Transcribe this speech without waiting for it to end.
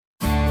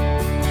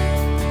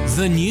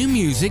The New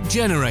Music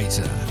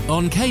Generator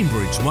on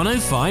Cambridge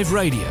 105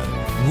 Radio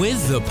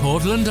with the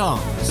Portland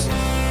Arms.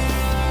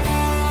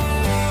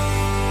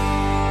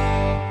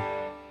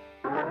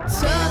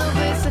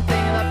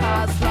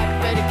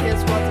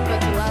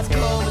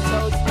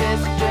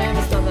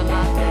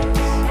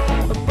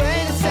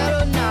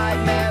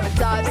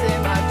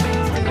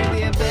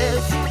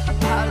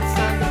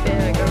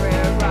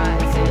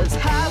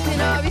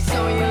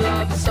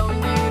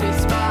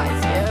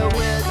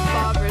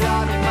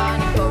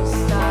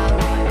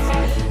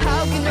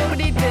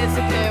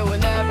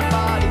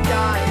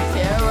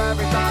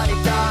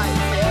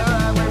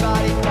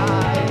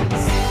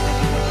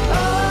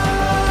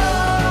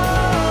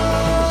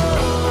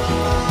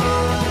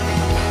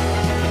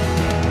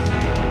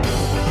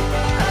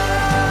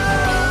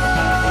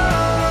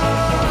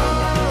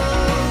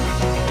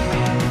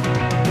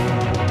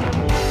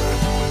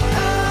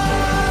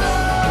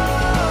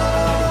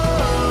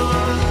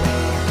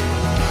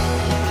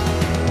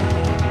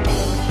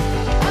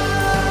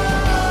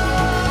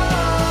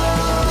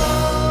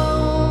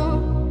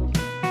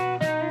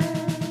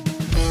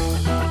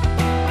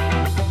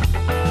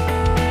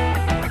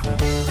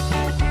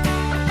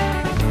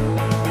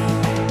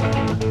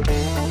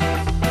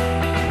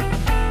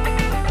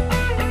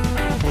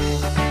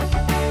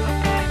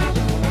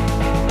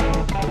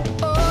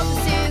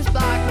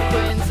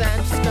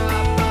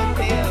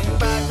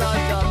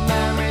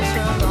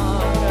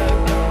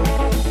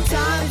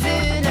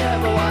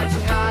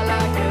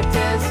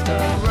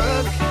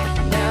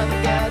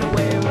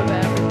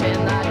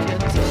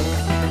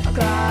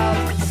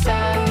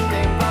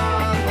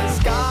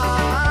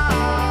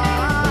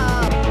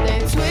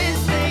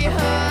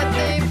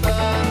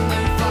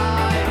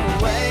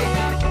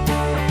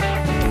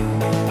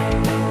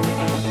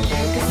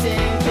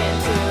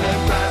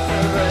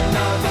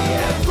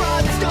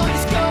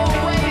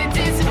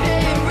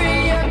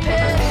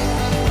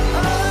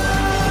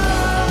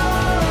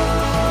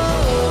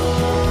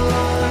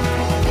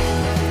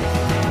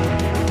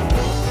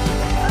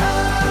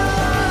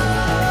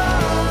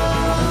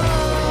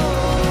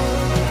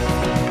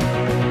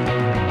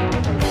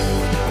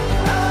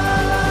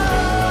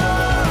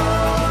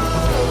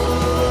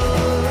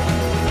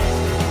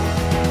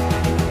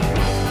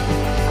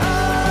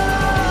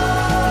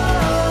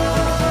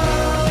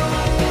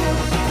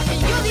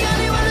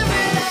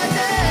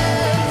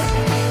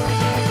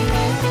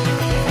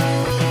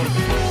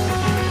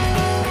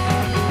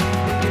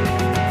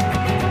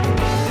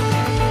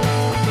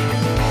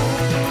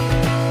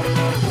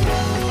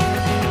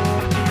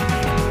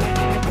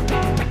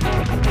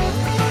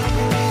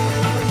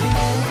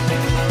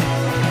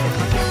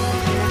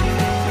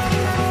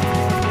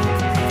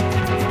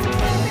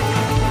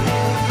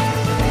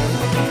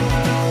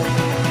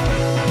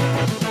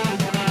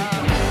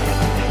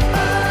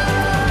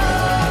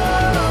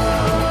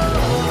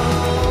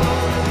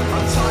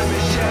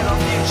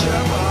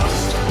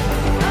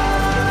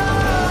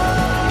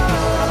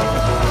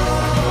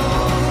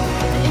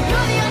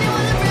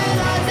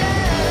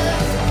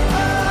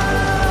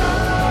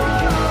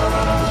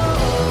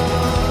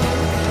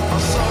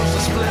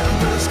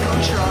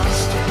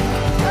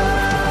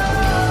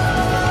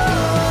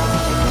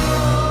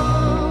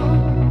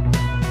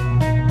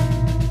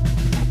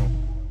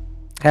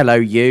 Hello,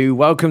 you.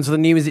 Welcome to the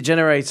New Music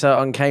Generator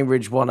on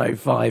Cambridge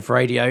 105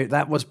 Radio.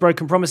 That was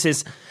Broken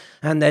Promises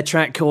and their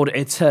track called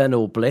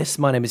Eternal Bliss.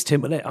 My name is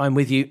Tim Willett. I'm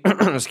with you,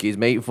 excuse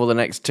me, for the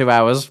next 2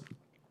 hours.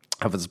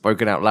 I haven't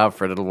spoken out loud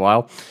for a little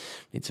while.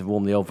 Need to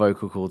warm the old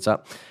vocal cords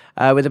up.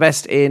 With the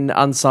best in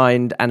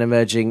unsigned and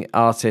emerging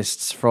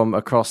artists from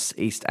across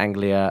East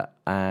Anglia,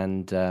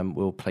 and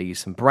we'll play you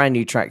some brand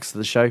new tracks for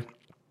the show.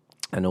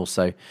 And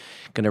also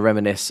going to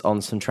reminisce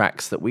on some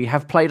tracks that we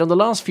have played on the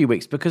last few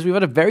weeks because we've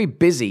had a very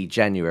busy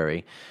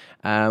January.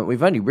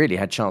 We've only really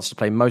had a chance to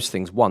play most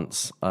things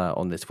once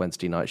on this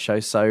Wednesday night show.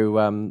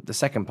 So the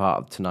second part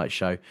of tonight's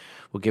show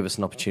will give us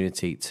an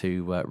opportunity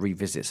to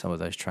revisit some of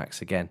those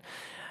tracks again.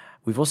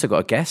 We've also got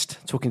a guest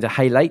talking to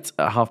Heylate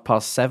at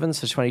 7:30,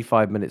 so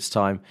 25 minutes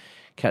time,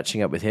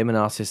 catching up with him, an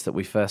artist that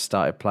we first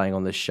started playing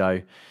on this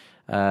show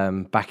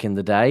back in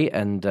the day.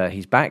 And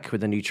he's back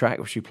with a new track,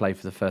 which we played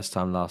for the first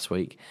time last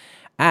week.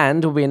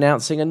 And we'll be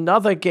announcing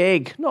another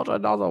gig, not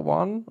another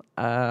one,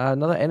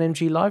 another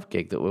NMG Live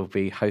gig that we'll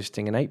be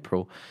hosting in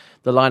April.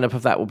 The lineup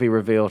of that will be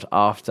revealed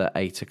after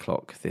 8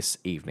 o'clock this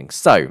evening.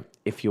 So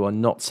if you are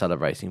not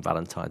celebrating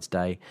Valentine's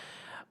Day,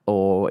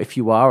 or if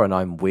you are and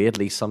I'm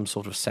weirdly some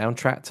sort of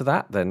soundtrack to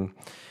that, then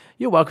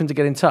you're welcome to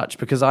get in touch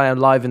because I am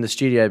live in the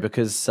studio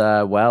because,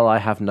 I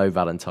have no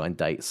Valentine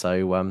date.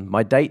 So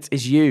my date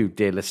is you,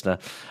 dear listener.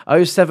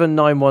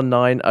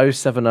 07919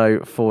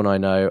 070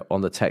 490 on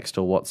the text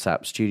or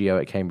WhatsApp,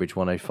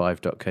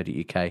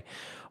 studio@cambridge105.co.uk.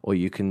 Or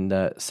you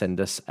can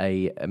send us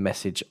a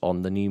message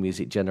on the New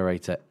Music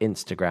Generator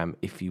Instagram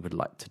if you would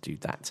like to do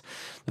that.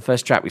 The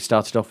first track we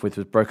started off with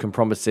was Broken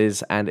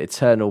Promises and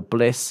Eternal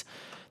Bliss.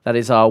 That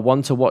is our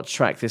one-to-watch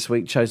track this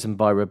week, chosen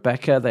by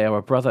Rebecca. They are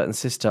a brother and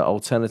sister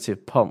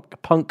alternative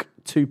punk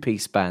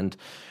two-piece band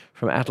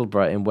from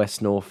Adelborough in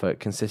West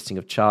Norfolk, consisting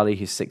of Charlie,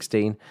 who's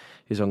 16,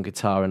 who's on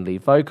guitar and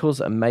lead vocals,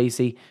 and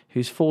Maisie,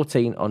 who's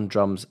 14, on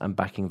drums and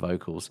backing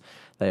vocals.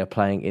 They are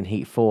playing in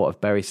Heat 4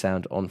 of Bury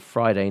Sound on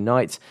Friday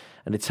night.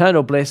 And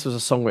Eternal Bliss was a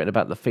song written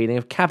about the feeling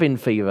of cabin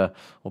fever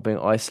or being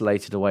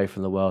isolated away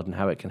from the world and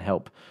how it can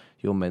help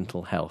your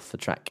mental health. The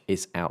track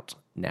is out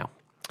now.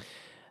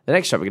 The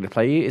next track we're going to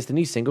play you is the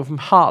new single from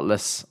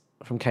Heartless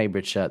from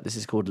Cambridgeshire. This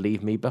is called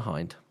Leave Me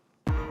Behind.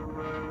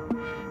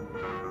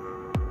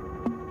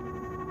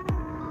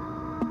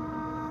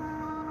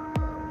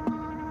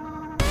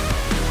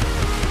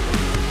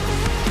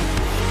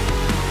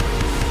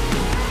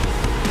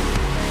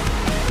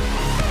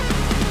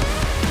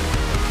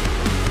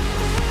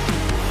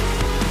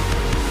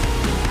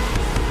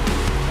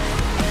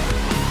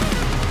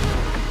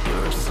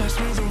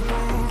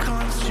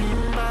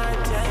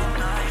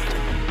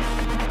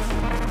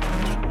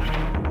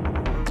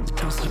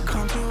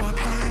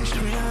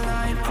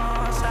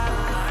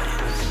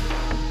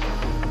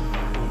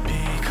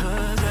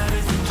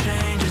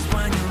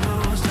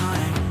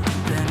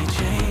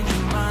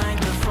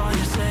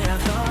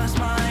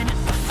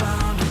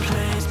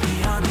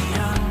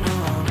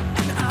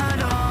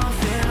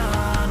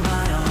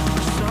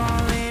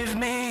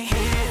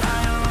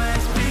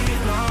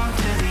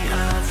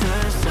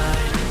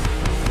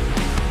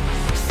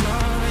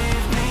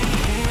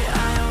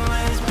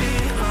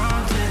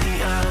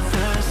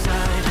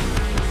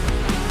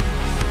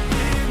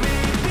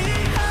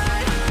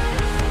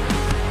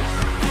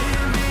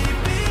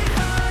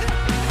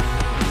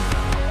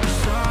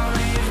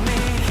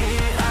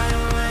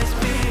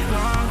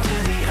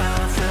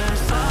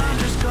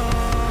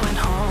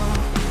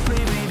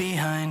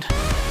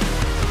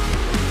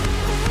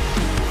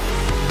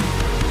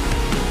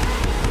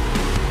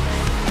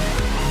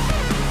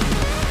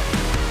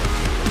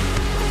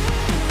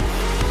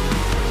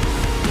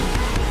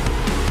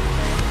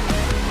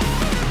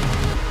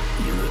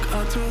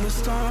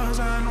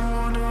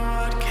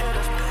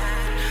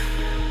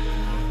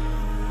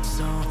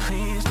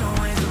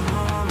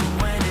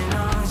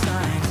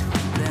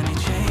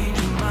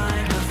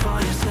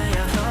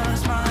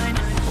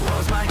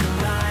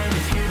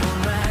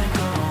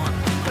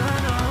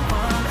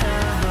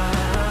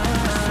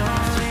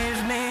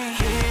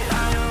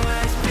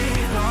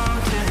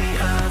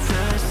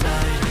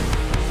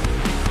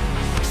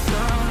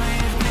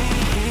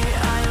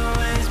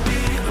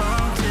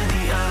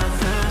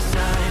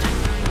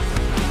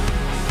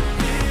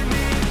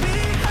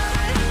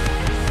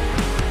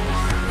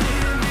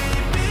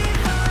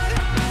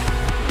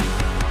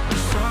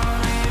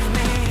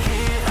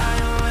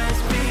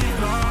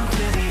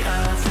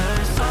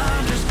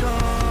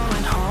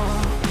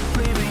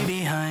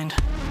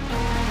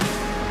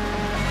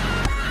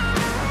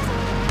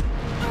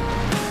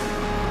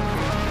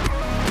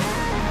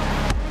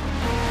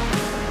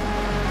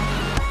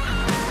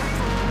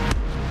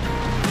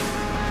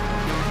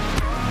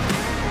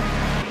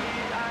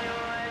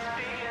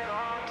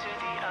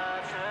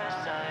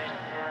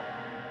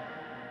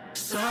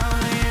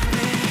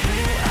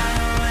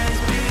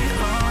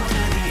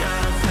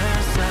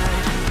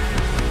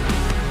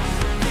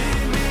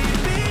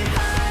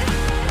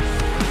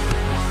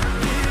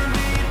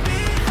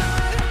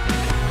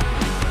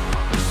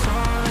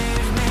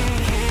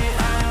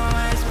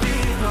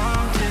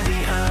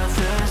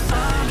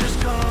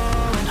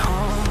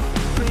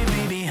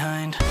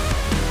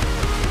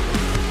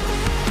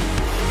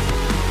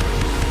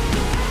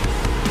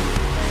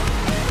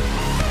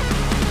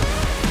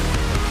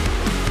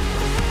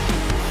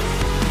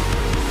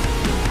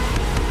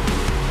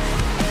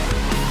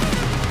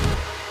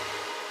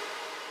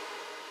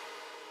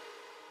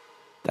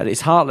 That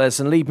is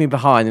Heartless and Leave Me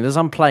Behind. And as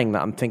I'm playing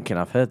that, I'm thinking,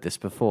 I've heard this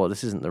before.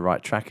 This isn't the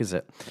right track, is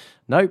it?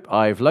 Nope,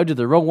 I've loaded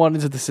the wrong one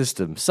into the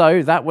system.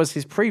 So that was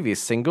his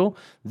previous single.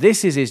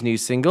 This is his new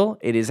single.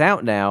 It is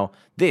out now.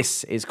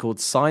 This is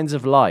called Signs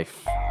of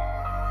Life.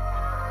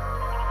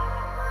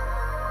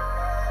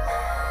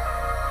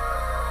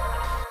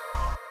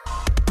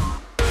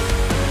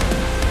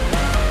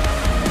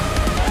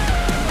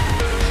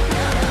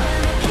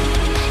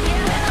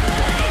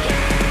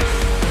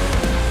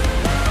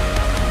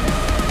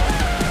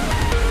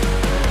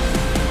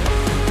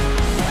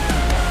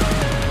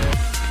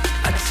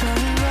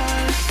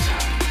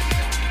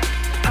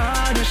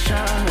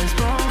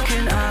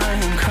 Broken, I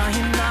am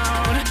crying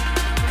out,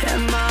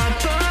 and my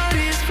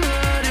body's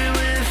flooded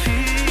with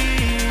fear.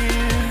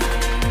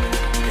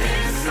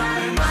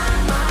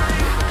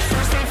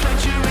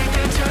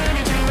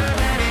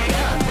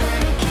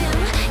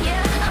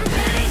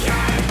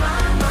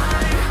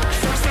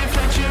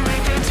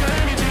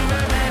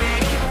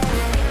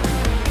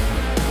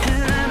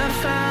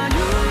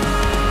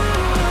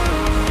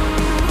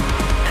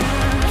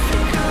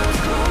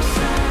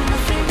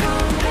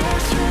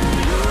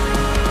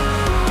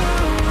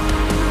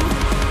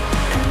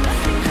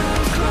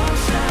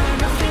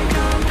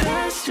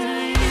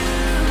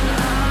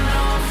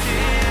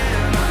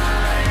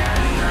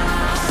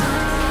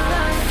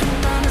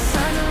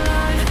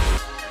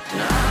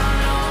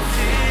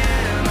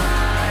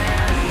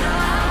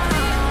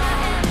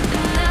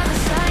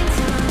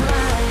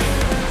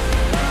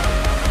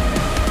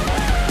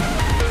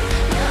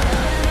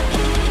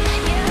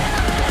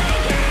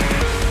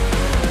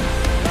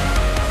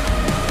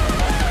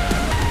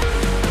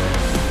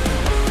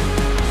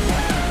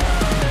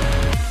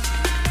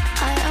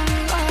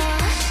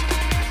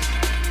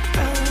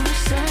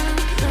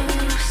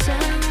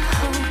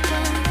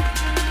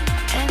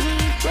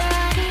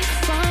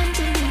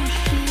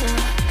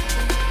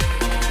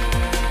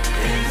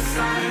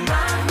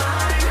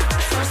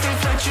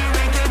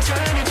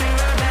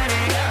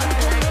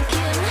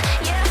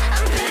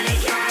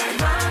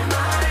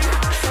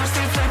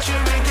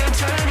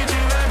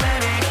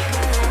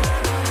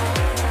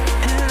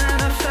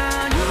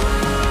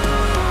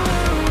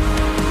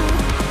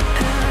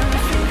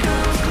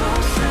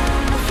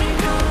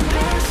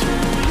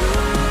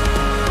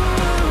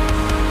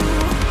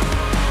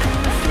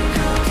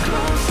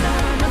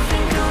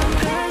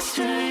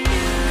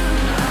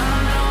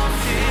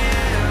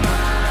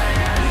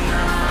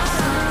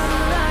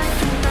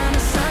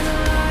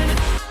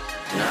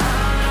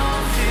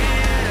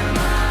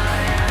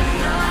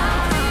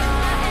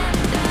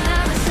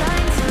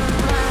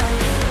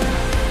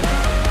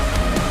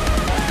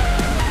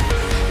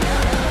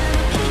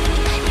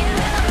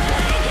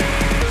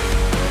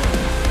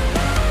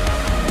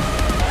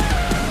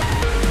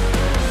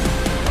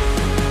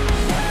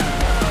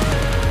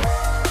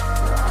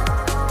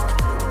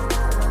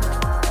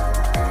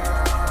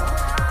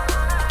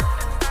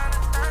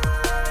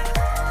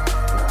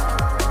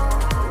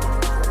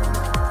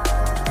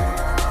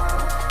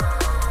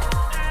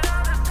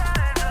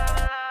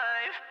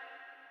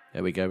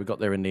 There we go. We got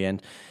there in the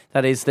end.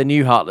 That is the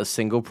new Heartless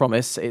single,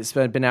 Promise. It's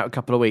been out a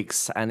couple of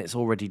weeks and it's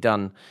already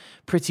done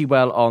pretty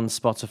well on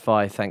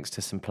Spotify, thanks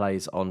to some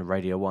plays on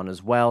Radio 1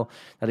 as well.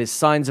 That is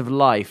Signs of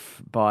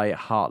Life by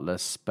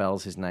Heartless.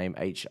 Spells his name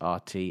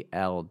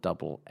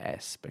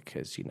HRTLSS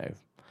because,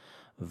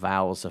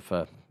 vowels are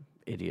for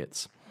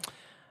idiots.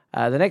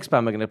 The next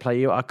band we're going to play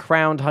you are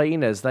Crowned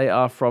Hyenas. They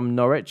are from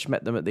Norwich.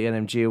 Met them at the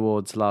NMG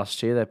Awards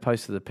last year. They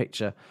posted a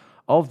picture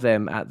of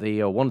them at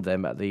one of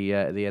them at the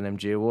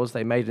NMG Awards.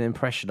 They made an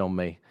impression on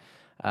me.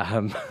 They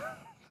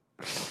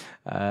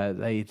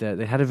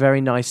had a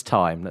very nice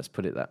time, let's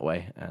put it that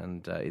way,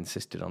 and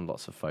insisted on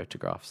lots of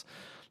photographs.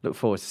 Look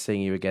forward to seeing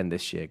you again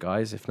this year,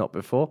 guys, if not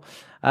before.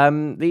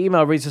 The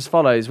email reads as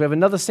follows. We have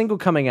another single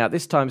coming out.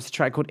 This time it's a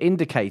track called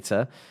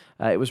Indicator.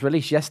 It was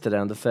released yesterday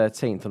on the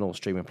 13th on all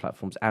streaming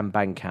platforms and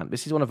Bandcamp.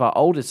 This is one of our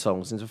oldest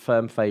songs and it's a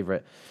firm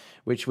favourite,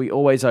 which we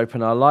always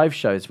open our live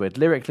shows with.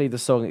 Lyrically, the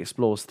song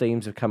explores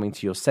themes of coming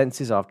to your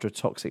senses after a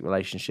toxic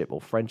relationship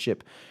or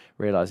friendship,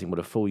 realising what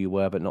a fool you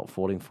were but not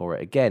falling for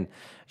it again.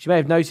 As you may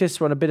have noticed,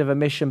 we're on a bit of a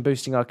mission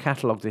boosting our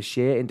catalogue this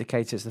year.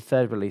 Indicator is the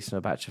third release in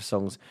a batch of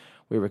songs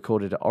we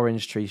recorded at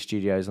Orange Tree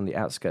Studios on the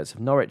outskirts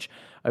of Norwich.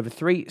 Over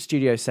 3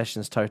 studio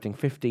sessions totaling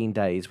 15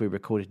 days, we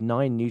recorded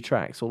 9 new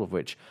tracks, all of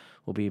which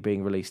will be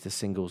being released as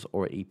singles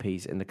or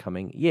EPs in the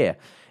coming year.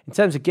 In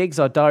terms of gigs,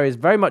 our diary is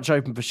very much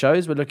open for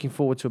shows. We're looking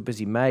forward to a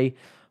busy May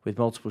with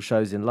multiple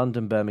shows in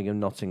London, Birmingham,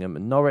 Nottingham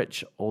and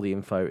Norwich. All the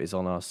info is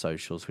on our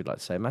socials. We'd like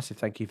to say a massive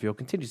thank you for your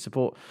continued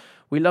support.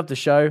 We love the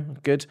show,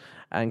 good,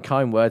 and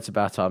kind words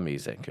about our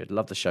music. Good,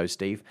 love the show,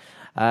 Steve.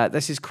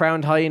 This is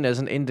Crowned Hyenas,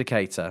 an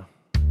Indicator.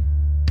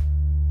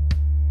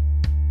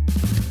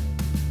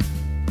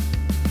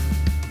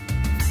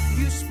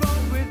 You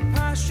spoke with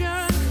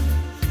passion,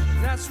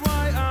 that's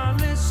why I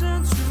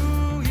listen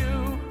to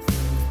you.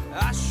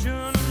 I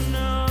should have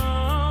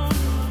known.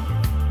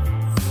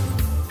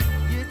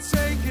 You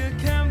take a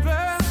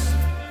canvas,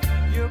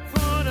 you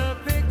put a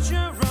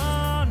picture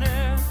on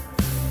it,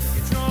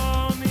 you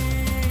draw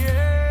me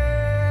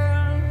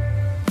in.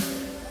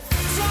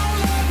 Don't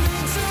let me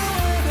do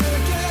it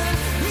again,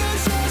 you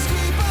just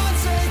keep on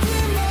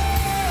taking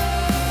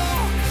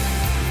more.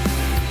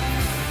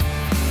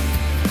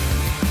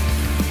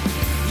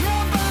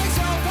 Your bags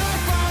are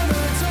packed by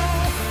the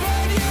door,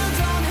 but you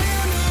don't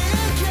hear me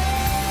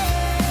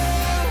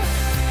again.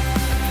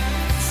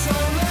 So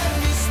let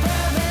me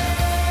spell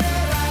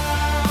it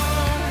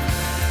out.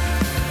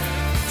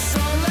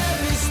 So let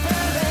me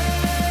spell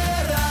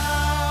it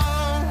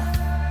out.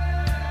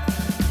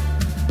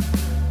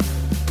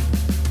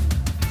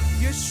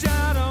 Your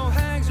shadow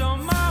hangs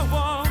on my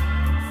wall,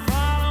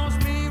 follows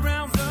me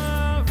round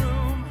the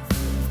room.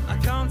 I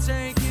can't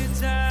take it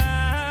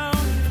down.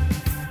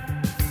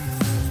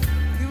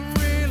 You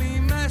really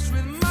mess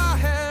with my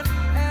head,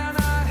 and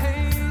I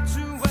hate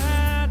to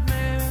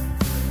admit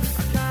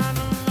I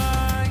kinda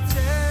liked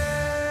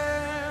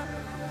it.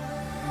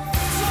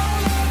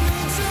 Don't let me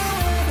do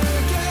it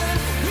again,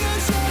 you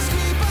just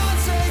keep on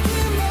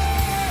taking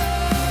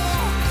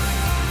more.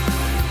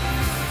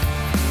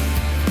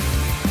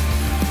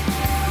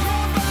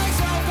 Your bags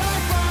are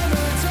packed by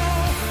the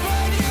door,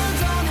 but you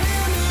don't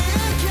hear me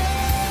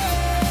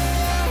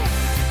again.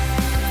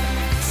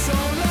 So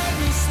let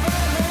me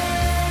spell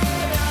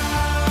it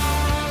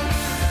out.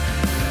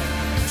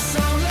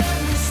 So let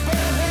me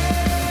spell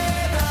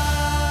it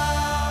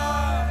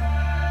out.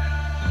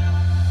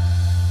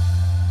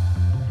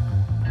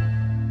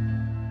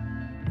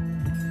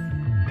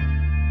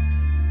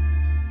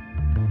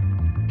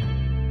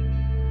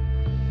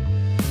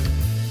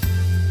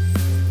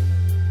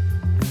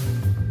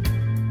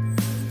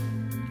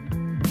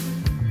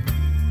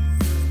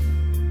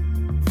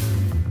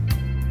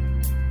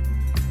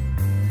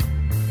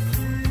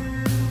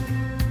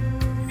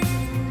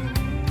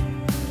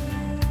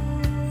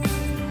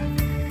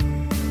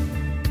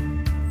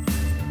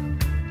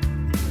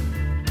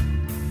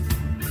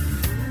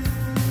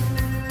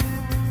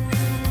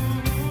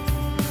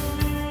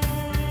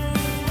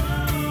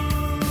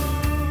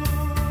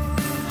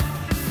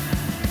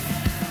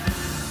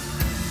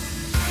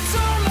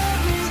 Don't let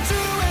me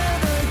do it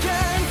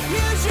again,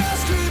 you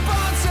just keep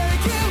on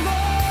taking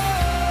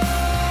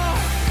more.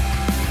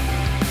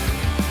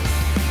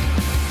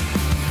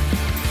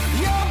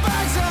 Your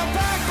bags are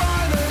packed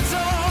by the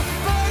door,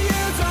 but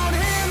you don't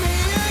hear me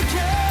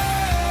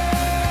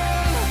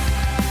again.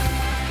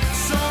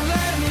 So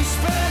let me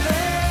spell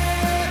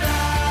it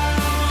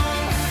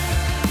out.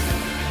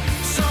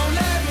 So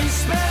let me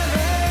spell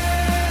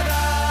it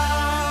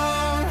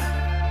out.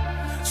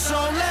 So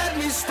let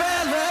me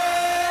spell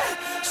it.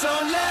 So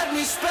let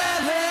me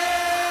spell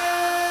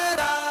it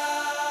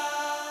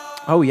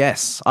out. Oh,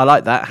 yes, I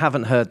like that.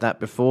 Haven't heard that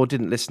before.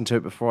 Didn't listen to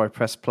it before I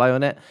pressed play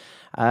on it.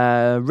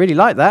 Really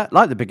like that.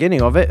 Like the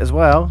beginning of it as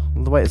well.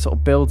 The way it sort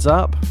of builds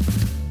up.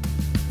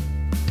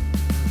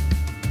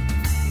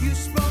 You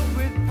spoke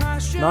with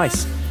passion.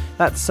 Nice.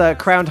 That's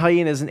Crowned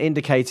Hyenas and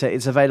Indicator.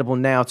 It's available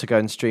now to go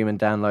and stream and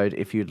download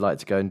if you'd like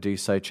to go and do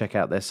so. Check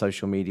out their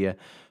social media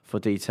for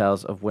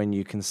details of when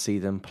you can see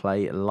them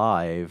play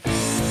live.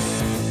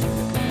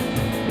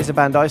 It's a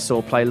band I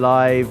saw play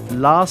live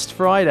last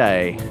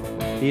Friday.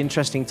 The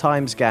Interesting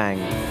Times Gang.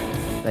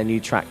 Their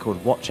new track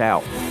called Watch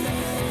Out.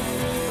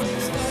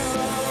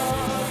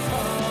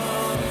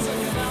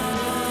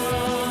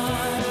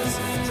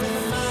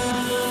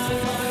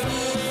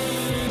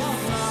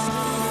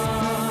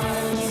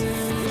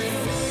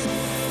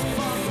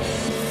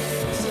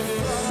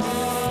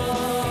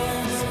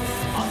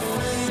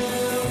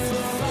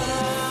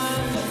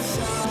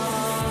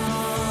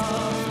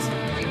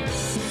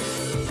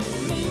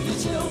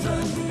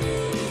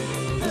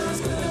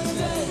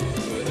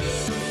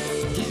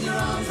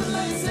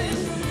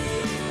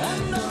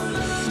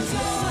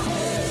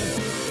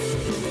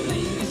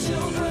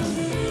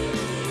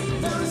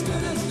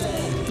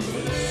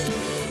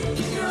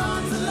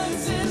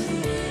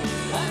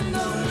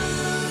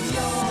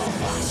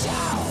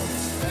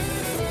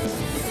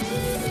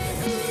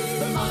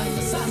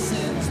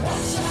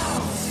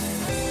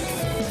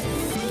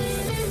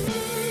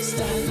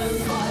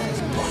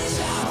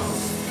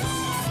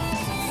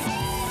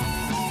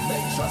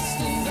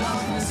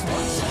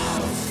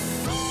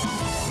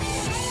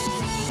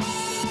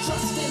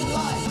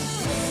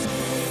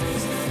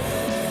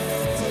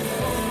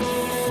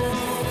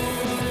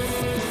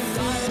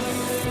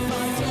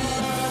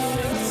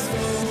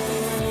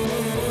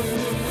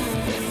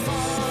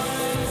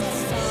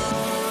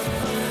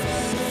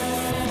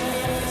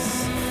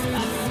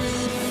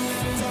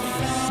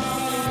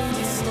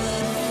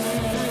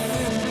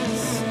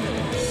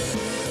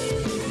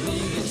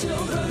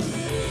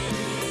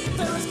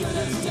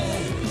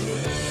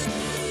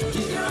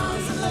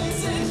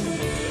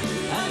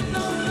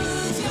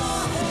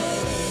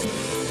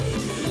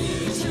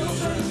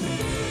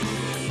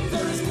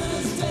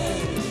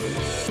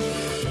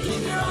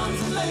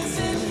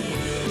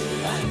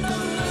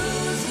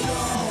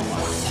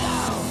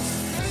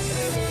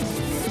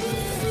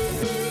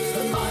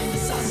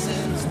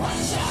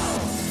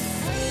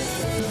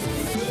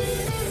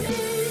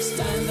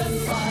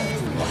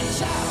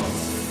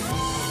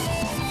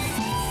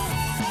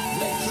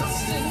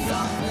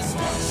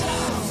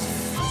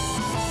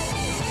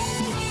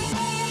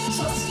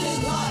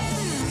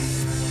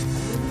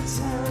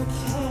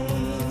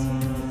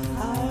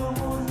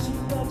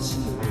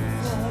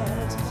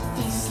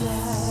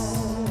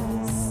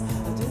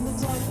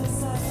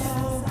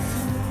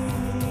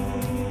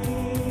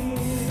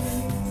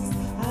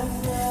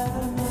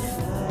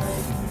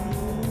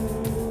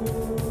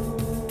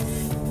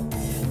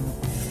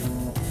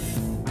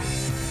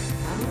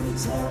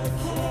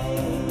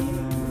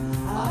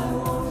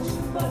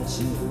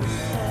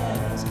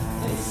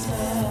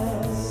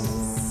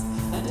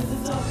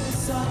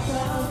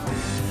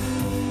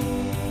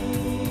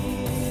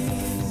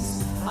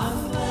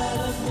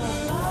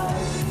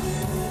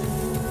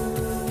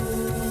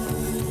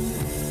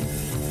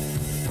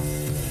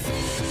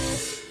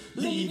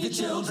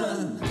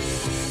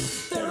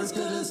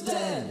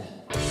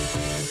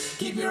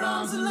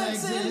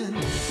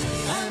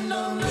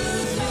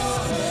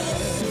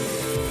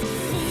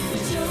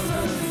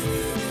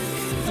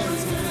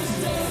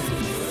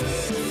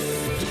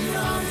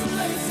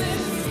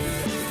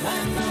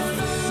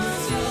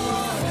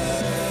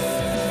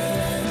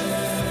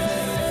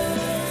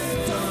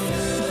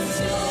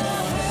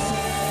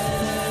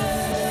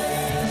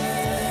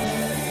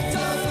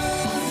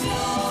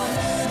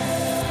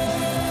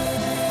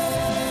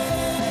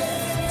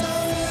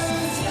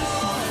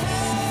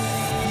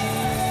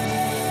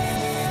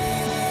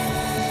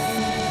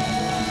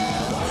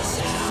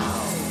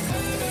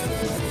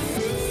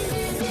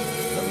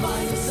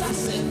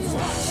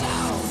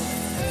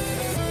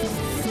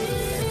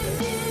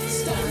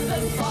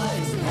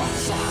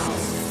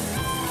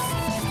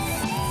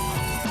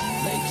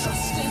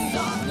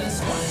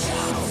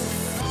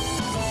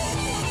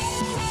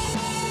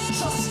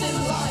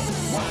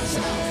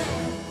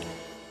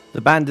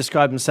 The band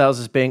describe themselves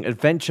as being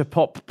adventure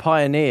pop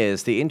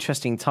pioneers. The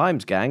Interesting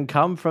Times Gang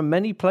come from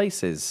many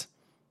places,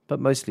 but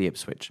mostly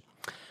Ipswich.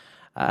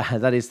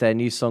 That is their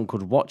new song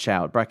called Watch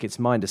Out, brackets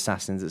Mind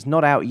Assassins. It's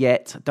not out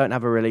yet. Don't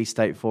have a release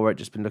date for it.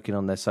 Just been looking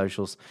on their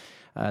socials.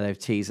 They've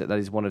teased that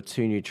is one of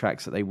two new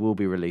tracks that they will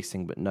be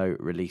releasing, but no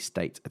release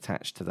date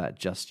attached to that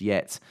just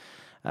yet.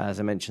 As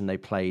I mentioned, they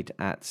played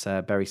at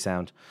Bury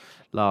Sound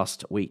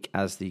last week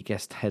as the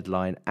guest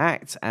headline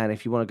act. And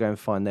if you want to go and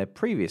find their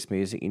previous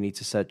music, you need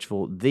to search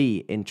for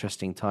The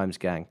Interesting Times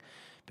Gang,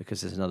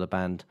 because there's another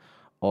band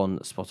on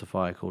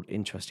Spotify called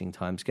Interesting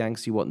Times Gang.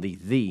 So you want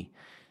the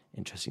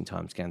Interesting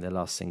Times Gang. Their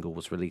last single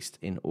was released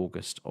in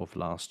August of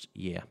last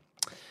year.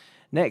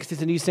 Next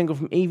is a new single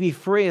from Evie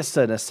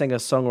Frierson, a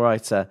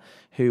singer-songwriter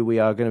who we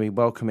are going to be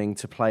welcoming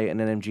to play an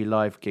NMG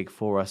Live gig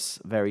for us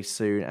very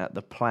soon at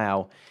the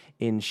Plough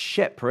in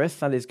Shepworth.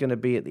 That is going to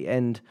be at the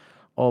end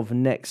of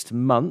next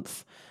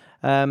month.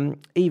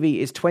 Evie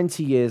is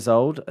 20 years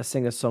old, a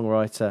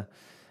singer-songwriter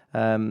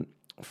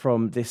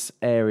from this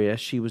area.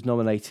 She was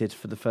nominated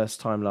for the first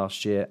time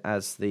last year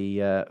as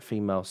the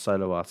Female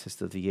Solo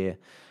Artist of the Year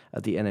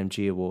at the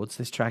NMG Awards.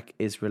 This track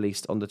is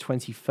released on the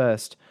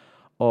 21st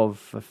of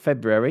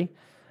February,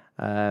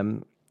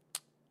 but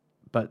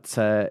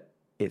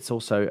it's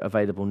also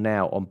available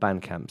now on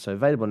Bandcamp. So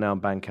available now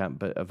on Bandcamp,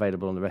 but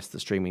available on the rest of the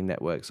streaming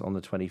networks on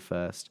the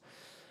 21st.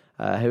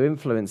 Her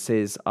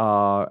influences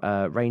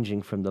are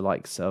ranging from the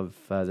likes of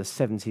the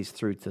 70s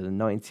through to the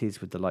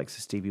 90s, with the likes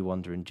of Stevie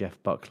Wonder and Jeff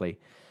Buckley,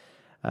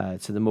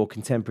 to the more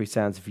contemporary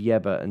sounds of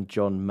Yebba and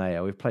John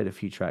Mayer. We've played a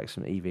few tracks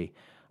from Evie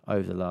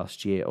over the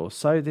last year or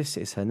so. This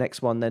is her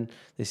next one then.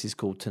 This is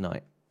called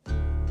Tonight.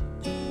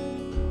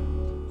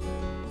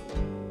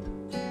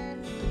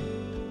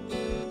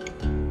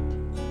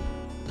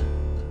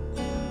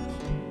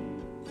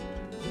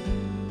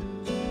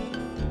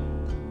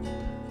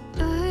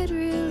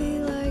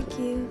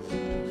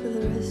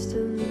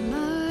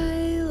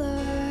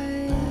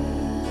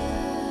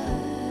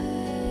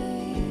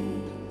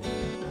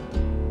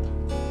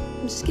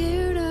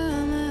 Scared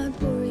I might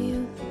bore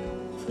you,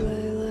 fly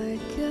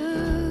like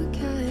a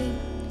kite.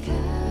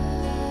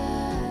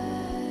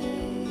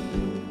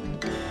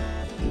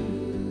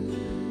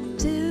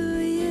 Do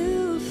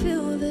you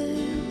feel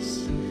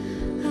this?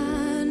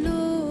 I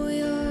know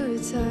you're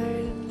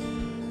tired,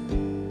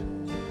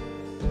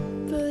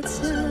 but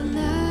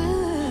tonight,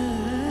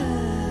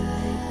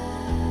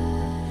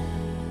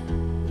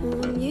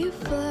 when you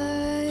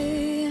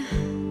fly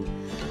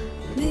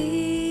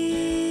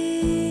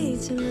me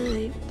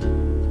tonight.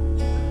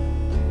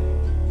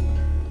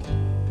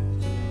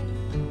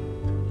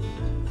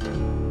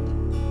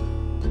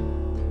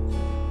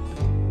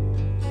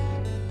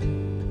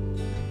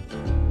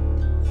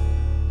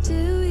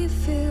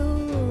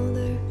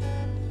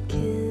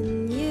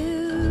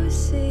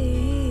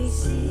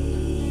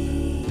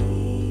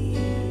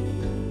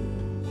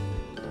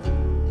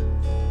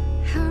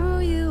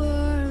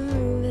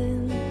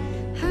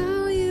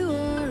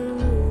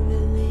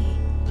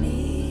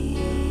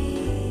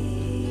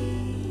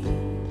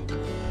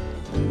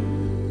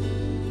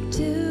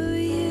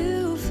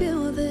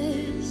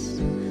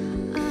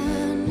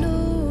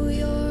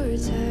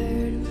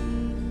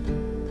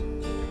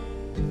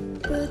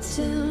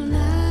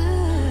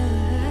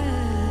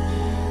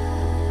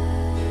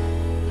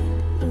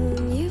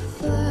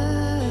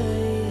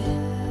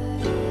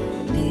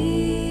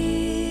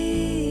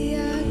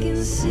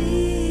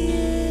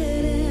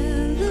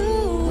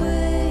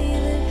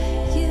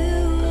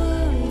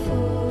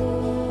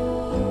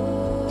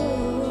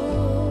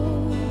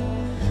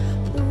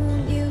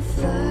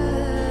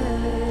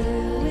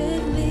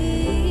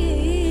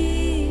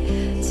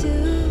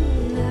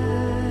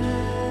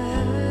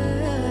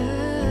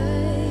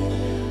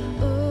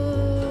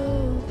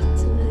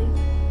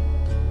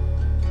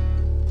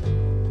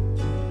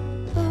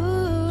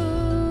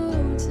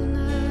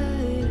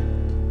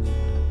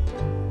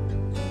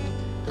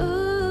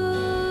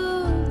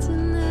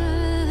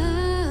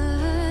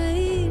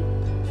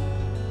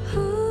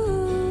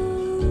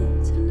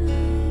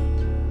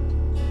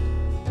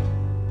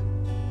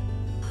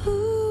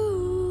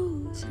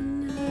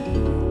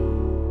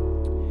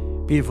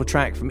 Beautiful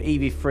track from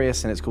Evie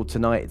Frias, and it's called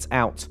Tonight. It's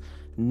out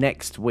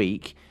next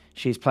week.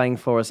 She's playing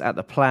for us at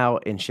the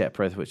Plough in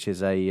Shepperth, which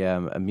is a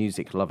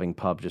music-loving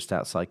pub just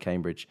outside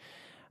Cambridge,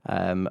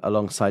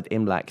 alongside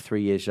Imlac,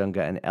 3 years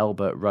younger, and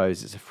Elbert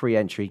Rose. It's a free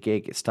entry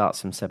gig. It starts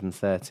from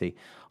 7:30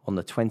 on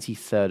the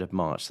 23rd of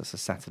March. That's a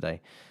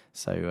Saturday.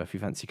 So if you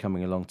fancy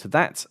coming along to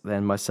that,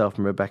 then myself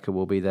and Rebecca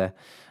will be there.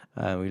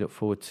 We look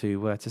forward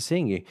to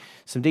seeing you.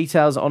 Some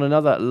details on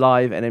another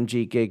live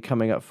NMG gig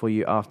coming up for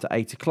you after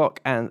 8 o'clock,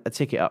 and a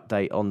ticket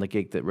update on the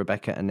gig that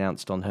Rebecca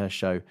announced on her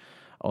show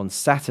on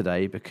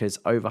Saturday, because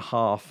over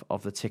half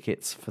of the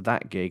tickets for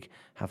that gig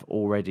have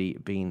already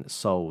been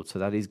sold. So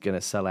that is going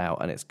to sell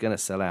out, and it's going to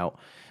sell out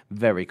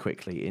very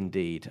quickly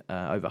indeed.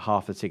 Over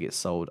half the tickets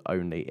sold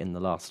only in the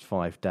last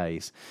 5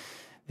 days.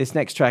 This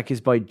next track is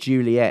by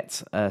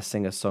Juliet, a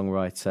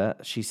singer-songwriter.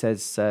 She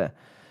says...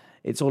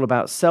 it's all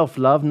about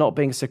self-love, not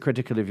being so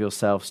critical of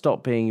yourself,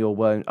 stop being your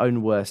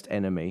own worst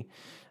enemy.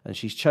 And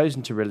she's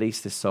chosen to release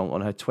this song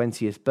on her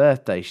 20th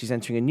birthday. She's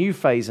entering a new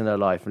phase in her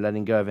life and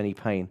letting go of any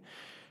pain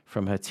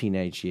from her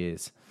teenage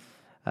years.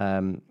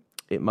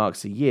 It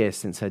marks a year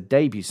since her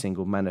debut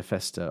single,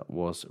 Manifesta,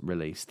 was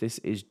released. This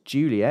is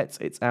Juliet.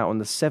 It's out on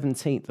the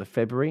 17th of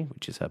February,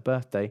 which is her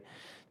birthday.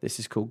 This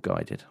is called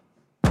Guided.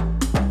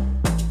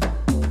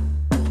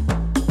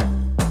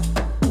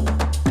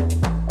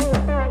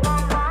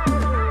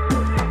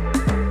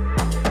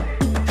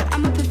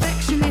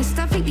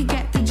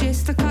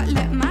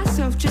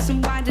 Just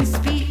some wider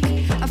speak.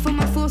 I feel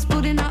my force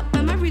building up.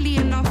 Am I really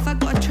enough? I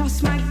gotta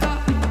trust my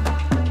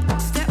gut.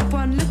 Step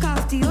one, look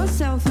after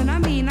yourself. And I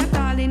mean,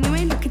 darling, you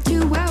ain't looking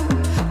too well.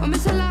 When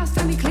was the last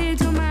time you cleared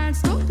your mind?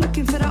 Stop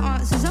looking for the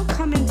answers, they'll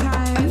come in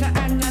time.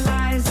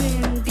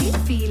 Overanalyzing deep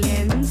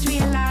feelings,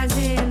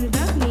 realizing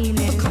don't need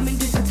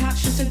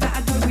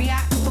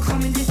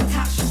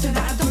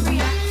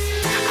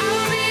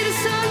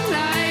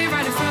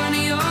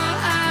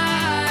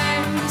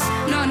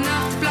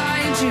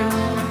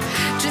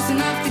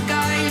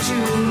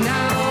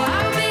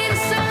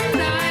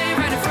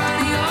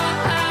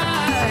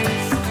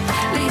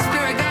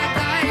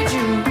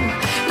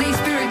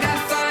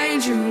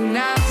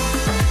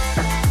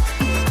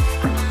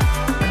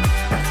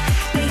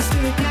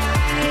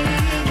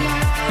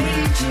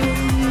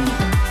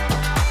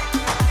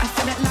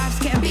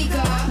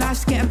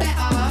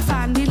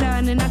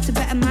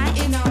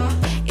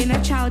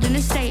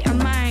state of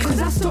mind.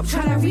 Cause I stopped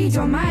trying to read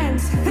your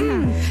minds.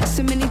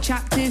 So many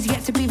chapters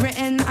yet to be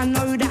written. I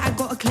know that I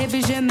got a clear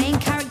vision. Main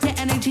character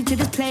energy to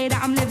this play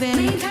that I'm living.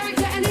 Main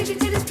character energy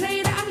to this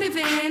play that I'm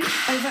living.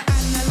 Over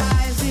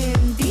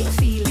analysing deep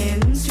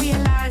feelings,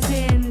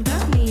 realising the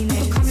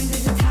meaning. Becoming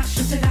disattached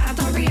just so that I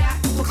don't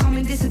react.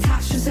 Becoming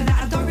disattached just so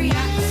that I don't react.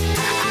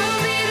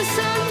 I'll be the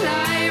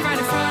sunlight right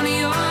in front of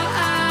your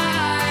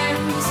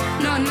eyes.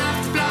 Not enough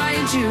to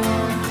blind you,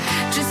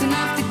 just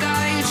enough to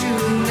guide you.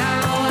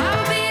 Now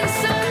I'll be the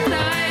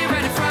sunlight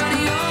right in front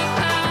of your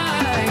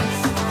eyes.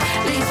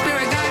 Let your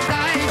spirit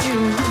guide you.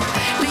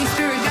 Let your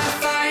spirit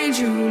find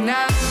you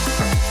now.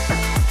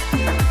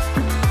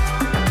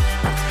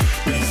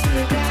 Let your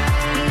spirit guide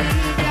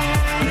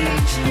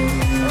you.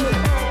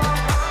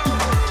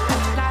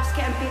 Life's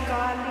getting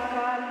bigger.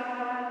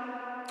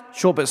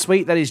 Short but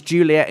sweet, that is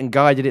Juliet and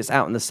Guided. It's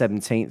out on the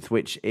 17th,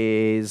 which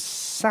is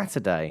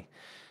Saturday.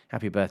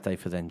 Happy birthday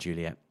for then,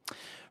 Juliet.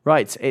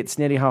 Right, it's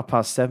nearly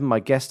 7:30. My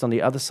guest on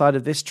the other side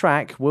of this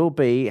track will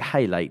be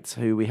Heylate,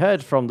 who we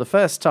heard from the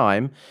first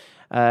time,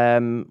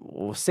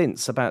 or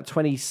since about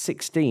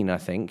 2016, I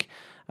think,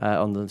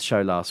 on the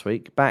show last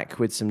week. Back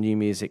with some new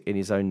music in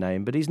his own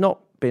name, but he's not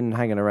been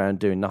hanging around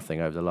doing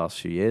nothing over the last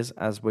few years,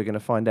 as we're going to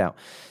find out.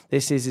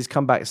 This is his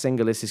comeback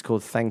single. This is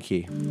called Thank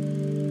You.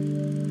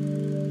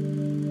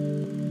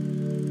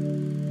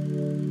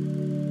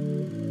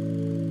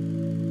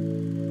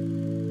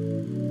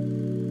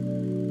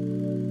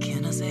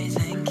 Can I say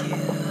thank you?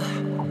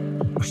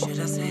 Or should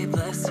I say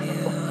bless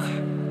you?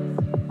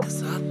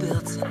 Cause I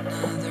built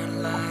another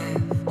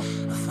life.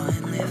 I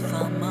finally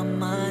found my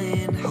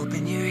mind.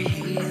 Hoping you're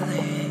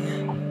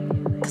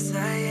healing. Cause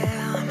I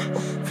am,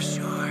 for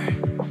sure.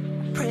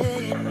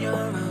 Praying you're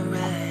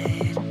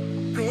alright.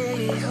 Pray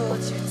he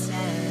holds you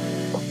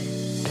tight.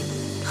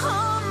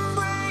 I'm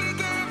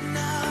breaking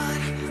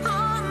out.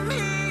 I'm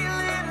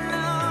healing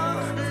now.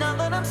 Now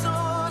that I'm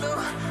solo,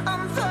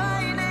 I'm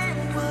finding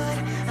what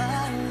I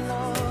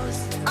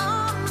lost.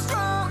 I'm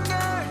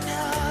stronger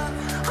now.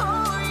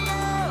 Oh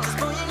yeah. 'Cause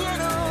boy, you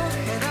know,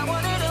 and I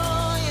want it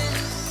all,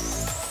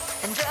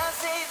 yeah. And I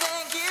say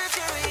thank you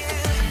to you.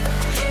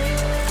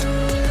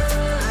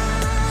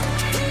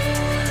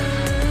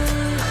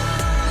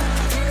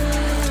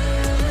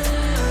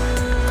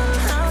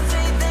 I'll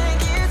say thank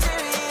you to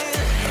you.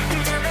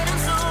 Now that I'm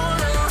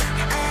solo,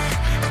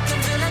 I can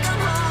feel like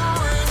I'm home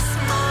once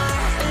more.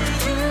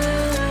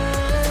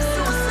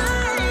 So I say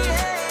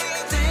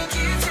thank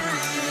you to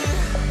you.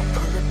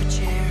 Pull up a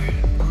chair,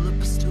 pull up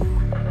a stool,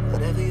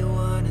 whatever you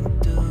wanna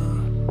do.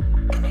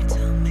 Can you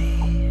tell me,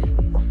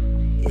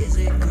 is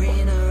it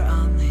greener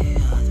on the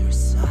other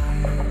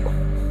side?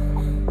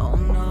 Oh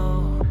no,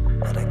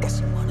 but I guess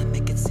you wanna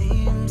make it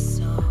seem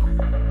so.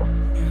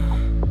 Yeah.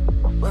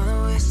 Well,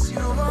 I wish you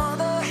all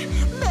the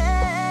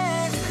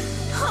best.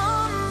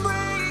 I'm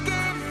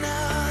breaking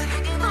out.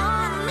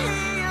 I'm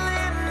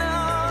healing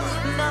now.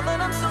 Now that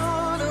I'm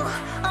solo,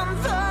 I'm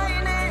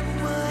finding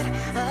what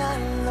I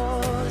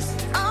lost.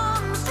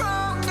 I'm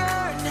stronger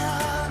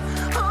now.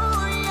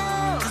 Oh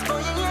yeah. 'Cause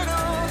boy, you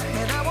know,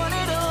 and I want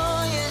it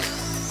all,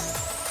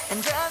 yeah.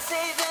 And I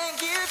say thank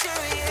you to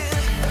you.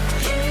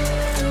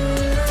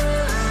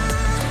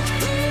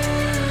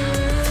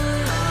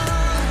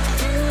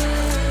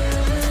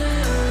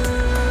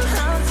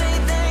 I'll say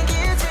thank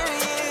you to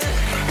you.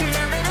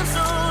 Now that I'm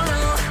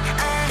solo,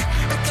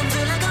 I can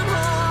feel like I'm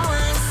home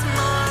once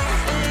more.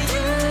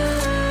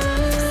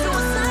 So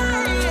I say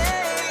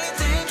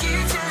thank you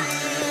to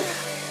you.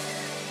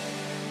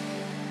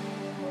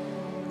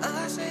 I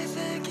say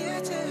thank you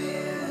to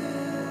you.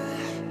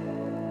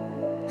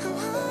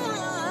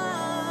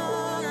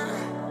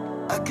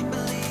 I can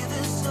believe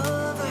it's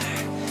over,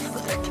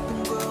 but I keep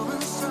on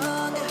growing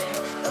stronger.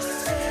 I'll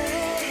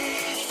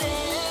say,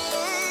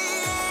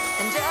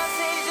 and I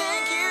say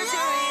thank you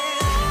to you.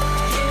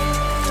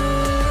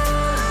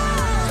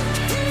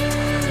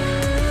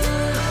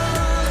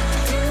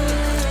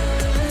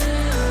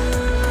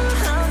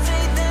 I'll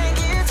say thank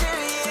you to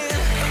you.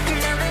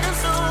 Now that I'm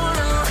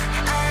solo,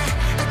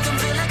 I can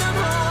feel like I'm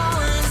home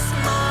once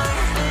more.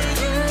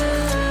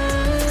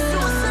 So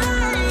I say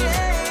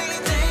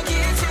thank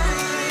you to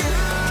you.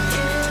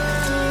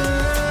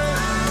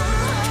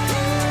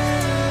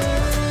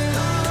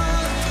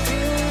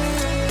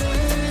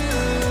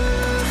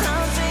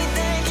 I'll say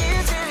thank you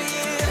to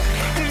you.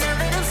 Now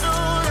that I'm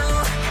solo,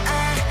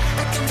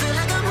 I can feel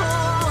like I'm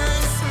home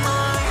once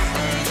more.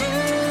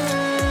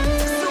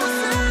 So I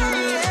say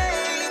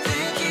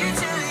thank you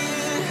to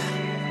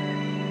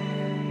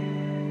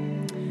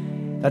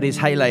you. That is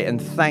Heylate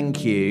and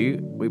Thank You.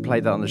 We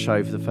played that on the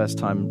show for the first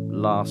time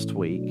last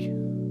week.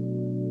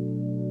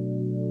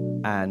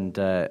 And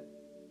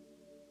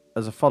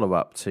as a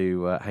follow-up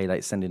to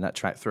Heylate sending that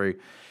track through,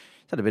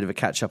 had a bit of a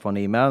catch-up on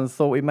email and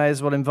thought we may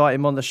as well invite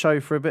him on the show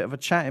for a bit of a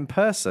chat in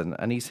person.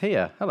 And he's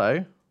here.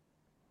 Hello.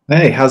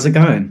 Hey, how's it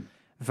going?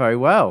 Very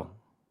well.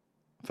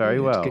 Very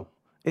well. good.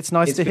 It's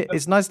nice It's to good.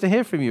 it's nice to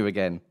hear from you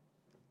again.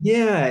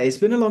 Yeah, it's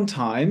been a long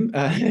time.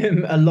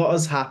 A lot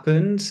has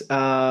happened,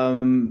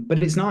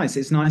 but it's nice.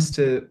 It's nice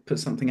to put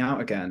something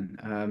out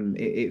again.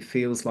 It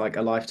feels like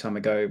a lifetime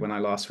ago when I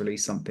last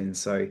released something.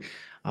 So,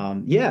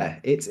 yeah,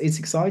 it's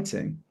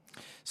exciting.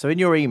 So in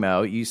your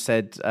email, you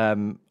said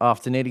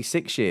after nearly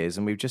 6 years,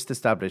 and we've just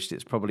established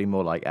it's probably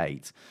more like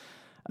eight,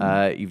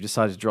 you've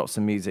decided to drop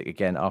some music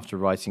again after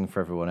writing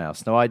for everyone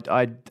else. Now,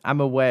 I am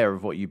aware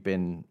of what you've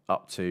been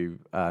up to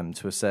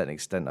a certain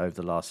extent over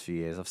the last few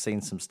years. I've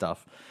seen some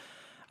stuff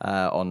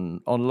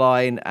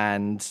online,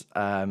 and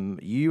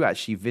you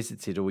actually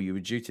visited, or you were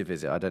due to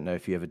visit. I don't know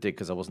if you ever did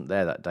because I wasn't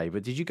there that day.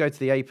 But did you go to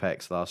the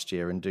Apex last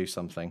year and do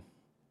something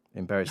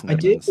in Bury St I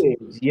did.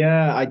 Edmunds?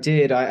 Yeah, I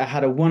did. I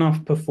had a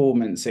one-off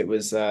performance. It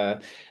was an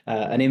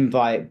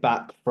invite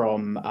back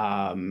from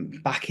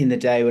back in the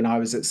day when I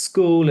was at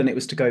school, and it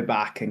was to go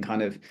back and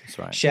kind of That's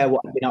right. share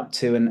what I've been up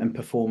to and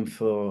perform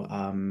for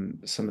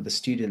some of the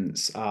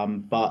students.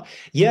 But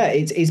yeah,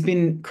 it's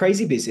been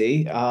crazy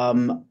busy.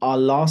 Our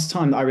last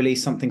time that I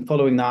released something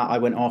following that, I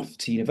went off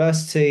to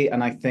university,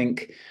 and I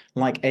think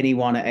like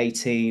anyone at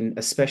 18,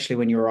 especially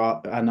when you're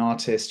an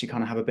artist, you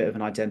kind of have a bit of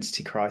an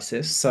identity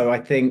crisis. So I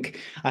think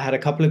I had a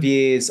couple of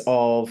years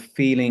of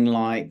feeling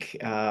like,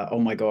 oh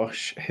my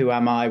gosh, who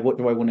am I? What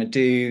do I want to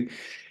do?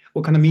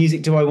 What kind of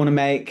music do I want to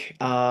make?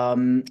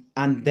 And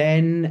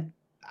then,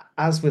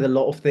 as with a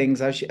lot of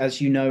things, as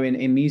you know,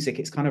 in music,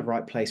 it's kind of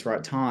right place,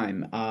 right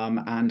time.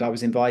 And I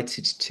was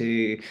invited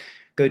to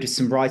go to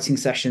some writing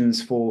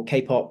sessions for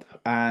K-pop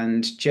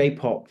and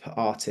J-pop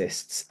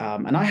artists,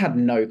 and I had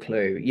no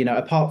clue.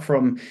 Apart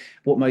from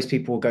what most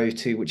people go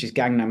to, which is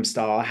Gangnam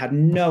Style, I had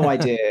no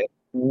idea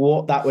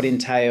what that would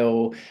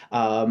entail.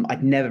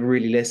 I'd never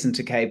really listened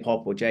to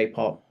K-pop or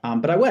J-pop,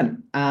 but I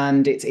went,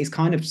 and it's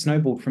kind of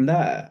snowballed from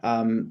there.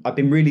 I've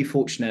been really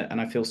fortunate,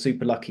 and I feel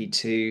super lucky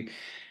to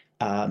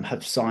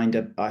have I signed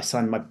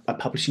a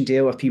publishing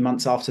deal a few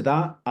months after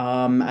that,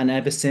 and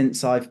ever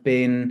since I've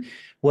been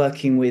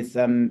working with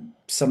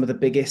some of the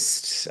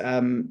biggest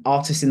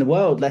artists in the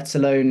world, let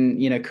alone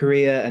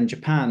Korea and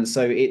Japan.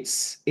 So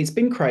it's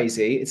been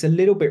crazy. It's a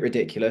little bit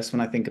ridiculous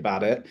when I think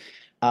about it,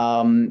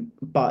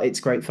 but it's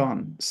great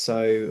fun.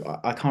 So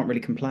I can't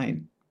really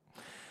complain.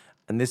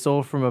 And this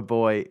all from a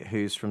boy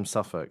who's from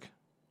Suffolk.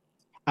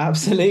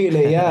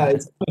 Absolutely, yeah.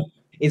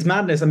 It's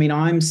madness. I mean,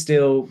 I'm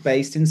still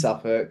based in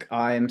Suffolk.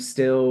 I am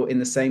still in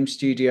the same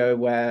studio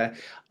where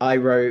I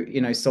wrote,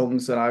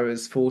 songs when I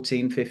was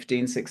 14,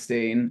 15,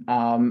 16.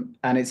 And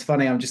it's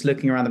funny, I'm just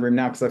looking around the room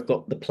now because I've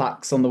got the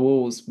plaques on the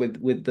walls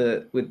with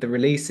the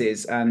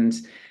releases, and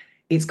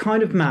it's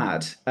kind of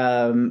mad.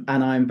 And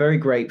I'm very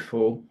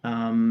grateful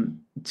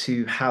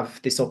to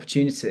have this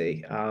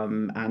opportunity.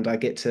 And I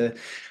get to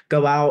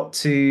go out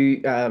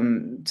to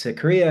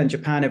Korea and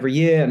Japan every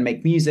year and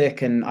make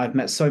music. And I've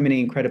met so many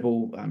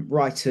incredible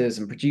writers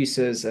and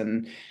producers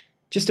and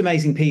just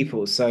amazing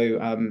people. So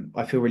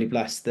I feel really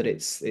blessed that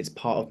it's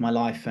part of my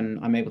life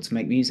and I'm able to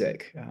make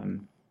music.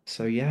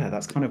 So yeah,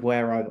 that's kind of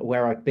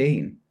where I've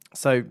been.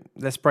 So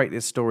let's break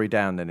this story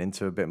down then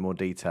into a bit more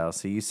detail.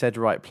 So you said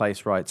right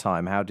place, right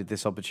time. How did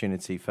this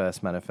opportunity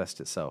first manifest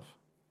itself?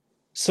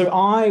 So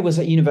I was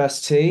at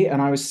university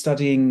and I was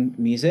studying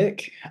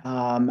music.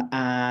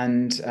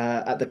 And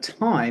at the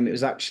time, it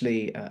was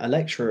actually a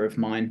lecturer of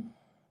mine,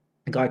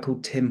 a guy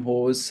called Tim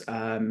Hawes.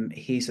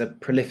 He's a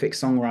prolific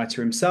songwriter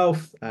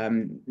himself,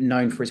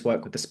 known for his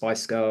work with the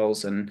Spice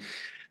Girls and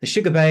the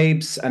Sugar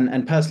Babes.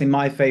 And personally,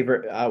 my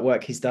favorite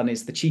work he's done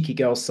is the Cheeky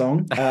Girls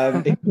song,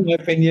 in my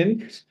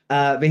opinion.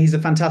 But he's a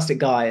fantastic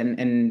guy,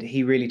 and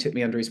he really took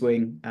me under his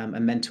wing, and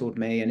mentored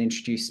me and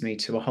introduced me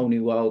to a whole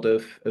new world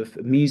of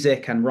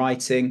music and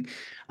writing.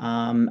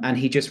 And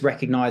he just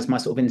recognized my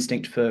sort of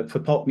instinct for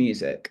pop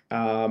music.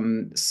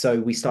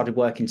 So we started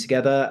working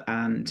together,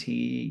 and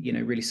he,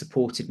 really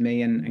supported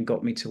me and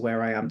got me to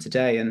where I am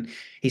today. And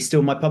he's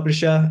still my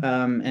publisher,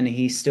 and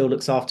he still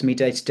looks after me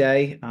day to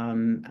day.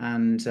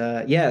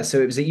 Yeah,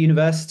 so it was at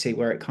university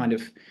where it kind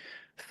of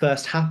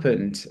first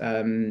happened.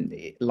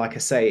 Like I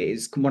say,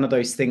 it's one of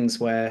those things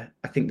where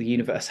I think the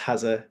universe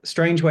has a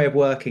strange way of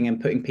working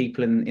and putting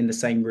people in the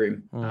same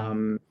room.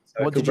 So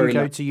I What feel did you very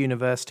go lucky. to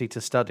university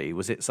to study?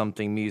 Was it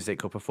something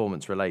music or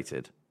performance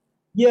related?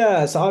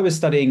 Yeah, so I was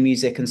studying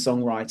music and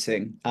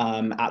songwriting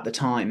at the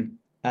time.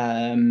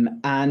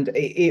 And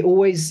it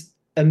always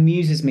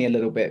amuses me a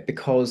little bit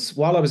because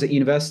while I was at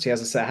university,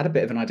 as I say, I had a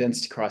bit of an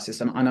identity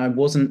crisis, and I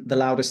wasn't the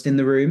loudest in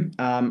the room.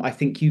 I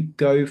think you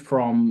go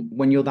from,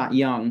 when you're that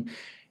young,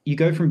 you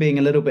go from being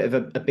a little bit of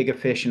a bigger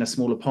fish in a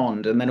smaller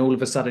pond, and then all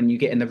of a sudden you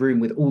get in the room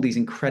with all these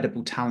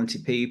incredible,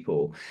 talented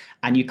people,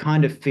 and you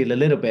kind of feel a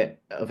little bit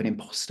of an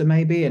imposter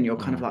maybe, and you're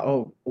kind of like,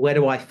 oh, where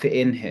do I fit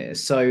in here?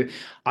 So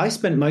I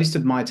spent most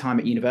of my time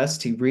at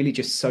university really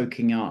just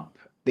soaking up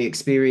the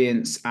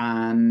experience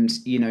and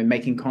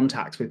making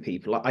contacts with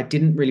people. I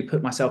didn't really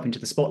put myself into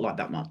the spotlight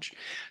that much,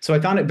 so I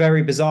found it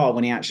very bizarre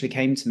when he actually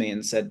came to me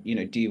and said,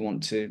 do you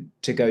want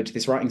to go to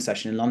this writing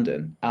session in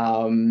London?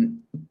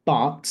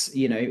 But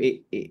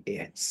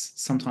it's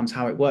sometimes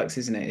how it works,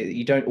 isn't it?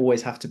 You don't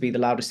always have to be the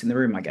loudest in the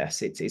room. I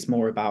guess it's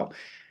more about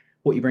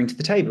what you bring to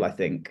the table, I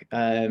think.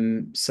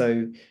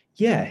 So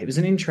yeah, it was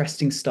an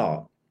interesting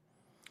start.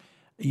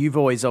 You've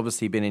always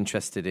obviously been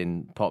interested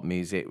in pop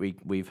music.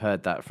 We've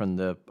heard that from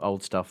the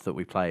old stuff that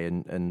we play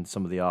and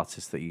some of the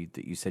artists that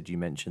you said you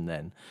mentioned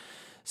then.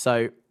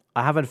 So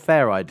I have a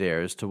fair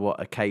idea as to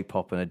what a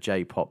K-pop and a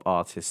J-pop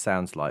artist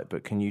sounds like,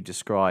 but can you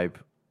describe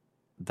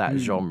that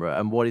genre,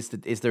 and what is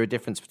there a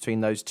difference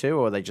between those two,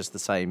 or are they just the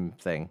same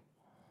thing?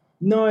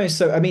 No,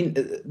 so I mean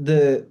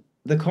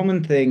the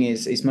common thing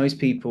is most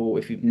people,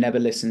 if you've never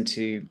listened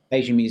to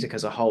Asian music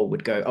as a whole,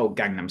 would go, oh,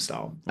 Gangnam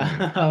Style.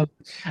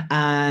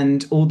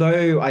 And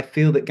although I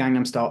feel that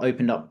Gangnam Style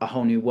opened up a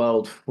whole new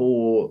world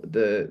for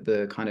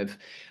the kind of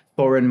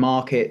foreign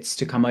markets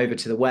to come over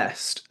to the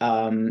West,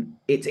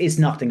 it's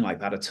nothing like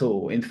that at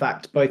all. In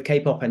fact, both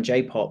K-pop and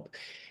J-pop,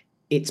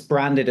 it's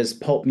branded as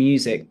pop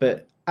music,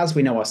 but as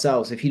we know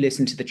ourselves, if you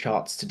listen to the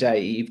charts today,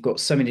 you've got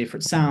so many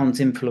different sounds,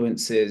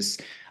 influences,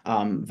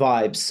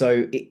 vibes.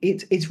 So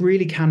it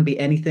really can be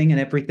anything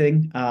and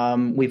everything.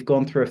 We've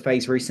gone through a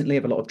phase recently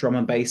of a lot of drum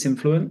and bass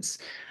influence.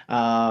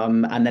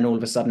 And then all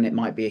of a sudden it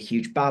might be a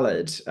huge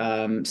ballad.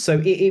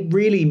 So it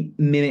really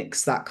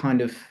mimics that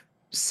kind of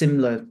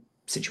similar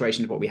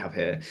situation to what we have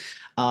here.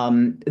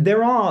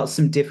 There are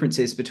some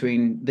differences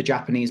between the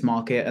Japanese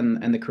market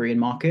and the Korean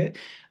market.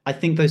 I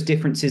think those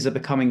differences are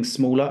becoming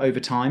smaller over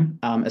time,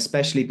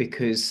 especially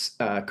because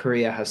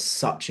Korea has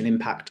such an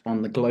impact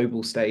on the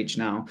global stage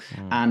now,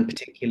 and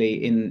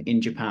particularly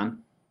in Japan.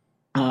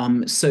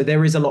 So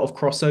there is a lot of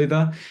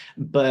crossover,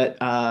 but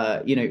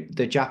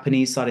the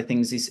Japanese side of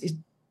things is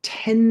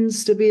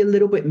tends to be a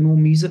little bit more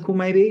musical,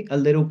 maybe a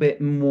little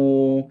bit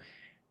more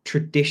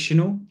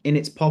traditional in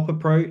its pop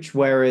approach,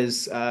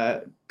 whereas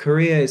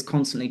Korea is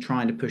constantly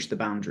trying to push the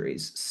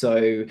boundaries.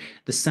 So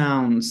the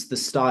sounds, the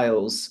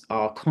styles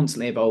are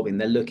constantly evolving.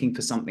 They're looking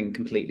for something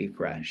completely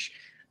fresh.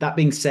 That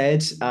being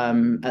said,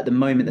 at the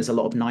moment, there's a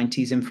lot of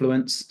 90s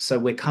influence. So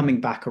we're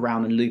coming back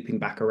around and looping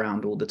back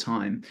around all the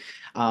time.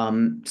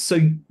 So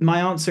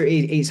my answer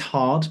is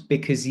hard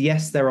because,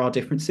 yes, there are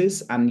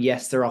differences. And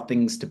yes, there are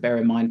things to bear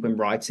in mind when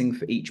writing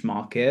for each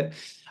market.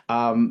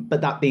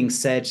 But that being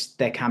said,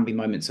 there can be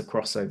moments of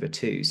crossover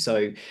too.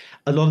 So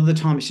a lot of the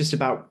time, it's just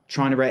about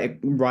trying to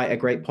write a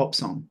great pop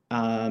song.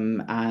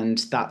 And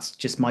that's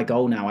just my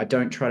goal now. I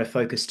don't try to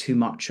focus too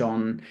much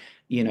on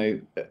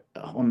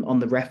on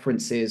the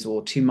references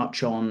or too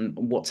much on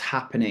what's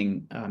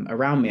happening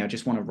around me. I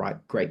just want to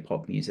write great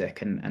pop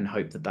music and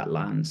hope that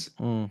lands.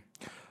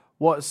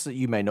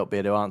 You may not be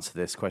able to answer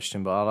this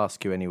question, but I'll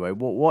ask you anyway.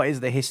 What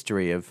is the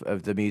history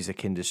of the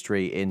music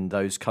industry in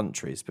those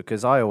countries?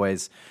 Because I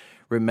always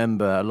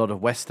remember a lot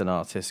of Western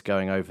artists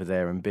going over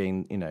there and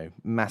being,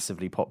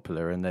 massively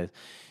popular, and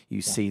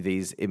you see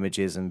these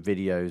images and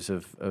videos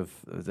of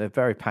they're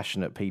very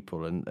passionate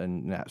people,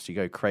 and actually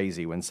go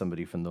crazy when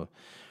somebody from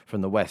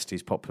the West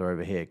who's popular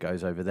over here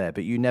goes over there.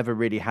 But you never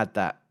really had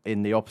that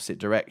in the opposite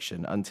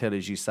direction until,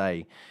 as you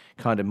say,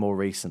 kind of more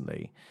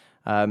recently.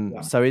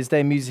 So is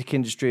their music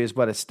industry as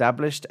well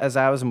established as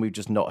ours and we've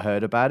just not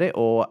heard about it,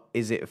 or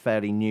is it a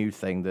fairly new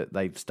thing that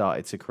they've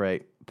started to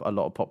create a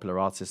lot of popular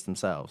artists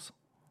themselves?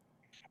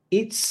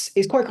 It's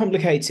quite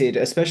complicated,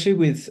 especially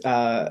with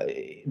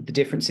the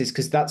differences,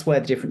 because that's where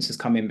the differences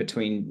come in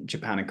between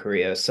Japan and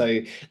Korea.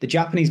 So the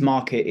Japanese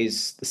market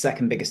is the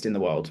second biggest in the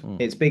world.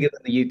 It's bigger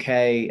than the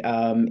UK.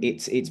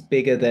 It's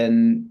bigger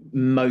than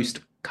most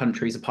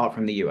countries apart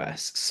from the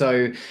US.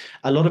 So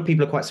a lot of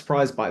people are quite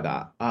surprised by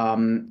that.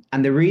 And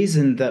the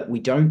reason that we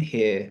don't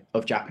hear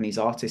of Japanese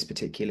artists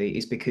particularly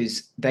is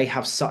because they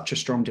have such a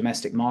strong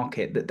domestic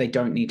market that they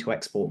don't need to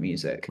export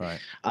music. Right.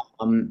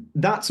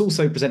 That's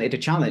also presented a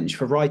challenge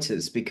for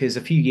writers because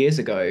a few years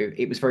ago,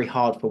 it was very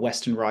hard for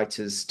Western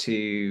writers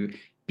to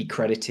be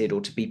credited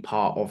or to be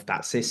part of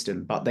that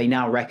system. But they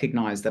now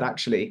recognize that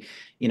actually,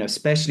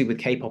 especially with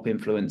K-pop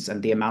influence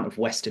and the amount of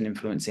Western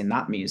influence in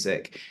that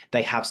music,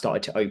 they have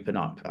started to open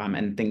up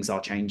and things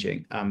are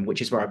changing,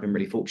 which is where I've been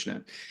really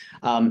fortunate.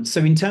 So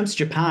in terms of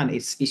Japan,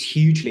 it's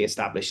hugely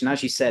established. And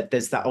as you said,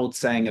 there's that old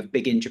saying of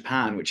big in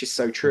Japan, which is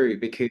so true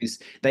because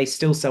they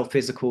still sell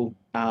physical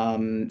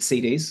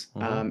CDs.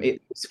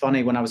 It's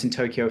funny, when I was in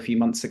Tokyo a few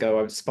months ago,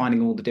 I was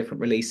finding all the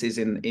different releases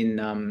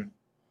in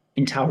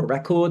Tower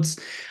Records,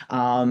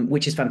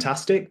 which is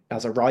fantastic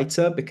as a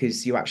writer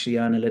because you actually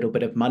earn a little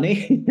bit of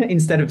money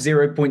instead of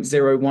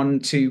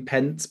 0.012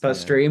 pence per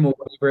stream or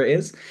whatever it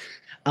is.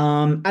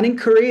 And in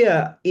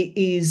Korea,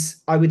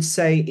 I would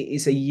say it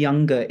is a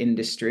younger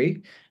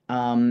industry,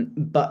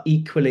 but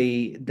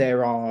equally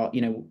there are,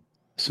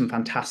 some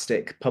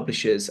fantastic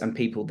publishers and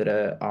people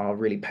that are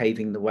really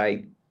paving the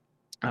way.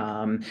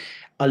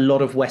 A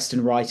lot of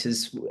Western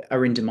writers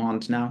are in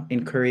demand now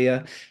in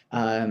Korea.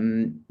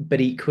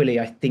 But equally,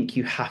 I think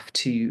you have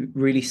to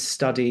really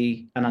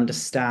study and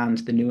understand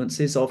the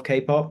nuances of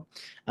K-pop.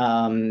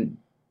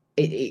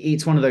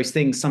 It's one of those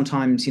things.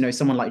 Sometimes,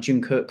 someone like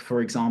Jungkook,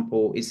 for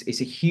example,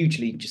 is a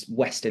hugely just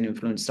Western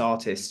influenced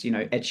artist.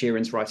 Ed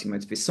Sheeran's writing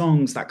most of his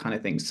songs, that kind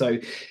of thing. So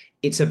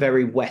it's a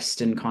very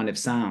Western kind of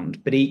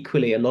sound. But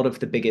equally, a lot of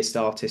the biggest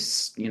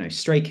artists,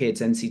 Stray Kids,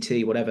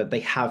 NCT, whatever, they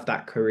have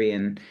that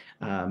Korean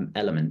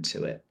element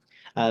to it.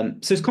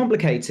 So it's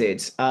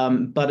complicated,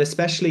 but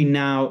especially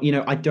now,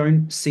 I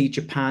don't see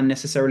Japan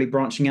necessarily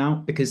branching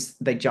out because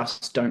they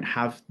just don't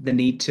have the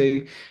need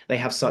to. They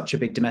have such a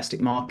big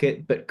domestic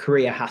market, but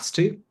Korea has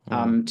to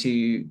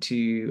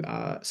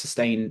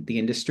sustain the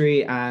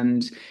industry,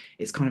 and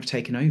it's kind of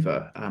taken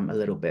over a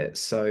little bit.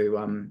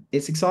 So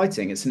it's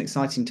exciting. It's an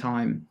exciting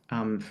time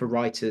for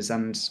writers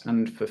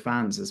and for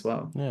fans as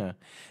well. Yeah.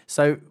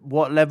 So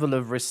what level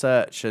of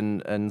research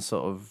and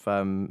sort of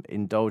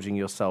indulging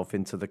yourself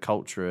into the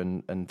culture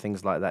and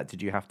things like that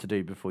did you have to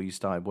do before you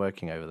started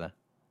working over there?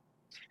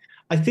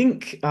 I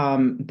think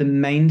the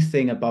main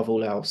thing above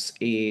all else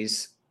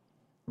is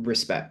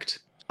respect.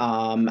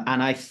 And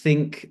I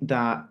think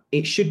that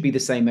it should be the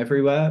same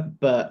everywhere.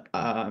 But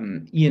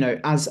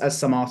as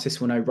some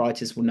artists will know,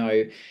 writers will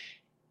know,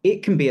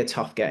 it can be a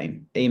tough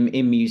game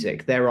in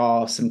music. There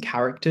are some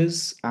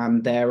characters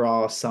and there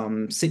are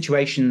some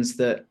situations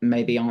that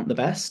maybe aren't the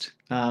best.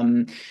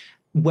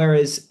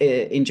 Whereas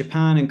in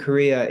Japan and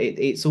Korea,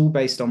 it's all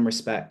based on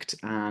respect,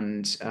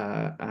 and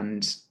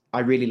I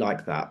really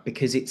like that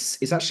because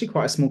it's actually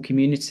quite a small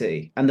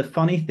community. And the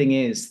funny thing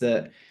is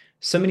that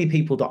so many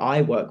people that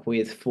I work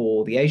with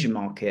for the Asian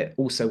market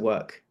also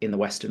work in the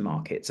Western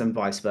markets and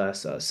vice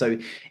versa. So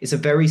it's a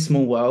very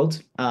small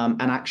world.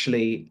 And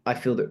actually, I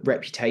feel that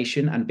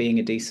reputation and being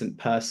a decent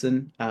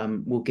person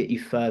will get you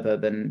further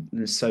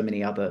than so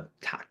many other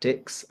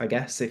tactics, I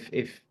guess,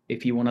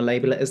 if you want to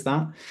label it as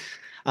that.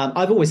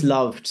 I've always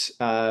loved,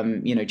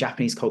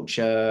 Japanese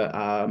culture,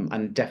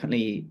 and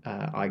definitely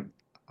I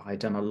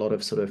done a lot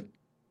of sort of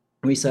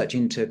research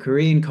into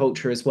Korean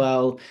culture as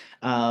well.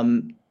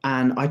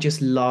 And I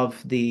just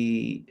love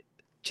the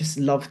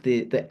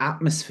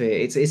atmosphere.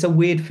 It's a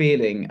weird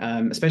feeling,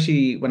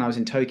 especially when I was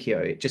in Tokyo.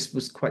 It just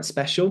was quite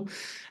special.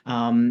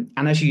 And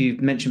as you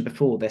mentioned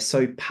before, they're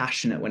so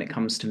passionate when it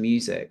comes to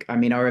music. I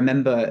mean, I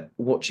remember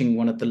watching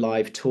one of the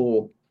live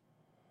tour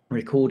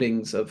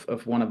recordings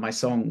of one of my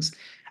songs,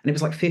 and it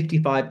was like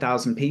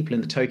 55,000 people in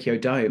the Tokyo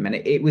Dome, and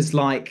it was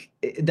like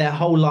their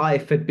whole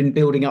life had been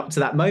building up to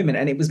that moment,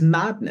 and it was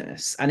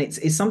madness. And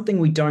it's something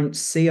we don't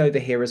see over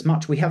here as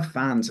much. We have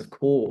fans, of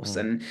course,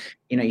 and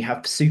you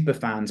have super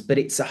fans, but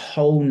it's a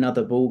whole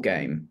nother ball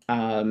game.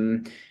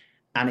 And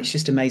it's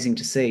just amazing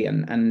to see,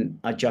 and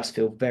I just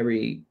feel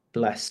very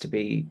blessed to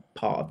be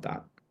part of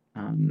that.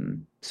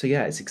 So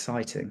yeah, it's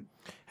exciting.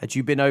 Had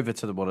you been over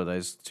to one of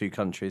those two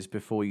countries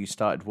before you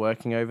started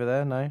working over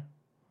there? No?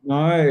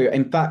 No,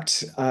 in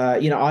fact,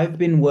 I've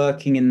been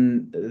working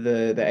in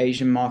the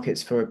Asian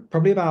markets for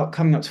probably about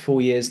coming up to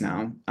 4 years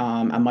now.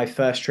 And my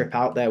first trip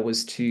out there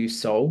was to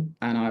Seoul,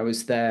 and I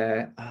was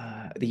there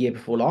the year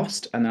before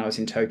last, and then I was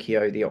in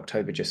Tokyo the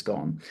October just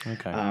gone.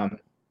 Okay.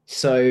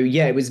 So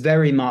yeah, it was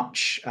very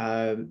much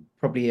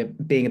probably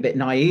being a bit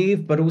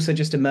naive, but also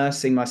just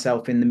immersing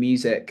myself in the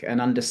music and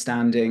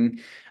understanding,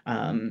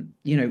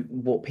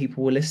 what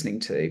people were listening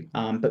to,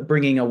 but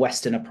bringing a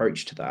Western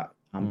approach to that.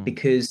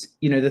 Because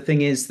the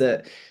thing is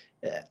that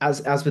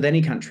as with any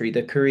country,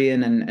 the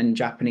Korean and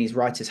Japanese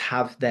writers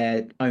have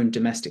their own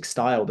domestic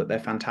style that they're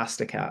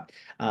fantastic at.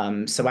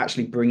 So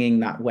actually bringing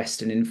that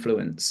Western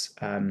influence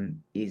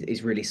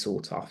is really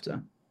sought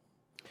after.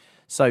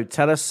 So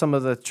tell us some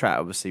of the track.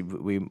 Obviously,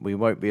 we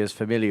won't be as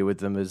familiar with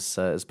them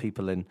as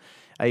people in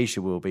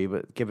Asia will be,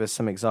 but give us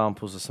some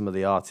examples of some of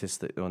the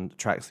artists on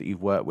tracks that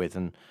you've worked with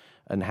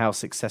and how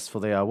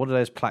successful they are. What do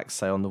those plaques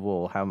say on the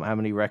wall? How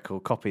many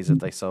record copies have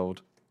they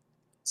sold?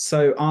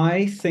 So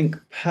I think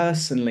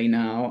personally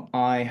now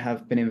I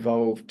have been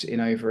involved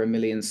in over 1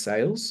 million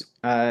sales.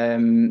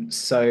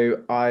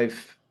 So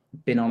I've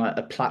been on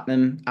a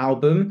platinum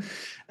album.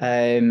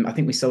 I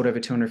think we sold over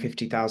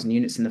 250,000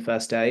 units in the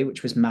first day,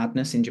 which was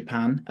madness in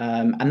Japan.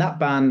 And that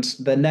band,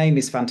 their name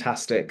is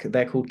fantastic.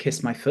 They're called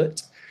Kiss My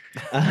Foot.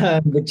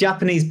 The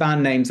Japanese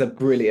band names are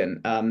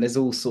brilliant. There's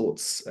all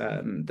sorts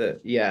they're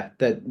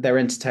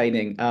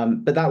entertaining.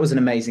 But that was an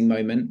amazing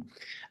moment.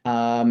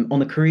 On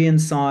the Korean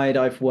side,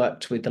 I've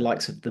worked with the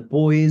likes of The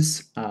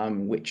Boys,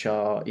 which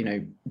are,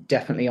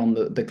 definitely on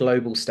the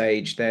global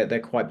stage. They're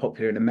quite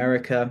popular in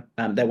America.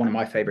 They're one of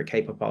my favorite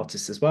K-pop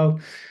artists as well.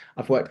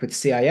 I've worked with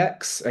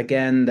CIX.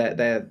 Again,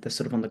 they're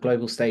sort of on the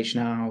global stage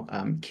now.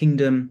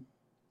 Kingdom.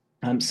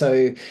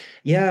 So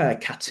yeah,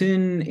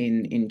 Katun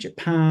in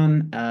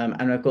Japan,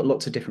 and I've got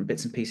lots of different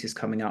bits and pieces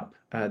coming up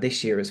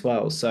this year as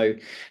well. So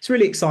it's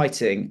really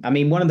exciting. I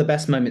mean, one of the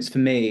best moments for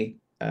me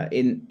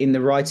in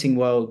the writing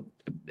world,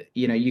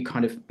 you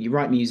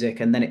write music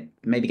and then it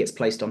maybe gets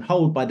placed on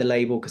hold by the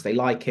label because they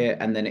like it,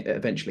 and then it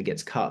eventually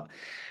gets cut.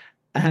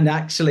 And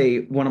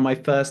actually, one of my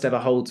first ever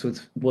holds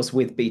was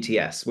with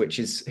BTS, which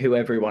is who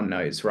everyone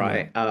knows,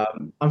 right? Yeah.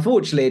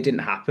 Unfortunately, it didn't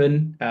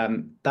happen.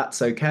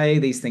 That's okay.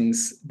 These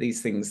things.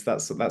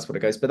 That's what it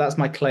goes. But that's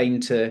my claim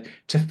to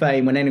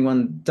fame when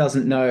anyone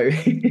doesn't know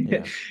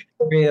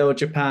Korea or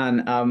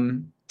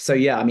Japan. So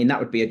yeah, I mean that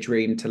would be a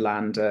dream to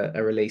land a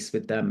release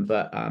with them.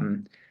 But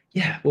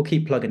yeah, we'll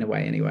keep plugging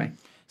away anyway.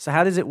 So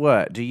how does it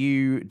work? Do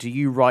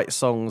you write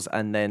songs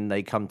and then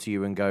they come to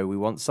you and go, we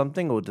want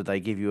something, or do they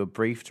give you a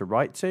brief to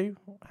write to?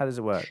 How does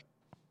it work?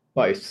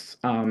 Both.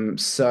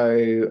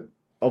 So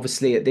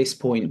obviously at this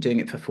point, doing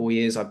it for 4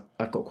 years, I've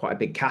got quite a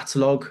big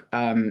catalog.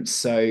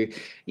 So,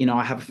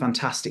 I have a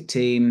fantastic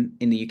team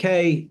in the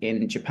UK,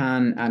 in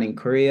Japan, and in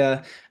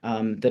Korea,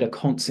 that are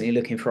constantly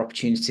looking for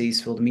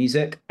opportunities for the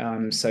music.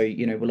 So,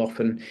 we'll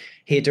often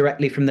hear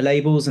directly from the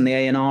labels and the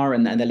A&R,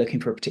 and they're looking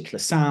for a particular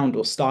sound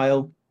or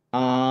style.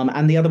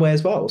 And the other way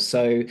as well.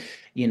 So,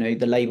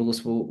 the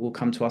labels will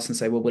come to us and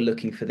say, well, we're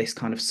looking for this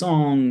kind of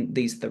song.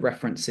 These are the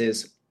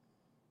references.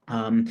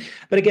 Um,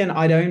 but again,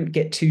 I don't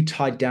get too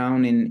tied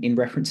down in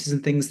references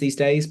and things these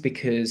days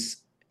because,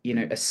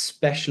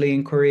 especially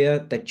in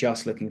Korea, they're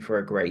just looking for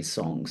a great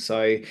song.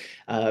 So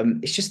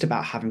it's just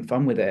about having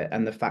fun with it,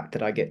 and the fact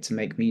that I get to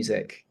make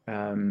music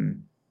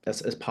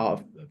as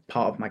part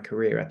of my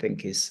career, I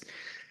think is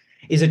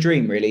a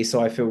dream, really.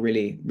 So I feel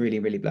really, really,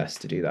 really blessed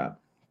to do that.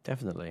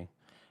 Definitely.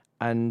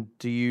 And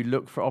do you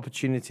look for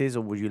opportunities,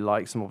 or would you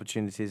like some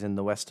opportunities in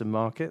the Western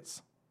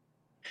markets?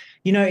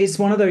 It's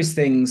one of those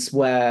things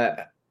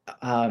where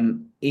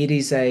it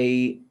is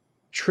a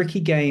tricky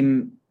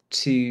game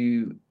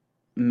to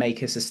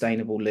make a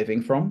sustainable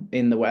living from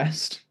in the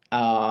West.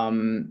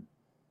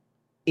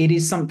 It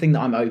is something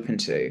that I'm open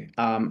to.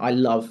 I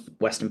love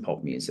Western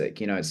pop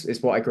music.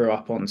 It's what I grew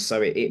up on,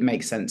 so it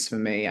makes sense for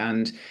me.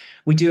 And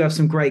we do have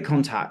some great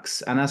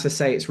contacts. And as I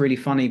say, it's really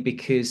funny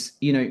because,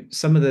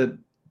 some of the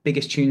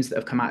biggest tunes that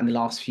have come out in the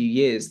last few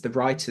years, the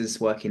writers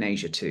work in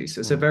Asia too. So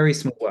it's a very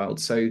small world.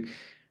 So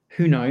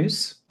who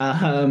knows?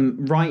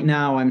 Right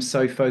now, I'm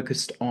so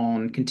focused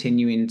on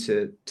continuing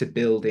to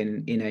build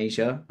in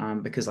Asia,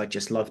 because I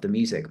just love the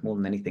music more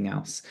than anything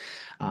else.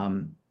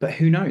 But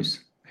who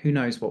knows? Who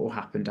knows what will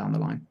happen down the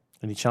line?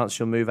 Any chance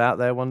you'll move out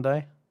there one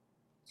day?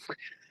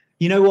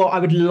 You know what? I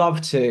would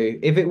love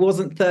to. If it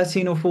wasn't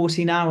 13 or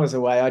 14 hours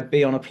away, I'd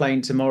be on a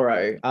plane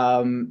tomorrow.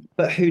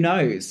 But who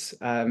knows?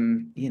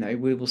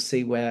 We will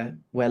see where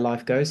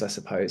life goes, I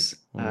suppose.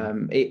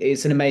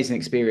 It's an amazing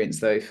experience,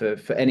 though,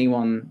 for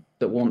anyone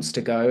that wants to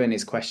go and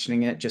is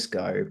questioning it, just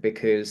go,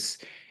 because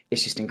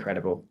it's just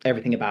incredible.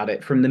 Everything about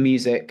it, from the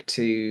music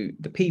to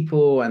the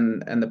people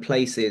and the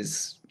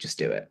places, just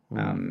do it.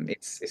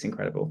 It's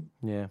incredible.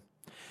 Yeah.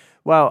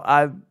 Well,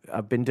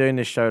 I've been doing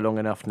this show long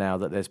enough now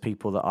that there's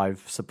people that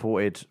I've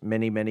supported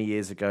many, many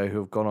years ago who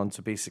have gone on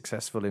to be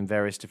successful in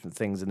various different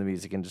things in the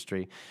music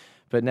industry.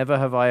 But never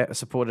have I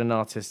supported an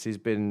artist who's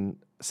been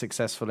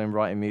successful in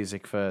writing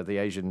music for the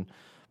Asian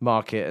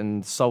market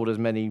and sold as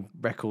many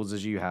records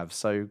as you have.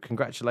 So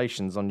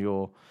congratulations on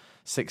your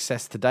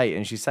success to date.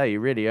 And as you say, you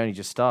really only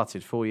just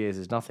started. 4 years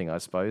is nothing, I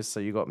suppose. So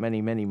you've got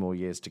many, many more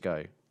years to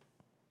go.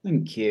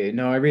 Thank you.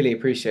 No, I really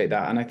appreciate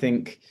that. And I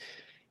think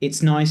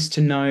it's nice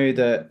to know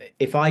that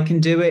if I can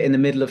do it in the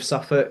middle of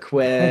Suffolk,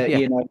 where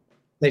Yeah.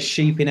 there's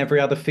sheep in every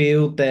other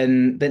field,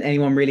 then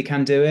anyone really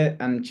can do it.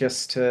 And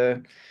just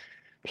to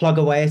plug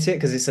away at it,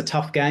 because it's a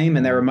tough game,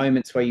 and there are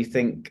moments where you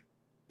think,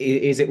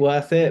 is it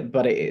worth it?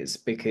 But it is,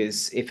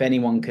 because if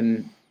anyone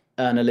can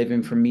earn a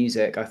living from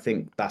music, I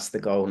think that's the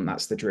goal and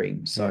that's the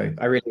dream. So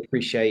I really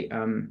appreciate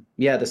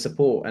the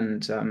support.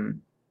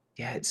 And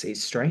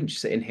it's strange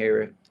sitting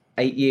here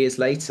 8 years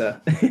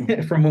later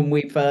from when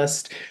we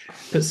first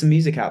put some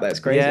music out there. It's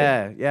crazy.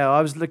 Yeah.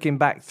 I was looking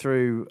back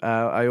through.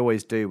 I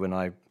always do when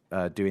I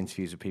do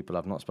interviews with people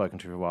I've not spoken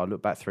to for a while. I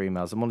look back through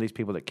emails. I'm one of these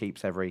people that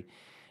keeps every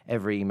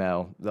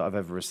email that I've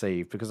ever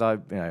received, because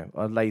I'm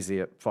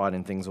lazy at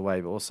filing things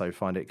away, but also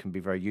find it can be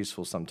very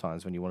useful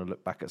sometimes when you want to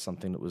look back at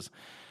something that was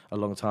a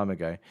long time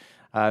ago.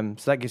 So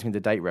that gives me the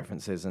date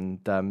references. And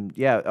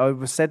I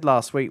was said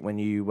last week when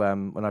you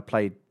when I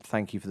played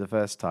 "Thank You" for the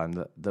first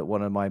time that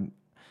one of my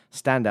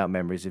standout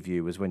memories of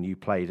you was when you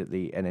played at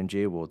the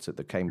NMG Awards at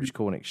the Cambridge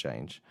Corn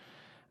Exchange,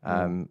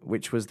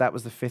 which was the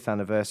 5th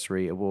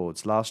anniversary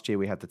awards. Last year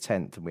we had the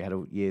 10th, and we had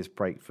a year's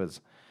break for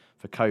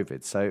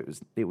COVID. So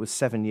it was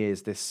 7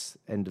 years this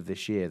end of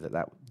this year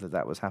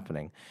that was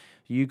happening.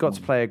 You got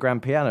to play a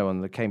grand piano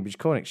on the Cambridge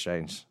Corn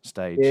Exchange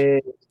stage. Yeah,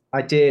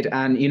 I did.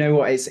 And you know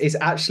what? It's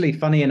actually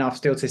funny enough,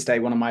 still to this day,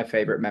 one of my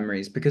favorite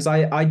memories, because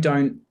I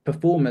don't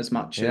perform as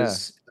much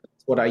as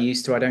what I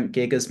used to. I don't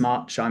gig as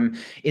much. I'm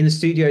in the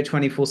studio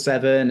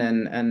 24/7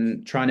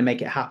 and trying to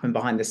make it happen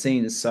behind the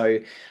scenes. So,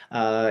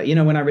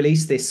 when I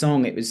released this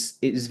song, it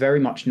was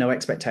very much no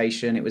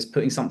expectation. It was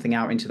putting something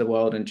out into the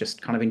world and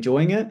just kind of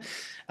enjoying it.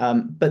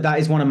 But that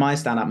is one of my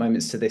standout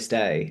moments to this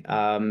day.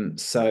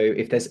 So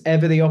if there's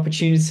ever the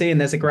opportunity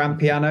and there's a grand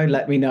piano,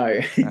 let me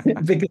know,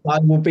 because I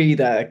will be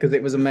there, because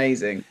it was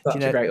amazing.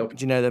 Such a great opportunity.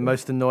 Do you know the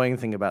most annoying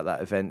thing about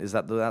that event is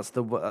that that's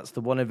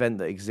the one event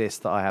that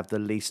exists that I have the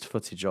least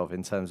footage of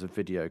in terms of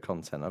video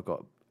content. I've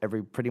got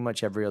pretty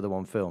much every other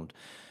one filmed.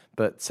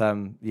 But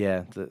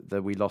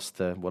we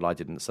lost I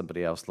didn't.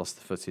 Somebody else lost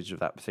the footage of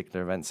that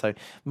particular event. So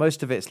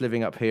most of it's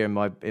living up here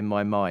in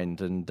my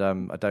mind, and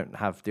I don't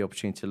have the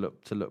opportunity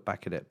to look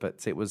back at it.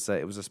 But it was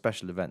a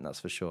special event, that's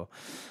for sure.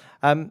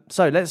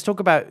 So let's talk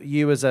about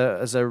you as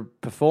a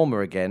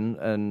performer again,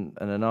 and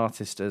an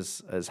artist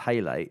as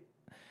Heylate.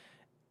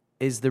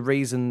 Is the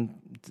reason,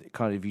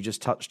 kind of, you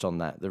just touched on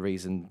that, the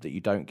reason that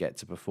you don't get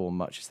to perform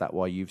much, is that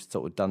why you've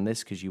sort of done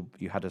this, because you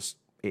had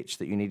itch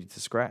that you needed to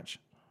scratch?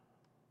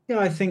 Yeah,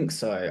 I think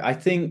so. I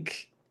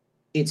think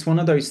it's one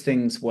of those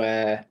things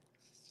where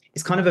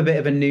it's kind of a bit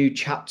of a new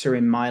chapter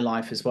in my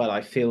life as well.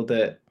 I feel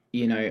that,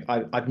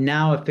 I've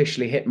now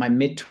officially hit my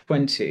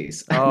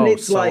mid-20s, and Oh,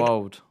 it's so like,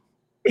 old.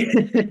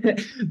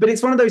 but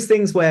it's one of those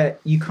things where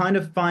you kind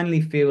of finally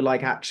feel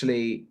like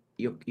actually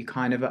you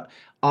kind of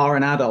are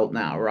an adult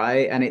now,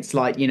 right? And it's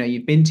like,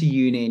 you've been to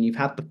uni and you've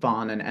had the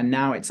fun, and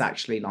now it's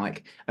actually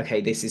like,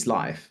 okay, this is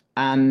life.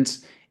 And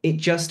it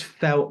just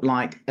felt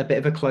like a bit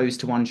of a close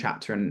to one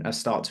chapter and a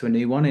start to a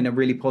new one in a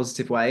really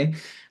positive way.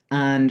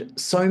 And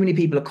so many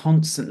people are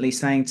constantly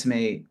saying to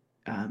me,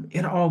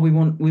 oh, we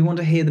want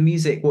to hear the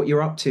music, what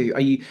you're up to. Are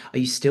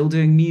you still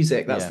doing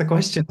music? That's Yeah. the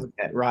question I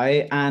get,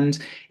 right? And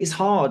it's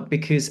hard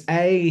because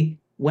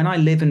when I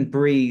live and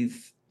breathe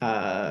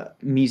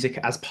music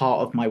as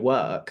part of my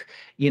work,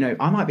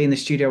 I might be in the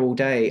studio all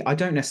day. I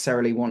don't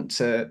necessarily want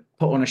to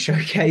put on a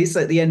showcase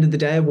at the end of the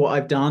day of what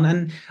I've done,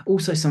 and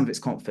also some of it's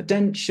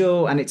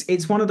confidential, and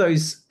it's one of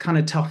those kind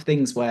of tough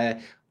things where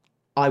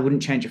I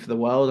wouldn't change it for the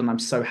world, and I'm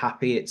so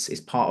happy it's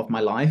part of my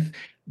life,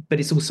 but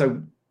it's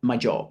also my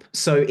job.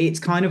 So it's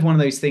kind of one of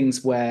those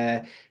things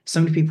where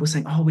so many people are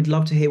saying, "Oh, we'd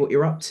love to hear what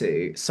you're up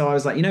to." So I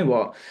was like, you know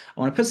what?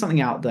 I want to put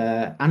something out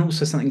there, and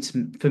also something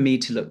for me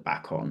to look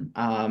back on.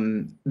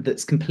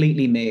 That's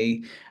completely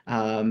me.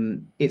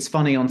 It's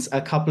funny, on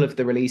a couple of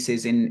the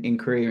releases in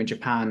Korea and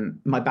Japan,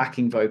 my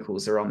backing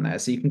vocals are on there,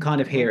 so you can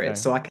kind of hear it. Okay.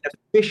 So I can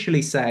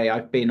officially say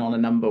I've been on a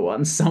number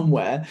one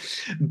somewhere,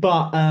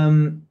 but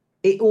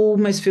it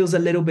almost feels a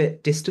little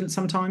bit distant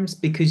sometimes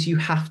because you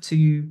have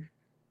to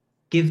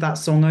give that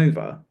song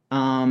over,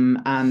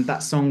 and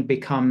that song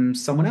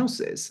becomes someone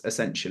else's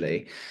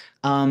essentially.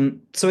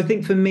 So I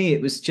think for me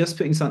it was just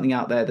putting something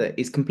out there that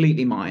is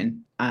completely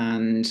mine,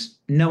 and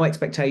no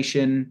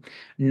expectation,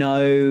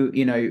 no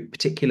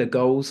particular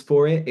goals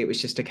for it. It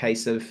was just a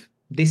case of,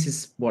 this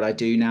is what I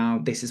do now,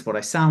 this is what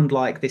I sound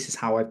like, this is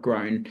how I've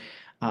grown,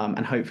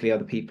 and hopefully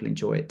other people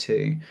enjoy it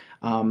too.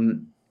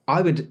 I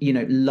would,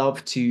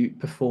 love to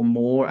perform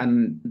more,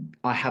 and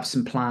I have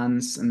some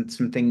plans and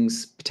some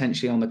things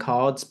potentially on the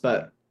cards,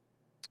 but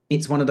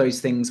it's one of those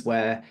things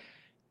where,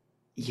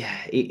 yeah,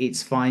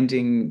 it's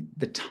finding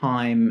the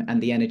time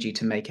and the energy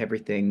to make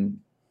everything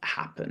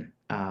happen.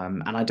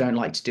 And I don't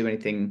like to do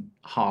anything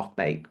half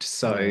baked.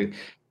 So,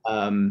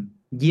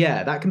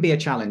 yeah, that can be a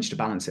challenge to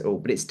balance it all,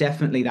 but it's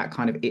definitely that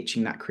kind of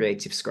itching that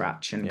creative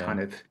scratch and Yeah.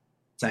 kind of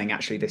saying,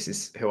 actually, this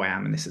is who I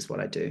am and this is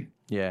what I do.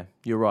 Yeah,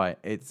 you're right.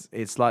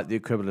 It's like the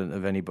equivalent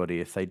of anybody.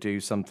 If they do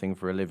something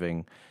for a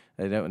living,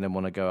 they don't then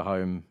want to go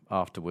home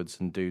afterwards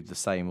and do the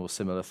same or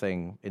similar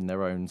thing in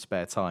their own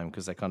spare time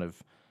because they're kind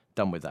of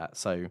done with that.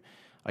 So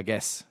I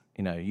guess,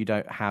 you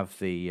don't have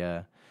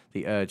the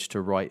urge to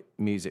write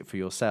music for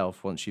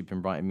yourself once you've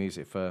been writing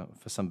music for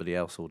somebody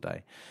else all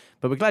day.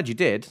 But we're glad you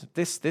did.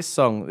 This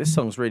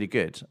song's really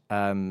good.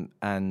 Very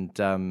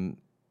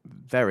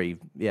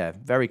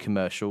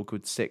commercial.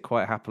 Could sit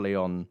quite happily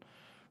on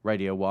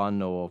Radio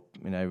 1 or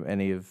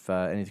any of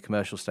the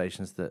commercial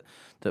stations that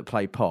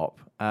play pop.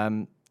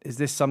 Is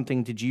this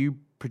something? Did you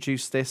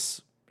produce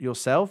this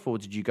yourself, or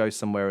did you go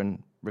somewhere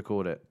and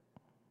record it?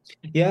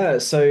 Yeah,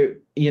 so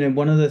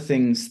one of the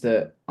things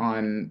that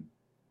I'm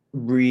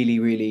really,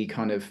 really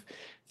kind of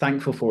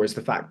thankful for is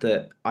the fact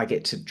that I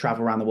get to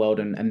travel around the world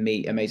and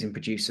meet amazing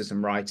producers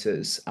and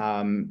writers.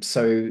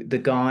 So the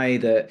guy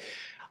that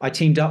I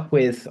teamed up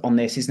with on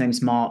this, his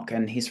name's Mark,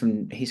 and he's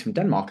from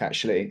Denmark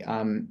actually.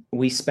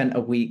 We spent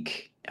a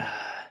week.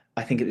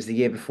 I think it was the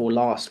year before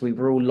last. We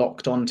were all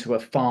locked onto a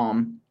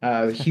farm,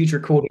 a huge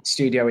recording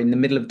studio in the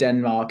middle of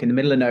Denmark, in the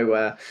middle of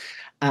nowhere.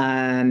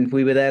 And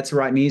we were there to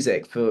write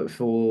music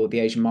for the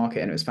Asian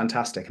market, and it was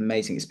fantastic,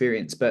 amazing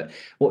experience. But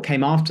what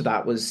came after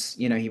that was,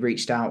 he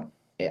reached out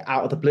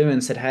of the blue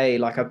and said, "Hey,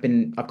 like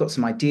I've got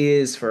some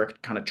ideas for a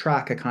kind of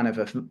track, a kind of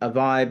a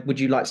vibe. Would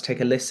you like to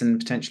take a listen?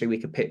 Potentially we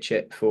could pitch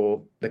it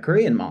for the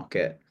Korean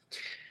market."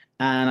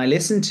 And I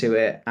listened to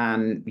it,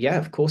 and yeah,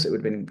 of course, it would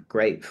have been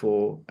great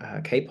for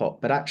K-pop.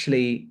 But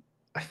actually,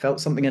 I felt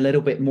something a little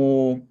bit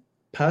more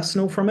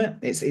personal from it.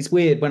 It's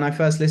weird. When I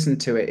first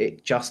listened to it,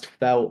 it just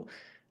felt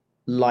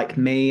like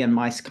me and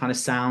my kind of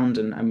sound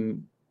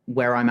and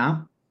where I'm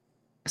at.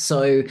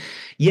 So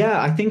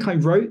yeah, I think I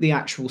wrote the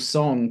actual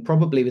song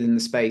probably within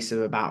the space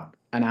of about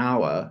an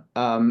hour.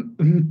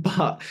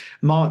 But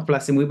Mark,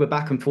 bless him, we were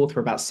back and forth for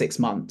about 6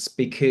 months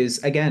because,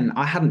 again,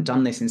 I hadn't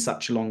done this in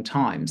such a long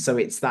time. So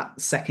it's that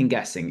second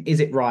guessing. Is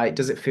it right?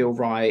 Does it feel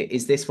right?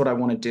 Is this what I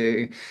want to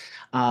do?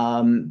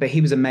 But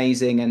he was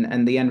amazing,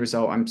 and the end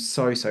result I'm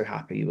so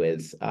happy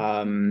with.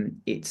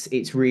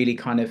 It's really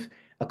kind of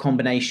a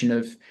combination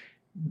of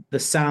the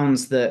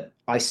sounds that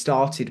I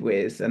started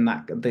with and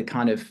that the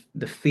kind of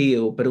the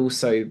feel, but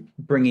also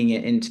bringing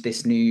it into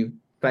this new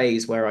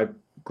phase where I've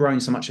grown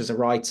so much as a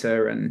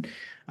writer. And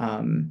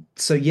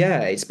so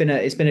yeah, it's been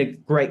a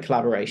great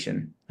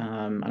collaboration,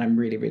 and I'm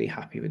really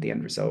happy with the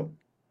end result.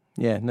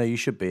 Yeah, no, you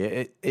should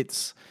be.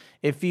 It's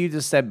if you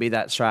just sent me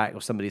that track,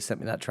 or somebody sent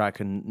me that track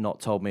and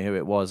not told me who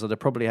it was, I'd have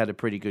probably had a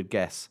pretty good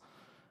guess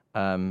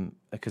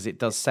because it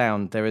does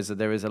sound there is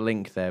a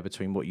link there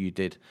between what you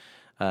did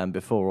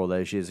before all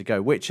those years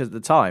ago, which at the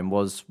time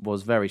was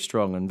very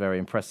strong and very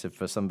impressive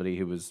for somebody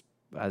who was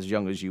as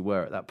young as you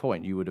were at that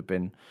point. You would have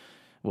been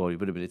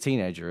a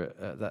teenager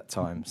at that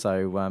time.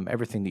 So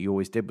everything that you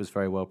always did was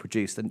very well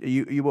produced, and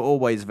you were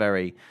always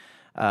very.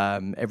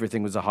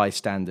 Everything was a high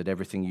standard.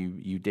 Everything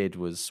you did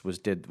was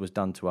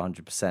done to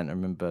 100%. I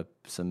remember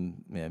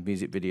some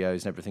music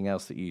videos and everything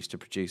else that you used to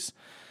produce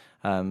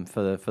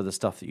for the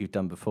stuff that you've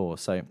done before.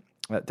 So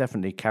that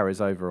definitely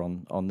carries over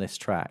on this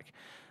track.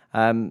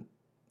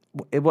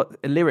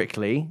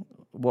 Lyrically,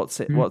 what's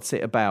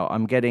it about?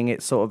 I'm getting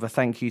it sort of a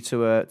thank you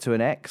to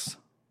an ex.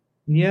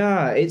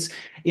 Yeah,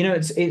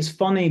 it's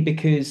funny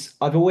because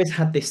I've always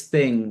had this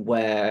thing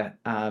where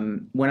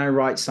when I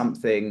write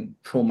something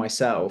for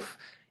myself,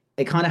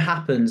 it kind of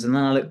happens, and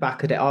then I look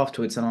back at it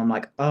afterwards, and I'm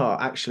like, oh,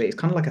 actually, it's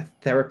kind of like a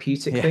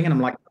therapeutic thing, and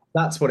I'm like,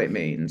 that's what it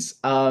means.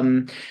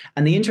 And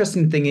the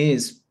interesting thing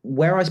is,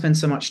 where I spend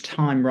so much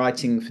time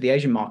writing for the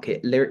Asian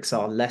market, lyrics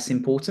are less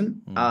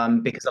important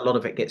because a lot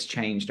of it gets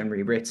changed and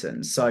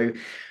rewritten. So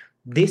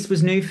this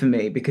was new for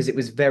me because it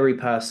was very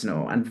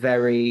personal and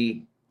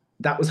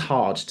that was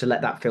hard to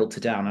let that filter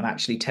down and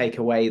actually take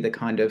away the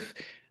kind of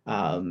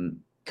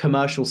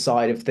commercial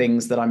side of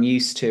things that I'm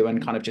used to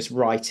and kind of just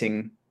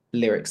writing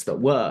lyrics that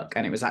work.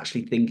 And it was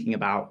actually thinking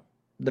about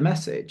the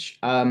message.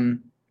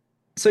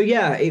 So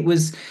yeah, it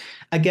was,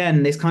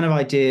 again, this kind of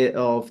idea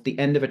of the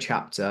end of a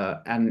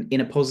chapter and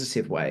in a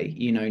positive way,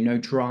 no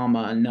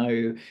drama,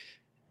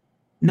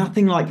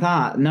 nothing like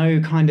that, no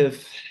kind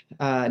of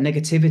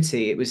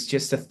negativity. It was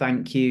just a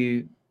thank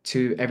you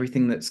to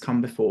everything that's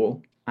come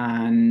before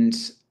and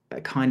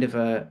a kind of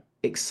a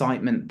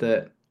excitement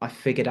that I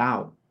figured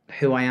out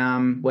who I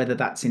am, whether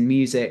that's in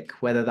music,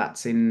 whether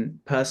that's in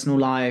personal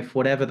life,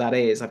 whatever that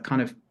is. I've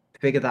kind of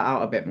figured that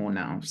out a bit more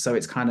now. So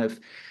it's kind of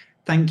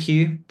thank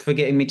you for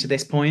getting me to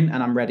this point,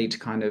 and I'm ready to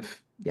kind of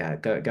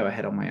go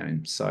ahead on my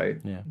own. So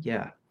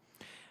yeah.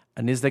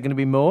 And is there going to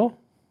be more?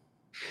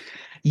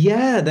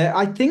 Yeah,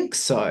 I think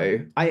so.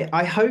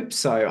 I hope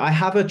so. I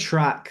have a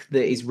track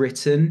that is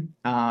written,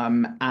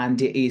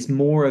 and it is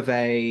more of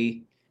a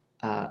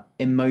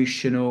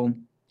emotional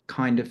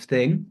kind of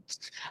thing,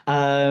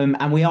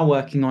 and we are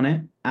working on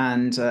it,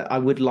 and I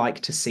would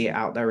like to see it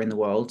out there in the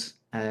world.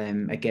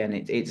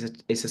 Again,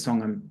 it's a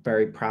song I'm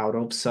very proud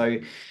of. So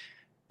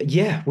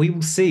yeah, we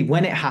will see.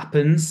 When it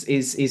happens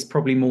is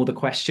probably more the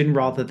question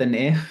rather than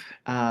if.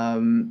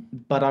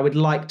 But I would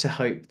like to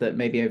hope that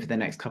maybe over the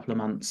next couple of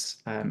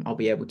months, I'll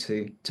be able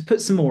to put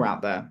some more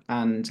out there,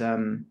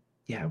 and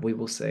yeah, we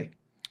will see.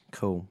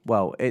 Cool.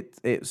 Well,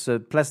 it's a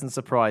pleasant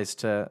surprise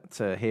to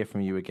hear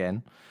from you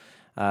again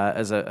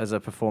as a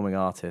performing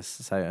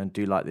artist. So, and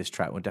do like this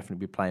track. We'll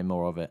definitely be playing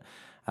more of it.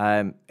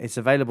 It's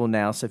available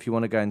now, so if you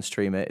want to go and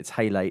stream it, it's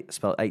Heylate,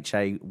 spelled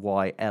Haylate.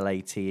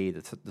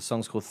 The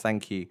song's called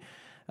Thank You,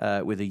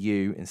 with a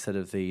U instead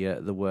of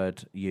the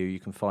word you. You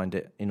can find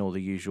it in all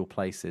the usual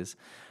places.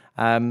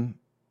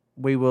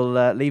 We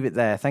will leave it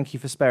there. Thank you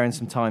for sparing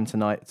some time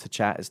tonight to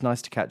chat. It's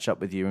nice to catch up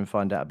with you and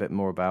find out a bit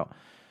more about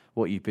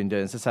what you've been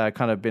doing. So to say, I've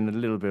kind of been a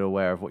little bit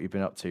aware of what you've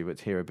been up to, but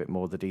to hear a bit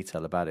more of the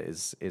detail about it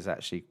is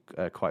actually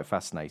quite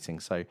fascinating.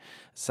 So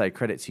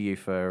credit to you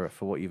for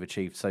what you've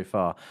achieved so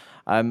far.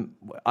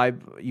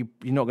 You're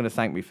not going to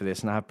thank me for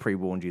this, and I have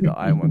pre-warned you that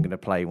I am going to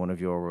play one of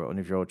your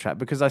old tracks,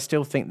 because I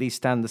still think these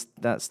stand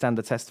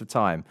the test of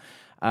time,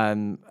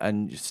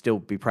 and still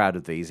be proud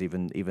of these,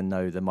 even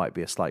though there might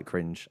be a slight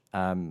cringe.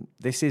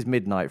 This is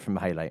Midnight from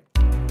Heylate.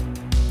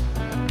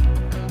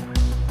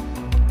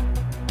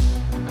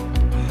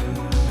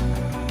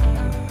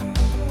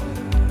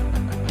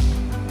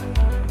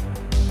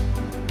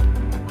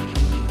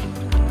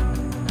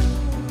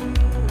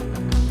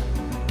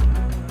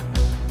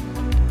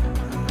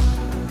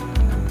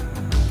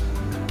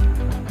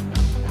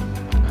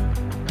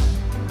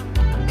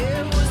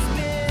 It was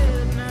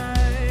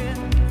midnight,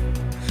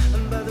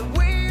 and by the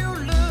way you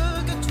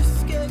look, I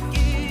just get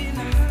in.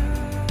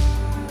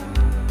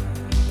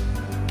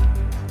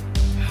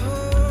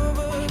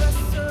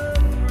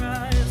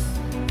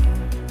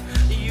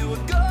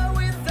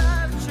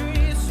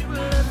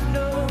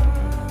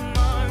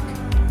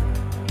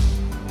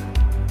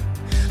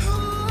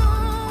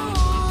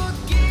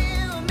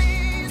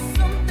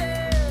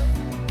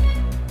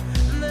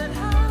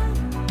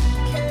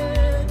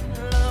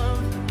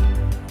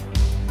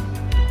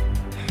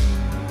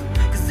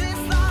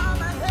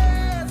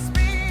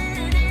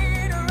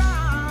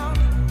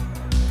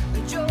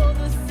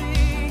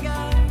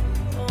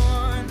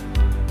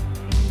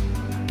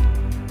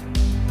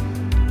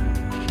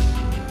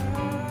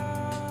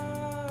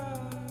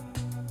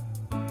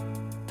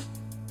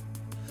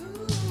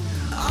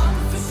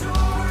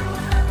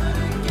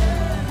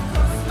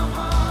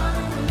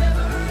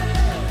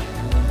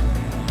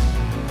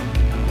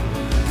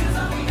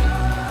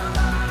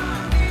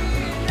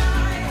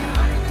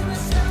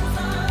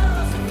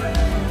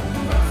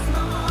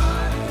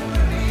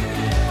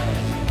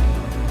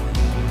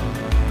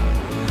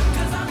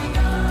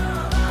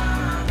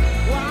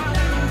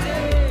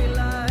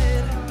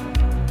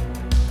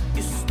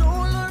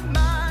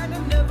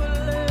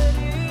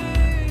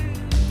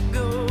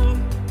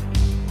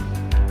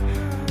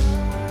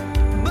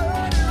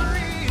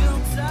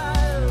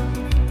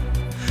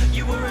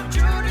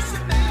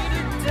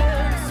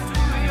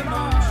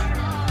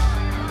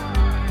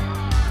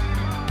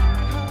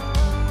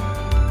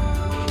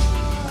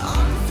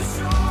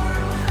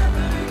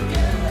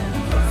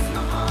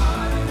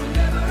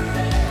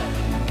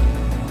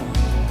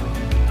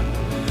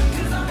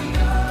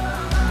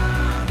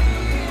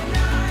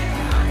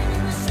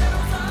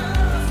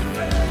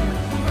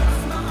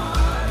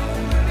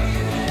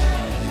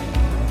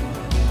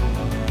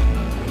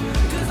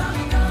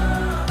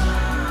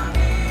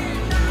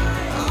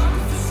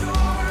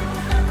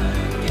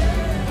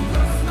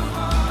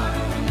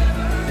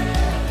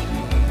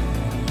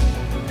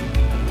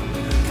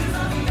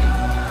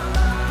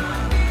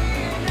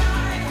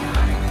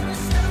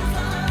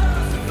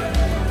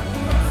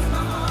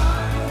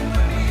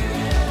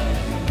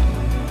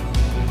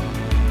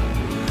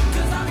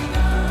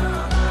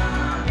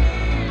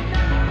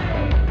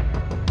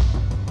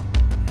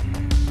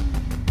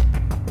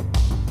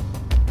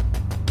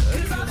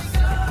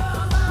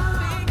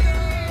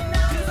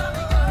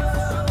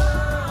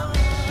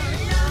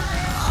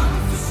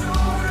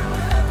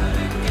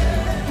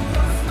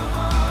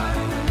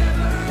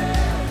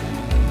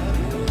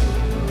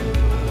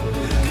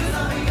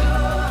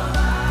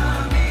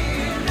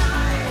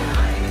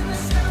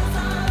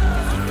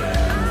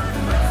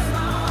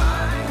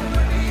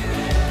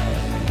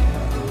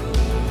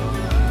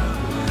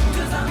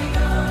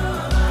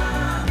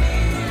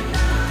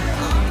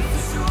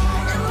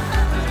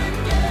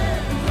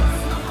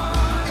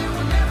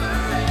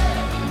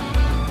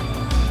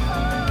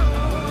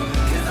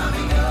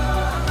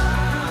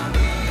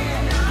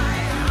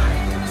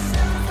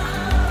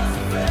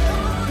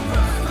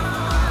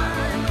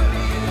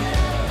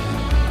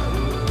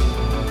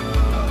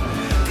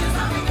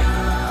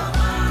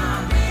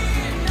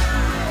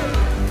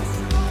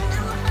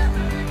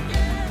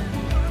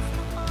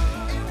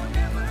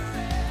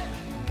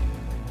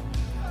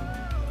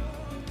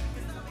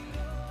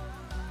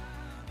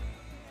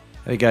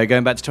 There we go,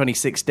 going back to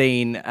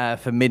 2016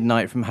 for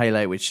Midnight from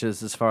Heylate, which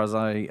is, as far as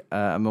I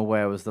am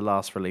aware, was the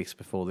last release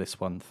before this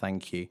one.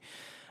 Thank you.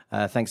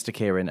 Thanks to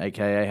Kieran,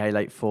 aka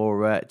Heylate,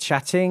 for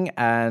chatting,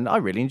 and I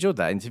really enjoyed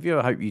that interview.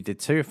 I hope you did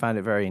too. I found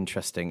it very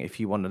interesting. If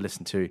you want to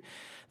listen to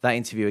that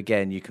interview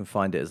again, you can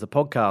find it as a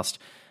podcast,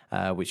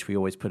 which we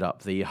always put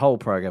up. The whole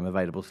program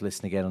available to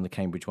listen again on the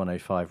Cambridge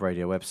 105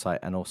 radio website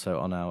and also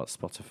on our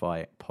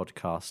Spotify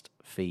podcast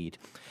feed.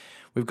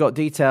 We've got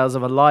details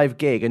of a live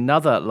gig,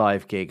 another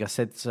live gig. I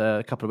said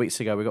a couple of weeks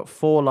ago, we've got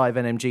 4 live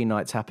NMG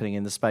nights happening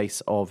in the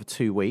space of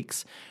 2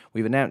 weeks.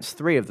 We've announced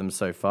 3 of them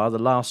so far. The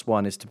last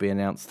one is to be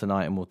announced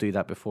tonight, and we'll do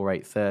that before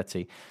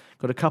 8:30.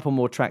 Got a couple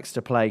more tracks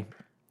to play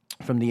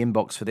from the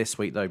inbox for this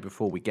week, though,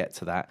 before we get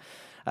to that.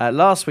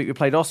 Last week we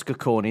played Oscar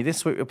Corney.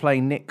 This week we're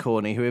playing Nick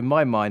Corney, who in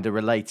my mind are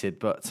related,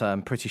 but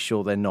I'm pretty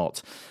sure they're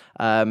not.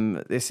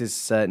 This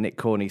is Nick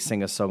Corney,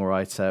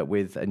 singer-songwriter,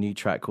 with a new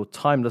track called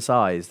Timeless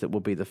Eyes that will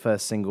be the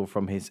first single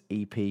from his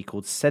EP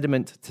called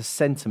Sediment to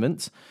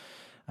Sentiment.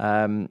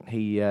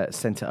 He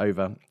sent it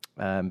over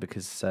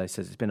because he says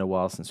it's been a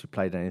while since we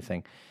played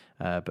anything,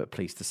 but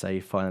pleased to say he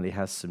finally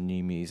has some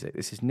new music.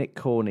 This is Nick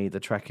Corney.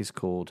 The track is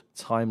called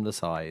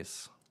Timeless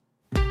Eyes.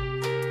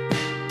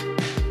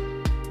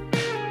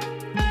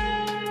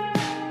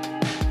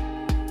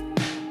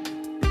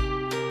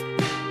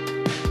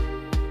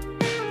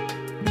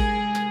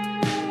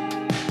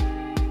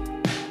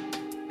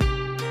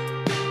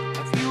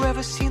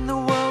 Ever seen the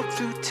world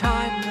through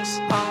timeless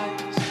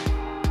eyes?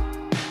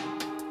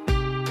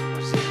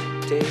 Was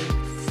it the day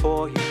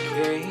before you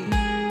came?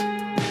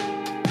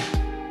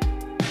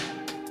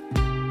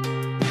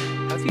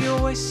 Have you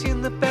always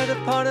seen the better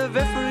part of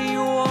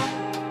everyone,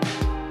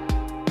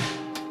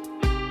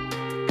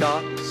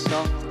 regardless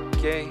of the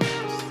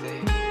games they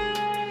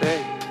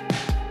play?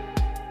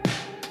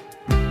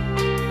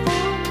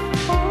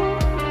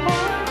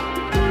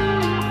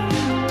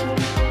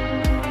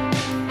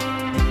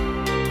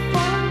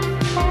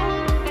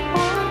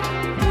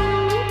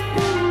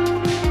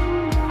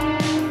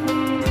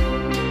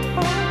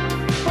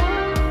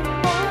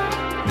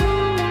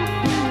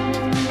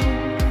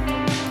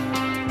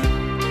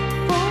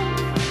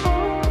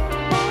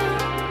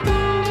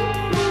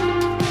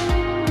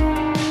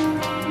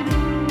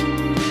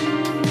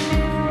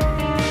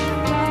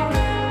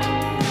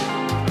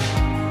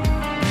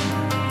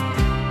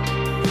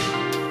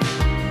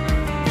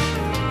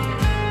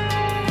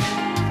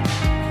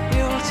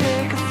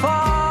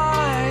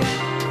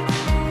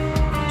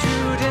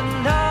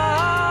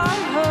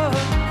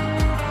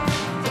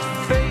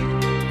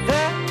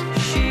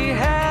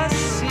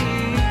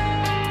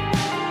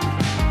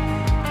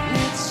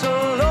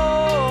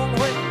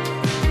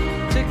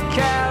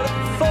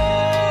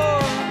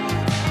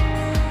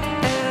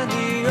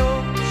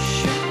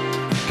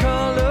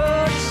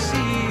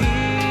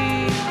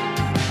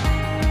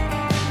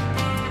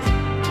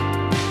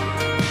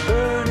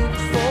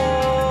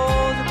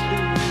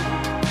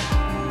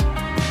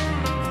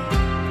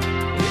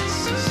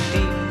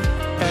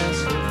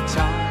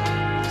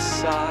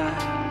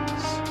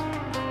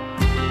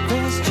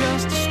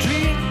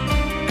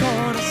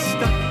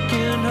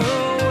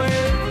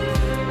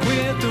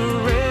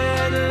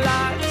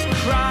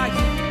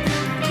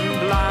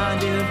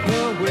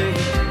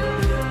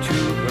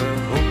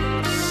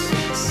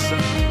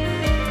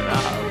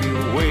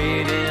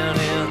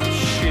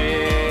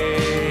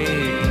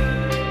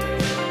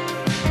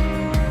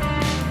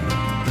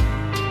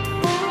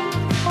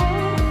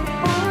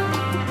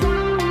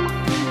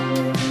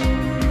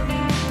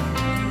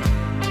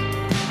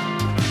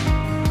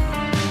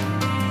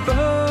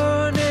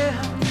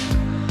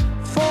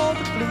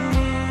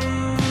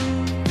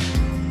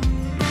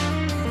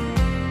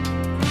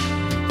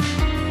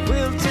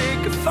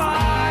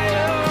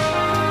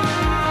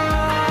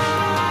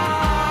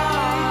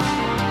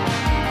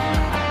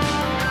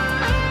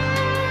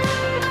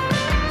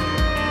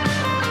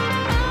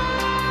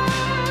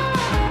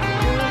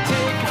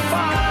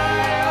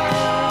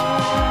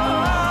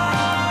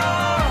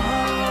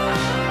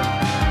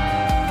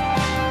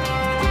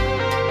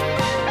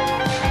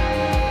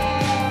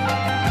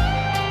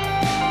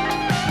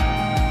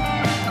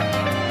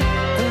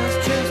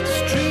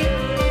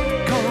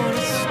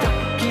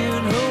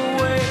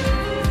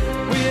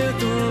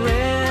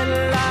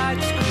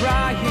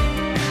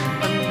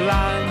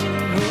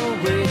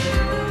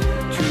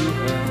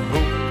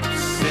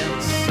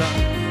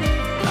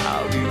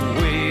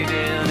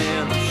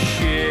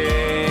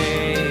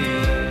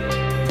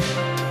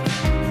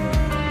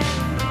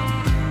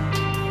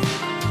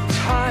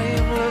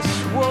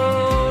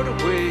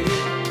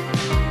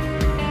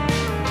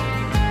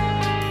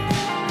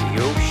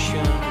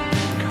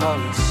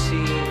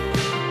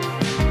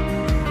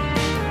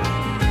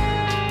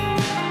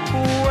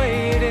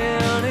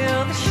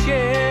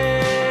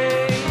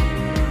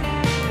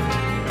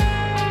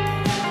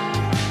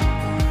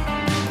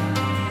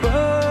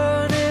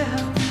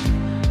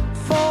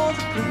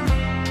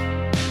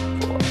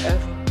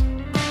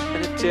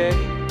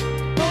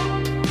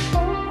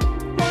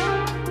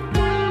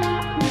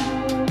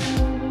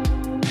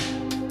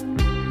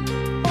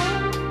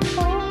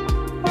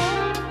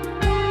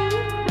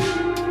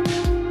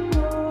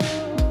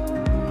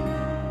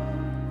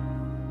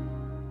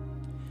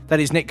 That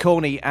is Nick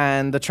Corney,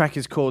 and the track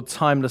is called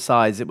Timeless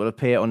Eyes. It will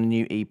appear on a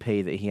new EP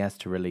that he has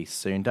to release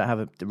soon. Don't have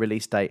a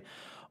release date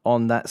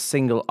on that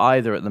single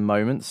either at the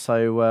moment,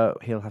 so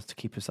he'll have to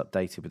keep us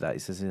updated with that. He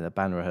says in a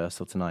band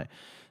rehearsal tonight,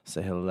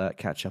 so he'll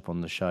catch up on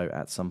the show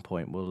at some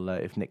point. We'll,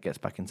 if Nick gets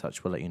back in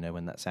touch, we'll let you know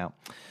when that's out.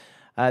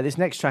 This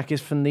next track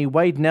is from the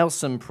Wade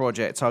Nelson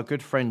project. Our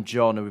good friend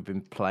John, who we've been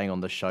playing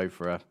on the show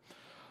for a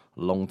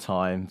long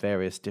time,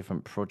 various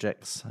different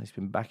projects. He's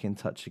been back in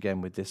touch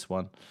again with this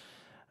one,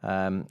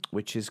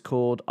 which is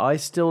called I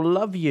Still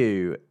Love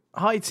You.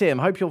 Hi, Tim.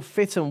 Hope you're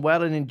fit and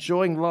well and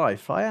enjoying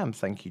life. I am,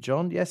 thank you,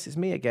 John. Yes, it's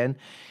me again.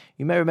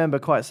 You may remember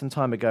quite some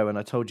time ago when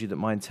I told you that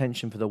my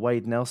intention for the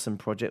Wade Nelson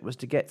project was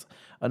to get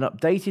an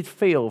updated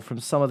feel from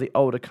some of the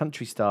older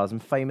country stars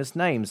and famous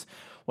names.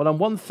 Well, I'm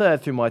 1/3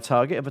 through my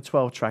target of a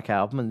 12-track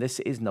album, and this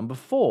is number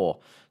 4.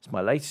 It's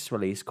my latest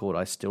release called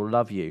I Still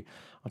Love You.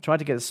 I tried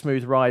to get a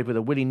smooth ride with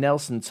a Willie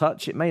Nelson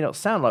touch. It may not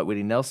sound like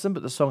Willie Nelson,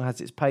 but the song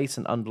has its pace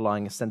and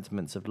underlying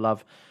sentiments of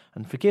love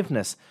and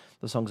forgiveness.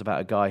 The song's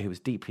about a guy who is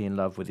deeply in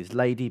love with his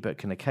lady, but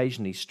can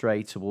occasionally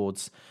stray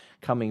towards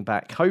coming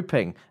back,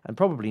 hoping and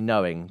probably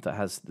knowing that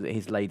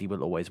his lady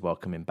will always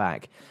welcome him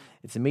back.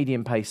 It's a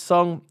medium-paced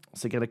song,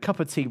 so get a cup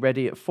of tea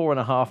ready at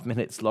 4.5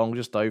 minutes long,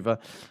 just over.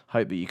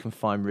 Hope that you can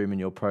find room in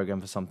your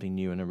programme for something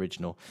new and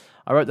original.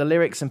 I wrote the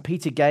lyrics, and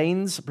Peter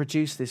Gaines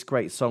produced this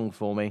great song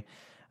for me.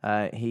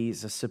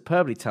 He's a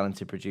superbly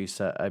talented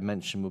producer. A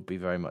mention would be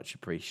very much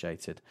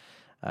appreciated.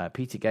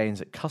 Peter Gaines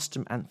at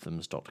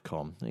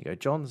customanthems.com. There you go,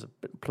 John. There's a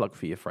bit of plug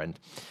for your friend.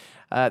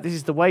 This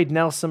is the Wade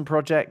Nelson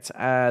project.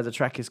 The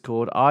track is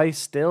called I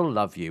Still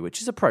Love You,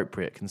 which is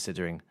appropriate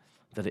considering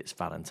that it's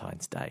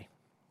Valentine's Day.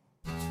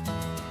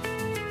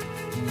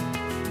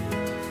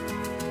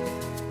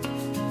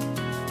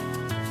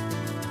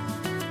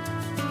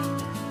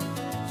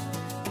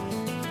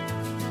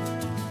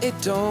 It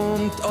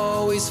don't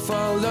always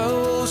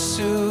follow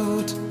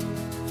suit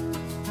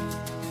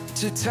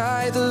to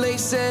tie the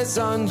laces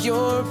on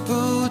your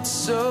boots.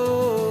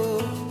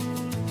 So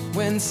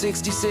when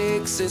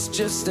 66 is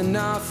just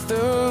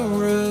another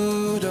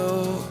route,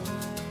 oh,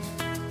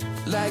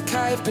 like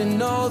I've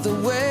been all the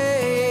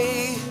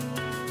way,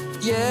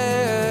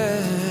 yeah,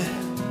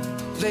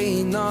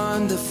 laying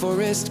on the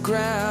forest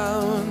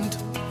ground,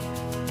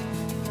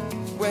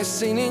 where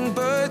singing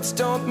birds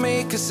don't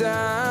make a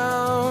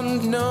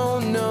sound. No,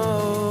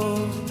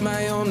 no,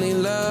 my only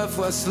love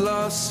was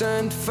lost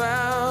and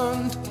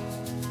found.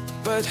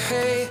 But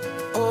hey,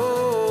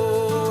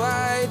 oh,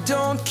 I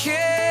don't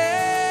care,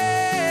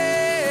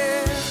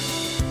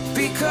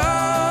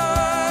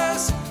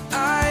 because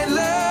I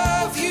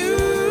love you.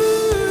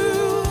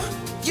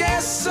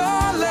 Yes,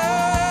 I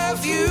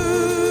love you.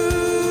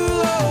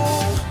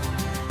 Oh,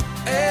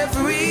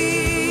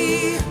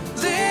 every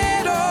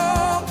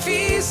little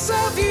piece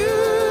of you.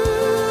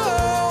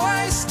 Oh,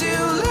 I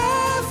still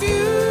love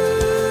you.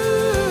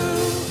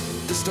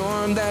 The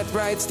storm that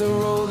rides the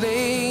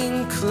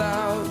rolling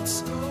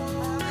clouds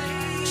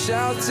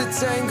shouts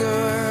its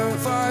anger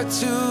far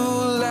too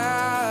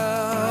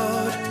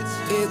loud.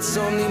 It's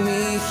only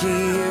me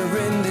here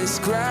in this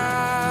crowd.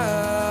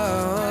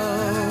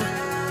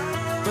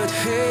 But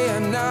hey,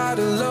 I'm not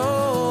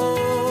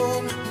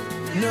alone,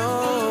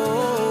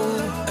 no.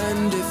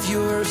 And if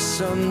you're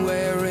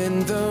somewhere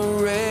in the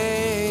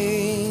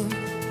rain,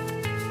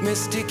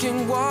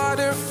 mistaking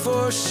water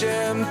for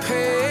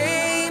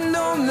champagne,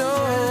 no,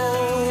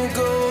 no,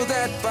 go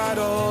that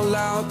bottle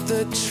out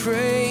the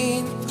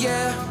train,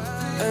 yeah,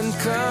 and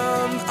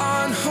come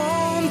on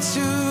home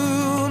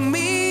to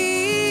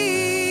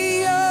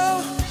me,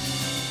 oh,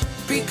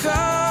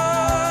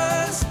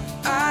 because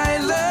I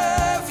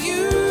love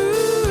you.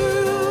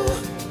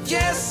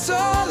 Yes,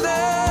 I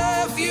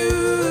love you.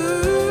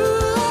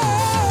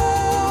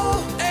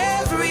 Oh,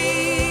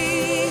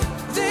 every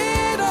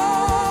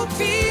little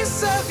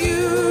piece of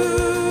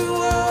you.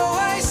 Oh,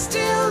 I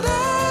still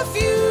love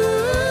you.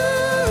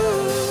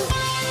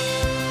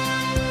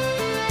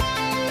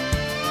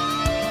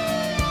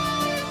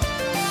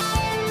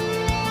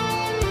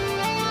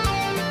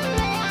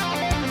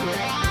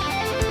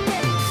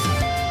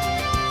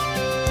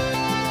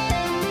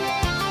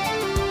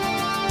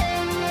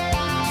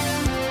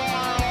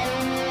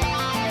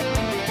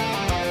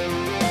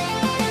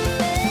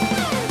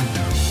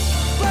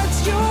 But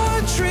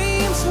your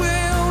dreams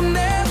will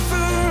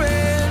never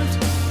end.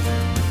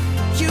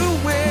 You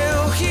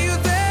will hear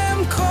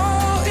them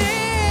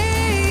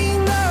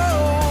calling.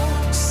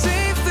 Oh,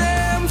 save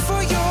them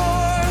for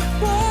your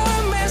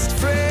warmest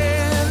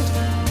friend.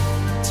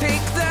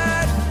 Take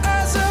that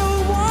as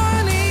a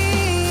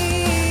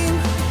warning.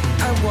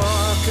 I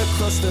walk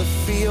across the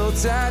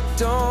fields at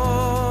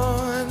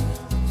dawn,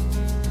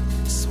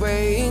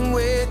 swaying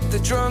with the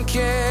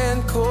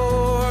drunken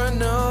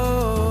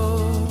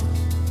corno,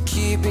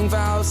 keeping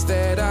vows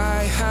that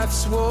I have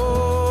sworn.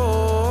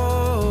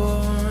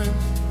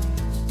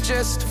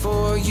 Just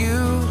for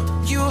you,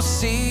 you'll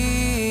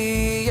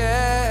see,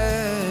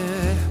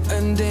 yeah.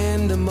 And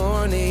in the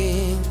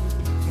morning,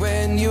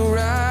 when you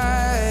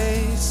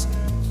rise,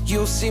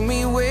 You'll see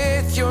me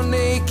with your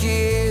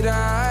naked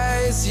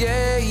eyes,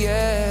 yeah,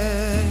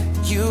 yeah.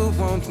 You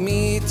want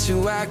me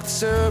to act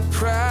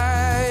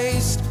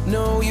surprised.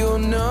 No, you'll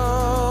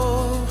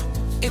know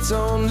it's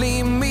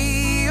only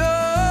me,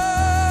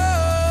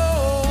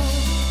 oh,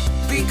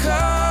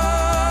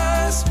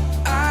 because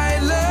I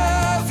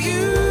love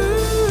you.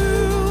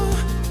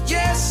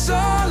 Yes,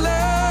 I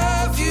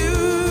love you.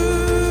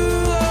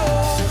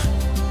 Oh,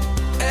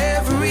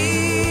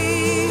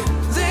 every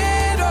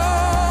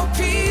little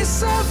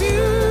piece of you.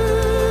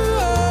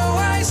 Oh,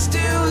 I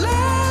still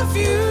love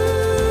you.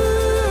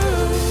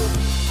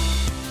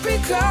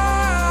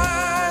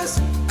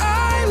 Because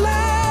I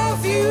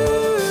love you.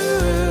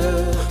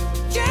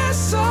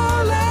 Yes,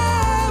 I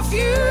love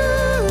you.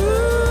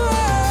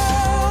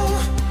 Oh,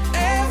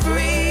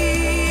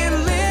 every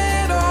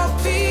little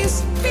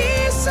piece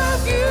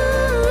of you.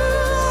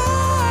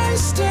 I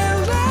still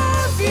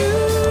love you.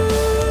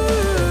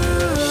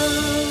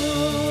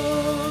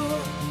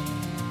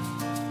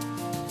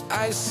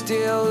 I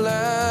still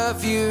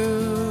love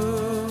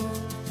you.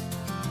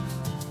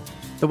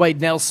 The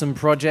Wade Nelson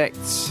Project,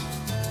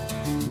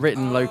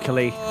 written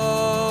locally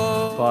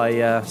by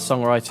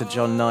songwriter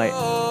John Knight.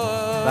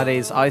 That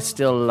is I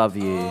Still Love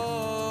You.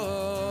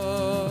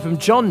 From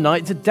John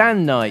Knight to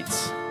Dan Knight.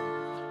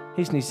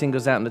 His new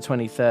single's out on the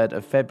 23rd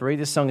of February.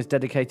 This song is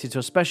dedicated to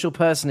a special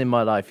person in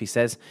my life, he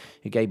says,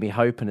 who gave me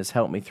hope and has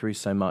helped me through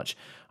so much.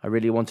 I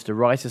really wanted to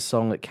write a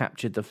song that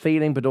captured the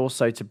feeling, but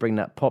also to bring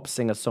that pop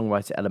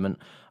singer-songwriter element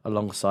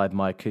alongside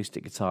my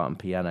acoustic guitar and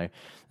piano.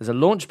 There's a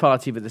launch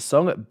party for this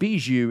song at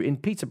Bijou in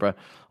Peterborough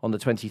on the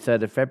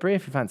 23rd of February.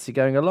 If you fancy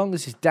going along,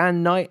 this is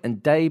Dan Knight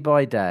and Day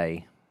by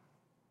Day.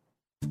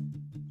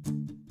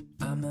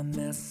 I'm a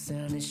mess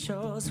and it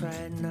shows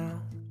right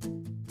now.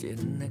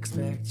 Didn't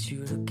expect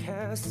you to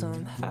care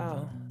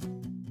somehow.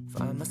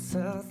 Find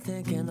myself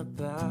thinking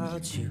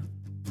about you.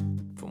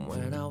 From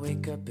when I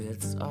wake up,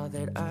 it's all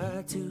that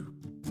I do.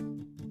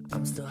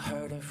 I'm still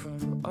hurting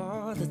from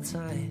all the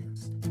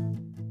times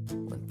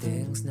when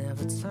things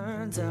never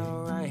turned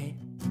out right.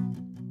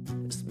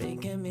 It's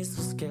making me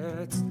so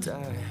scared to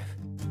dive.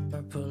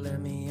 You're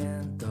pulling me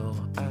in, though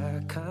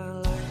I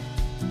can't lie.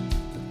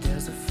 But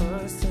there's a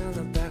voice in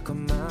the back of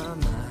my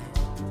mind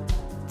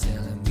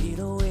telling me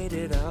to wait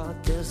it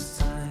out this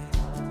time.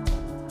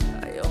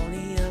 I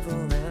only ever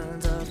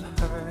end up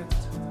hurt.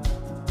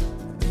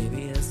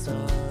 Maybe it's all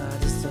I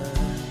deserve.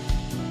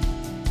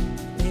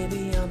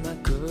 Maybe I'm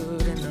not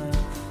good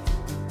enough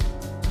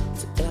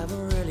to ever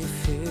really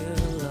feel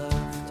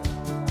loved.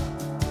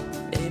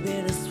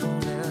 Maybe this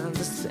won't end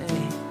the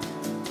same.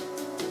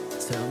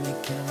 Tell me,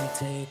 can we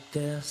take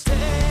this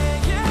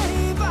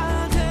day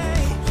by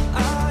day?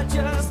 I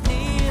just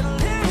need a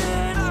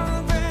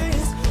little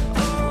grace.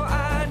 Oh,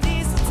 I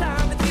need some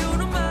time with you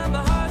to mind.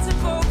 My heart's been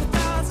broke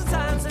 1,000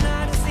 times, and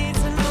I just need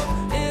to know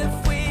if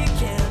we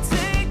can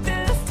take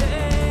this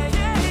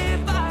day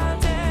by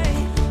day.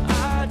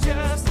 I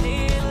just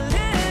need a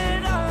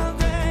little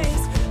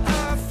grace. I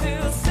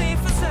feel safe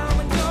and sound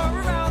when you're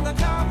around.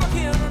 Like I'm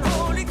walking on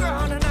holy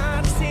ground, and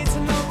I just need to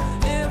know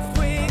if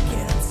we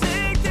can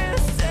take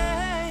this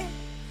day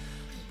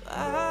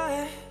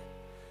by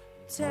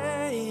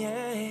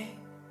day.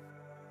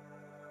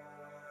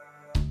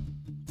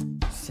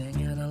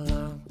 Singing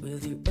along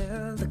with you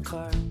in the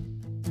car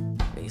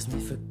makes me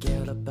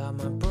forget about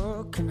my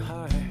broken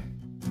heart.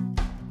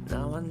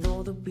 Now I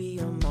know that we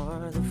are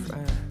more than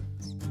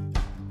friends.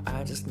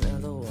 I just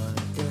never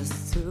want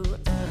this to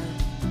end.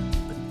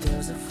 But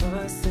there's a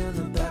voice in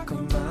the back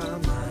of my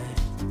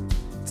mind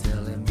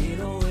telling me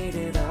to wait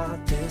it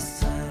out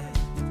this time.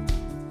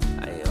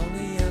 I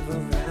only ever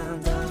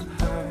end up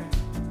hurt.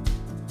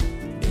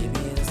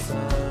 Maybe that's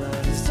all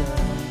I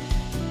deserve.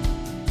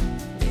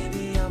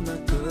 Maybe I'm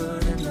not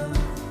good enough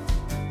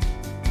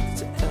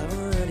to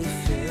ever really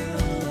feel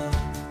love.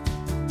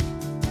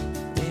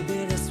 Maybe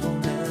this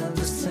won't end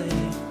the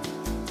same.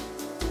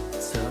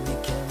 Tell me,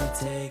 can we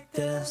take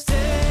this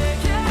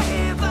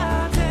day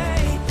by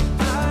day?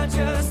 I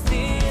just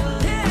need a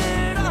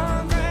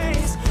little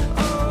grace.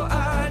 Oh,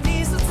 I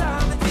need some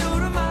time with you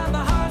to mind.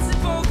 My heart's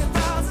been broken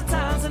 1,000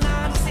 times, and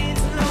I just need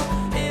to know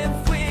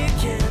if we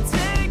can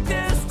take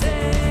this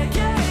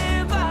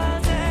day by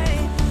day.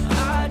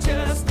 I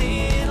just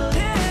need a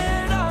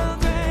little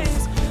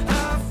grace. I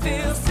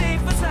feel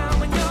safe and sound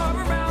when you're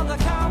around.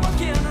 Like I'm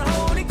walking on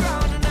holy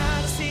ground, and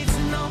I just need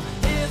to know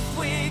if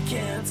we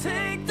can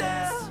take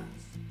this.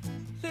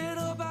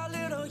 Little by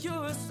little, you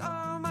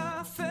restore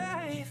my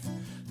faith.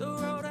 The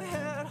road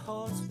ahead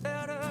holds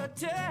better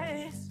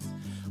days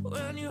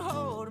when you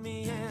hold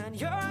me in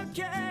your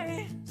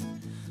gaze.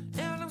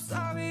 And I'm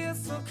sorry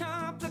it's so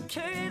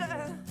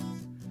complicated.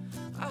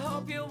 I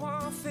hope you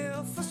won't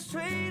feel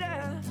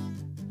frustrated.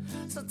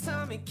 So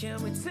tell me,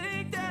 can we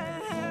take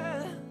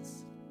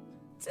this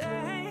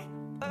day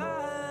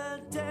by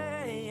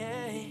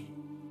day?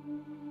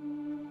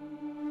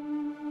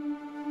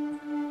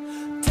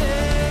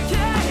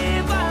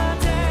 Day by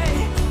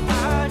day,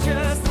 I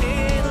just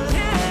need a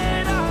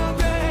little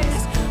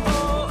grace.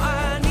 Oh,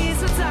 I need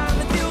some time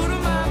with you to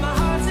mind. My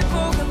heart's been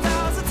broken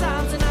 1,000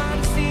 times, and I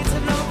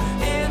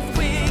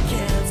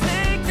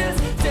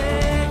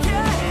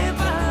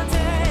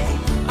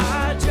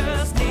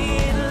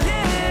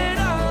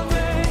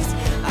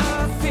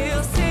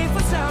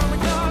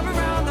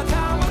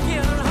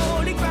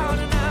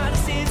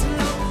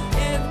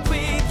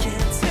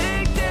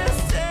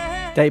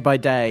Day by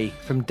Day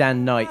from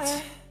Dan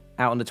Knight,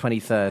 out on the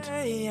 23rd.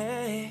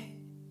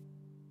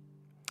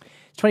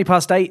 20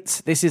 past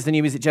 8. This is the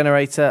New Music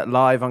Generator,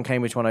 live on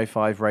Cambridge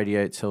 105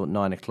 Radio till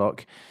 9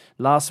 o'clock.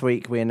 Last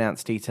week, we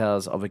announced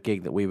details of a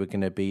gig that we were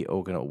going to be we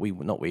are going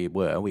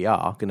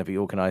to be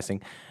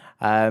organising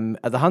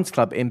at the Hunts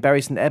Club in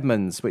Bury St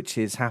Edmunds, which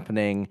is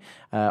happening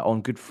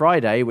on Good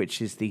Friday,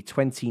 which is the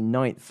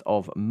 29th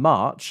of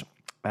March.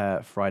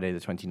 Friday the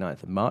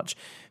 29th of March,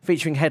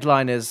 featuring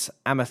headliners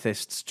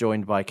Amethysts,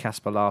 joined by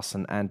Casper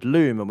Larson and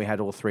Loom, and we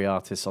had all three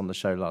artists on the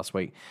show last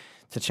week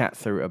to chat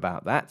through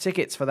about that.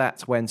 Tickets for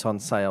that went on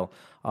sale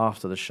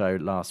after the show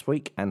last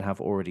week and have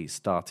already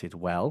started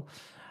well.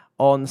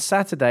 On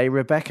Saturday,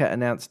 Rebecca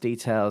announced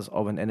details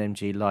of an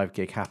NMG live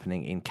gig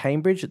happening in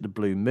Cambridge at the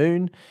Blue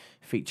Moon,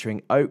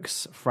 featuring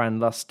Oaks, Fran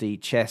Lusty,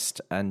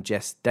 Chest and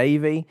Jess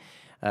Davey.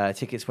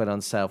 Tickets went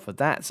on sale for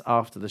that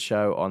after the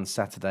show on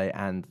Saturday,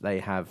 and they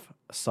have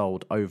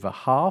sold over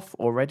half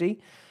already.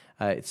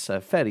 It's a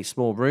fairly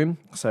small room,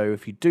 so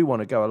if you do want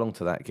to go along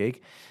to that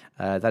gig,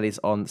 that is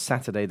on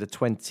Saturday the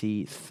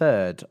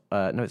 23rd.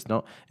 No, it's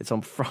not. It's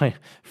on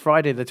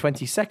Friday the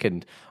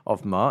 22nd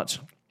of March,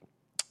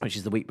 which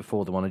is the week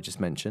before the one I just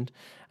mentioned.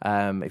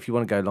 If you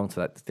want to go along to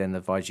that, then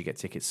advise you get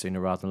tickets sooner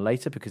rather than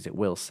later, because it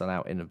will sell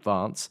out in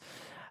advance.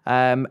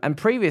 And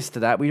previous to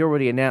that, we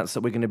already announced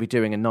that we're going to be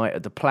doing a night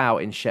at the Plough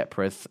in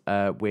Shepworth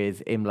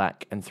with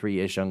Imlach and 3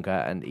 Years Younger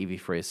and Evie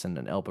Frierson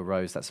and Elba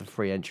Rose. That's a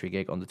free entry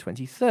gig on the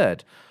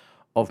 23rd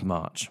of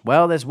March.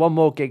 Well, there's one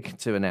more gig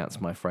to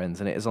announce, my friends,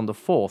 and it is on the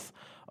 4th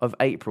of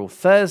April.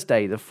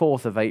 Thursday, the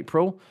 4th of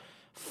April,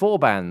 4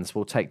 bands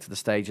will take to the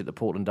stage at the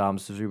Portland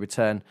Arms as we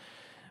return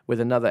with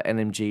another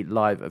NMG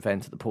live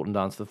event at the Portland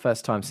Arms for the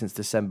first time since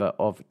December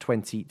of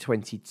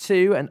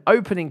 2022. And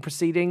opening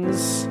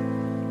proceedings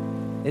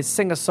is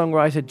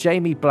singer-songwriter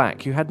Jamie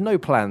Black, who had no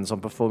plans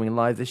on performing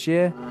live this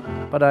year,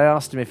 but I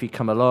asked him if he'd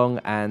come along,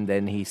 and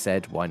then he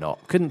said, why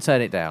not? Couldn't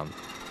turn it down.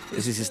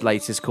 This is his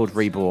latest, called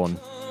Reborn.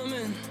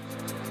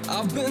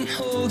 I've been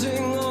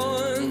holding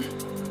on,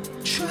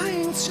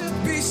 trying to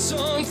be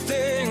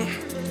something,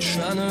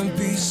 trying to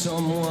be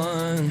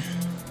someone.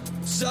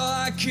 So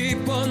I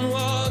keep on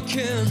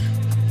walking,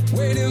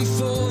 waiting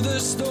for the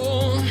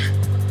storm.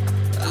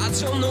 I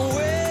don't know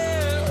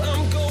where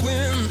I'm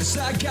going, it's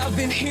like I've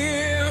been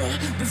here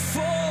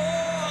before.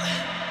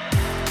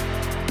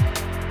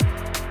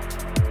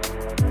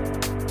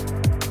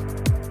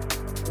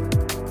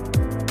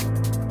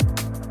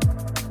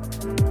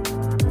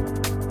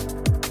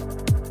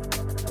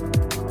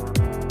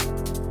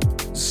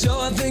 So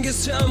I think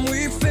it's time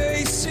we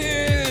face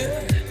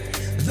it.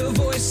 The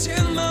voice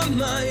in my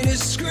mind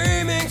is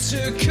screaming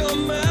to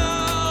come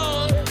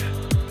out.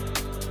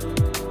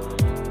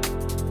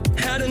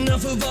 Had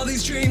enough of all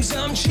these dreams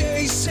I'm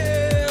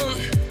chasing.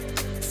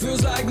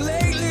 Feels like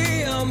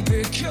lately I'm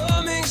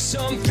becoming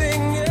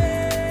something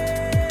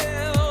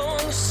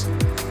else.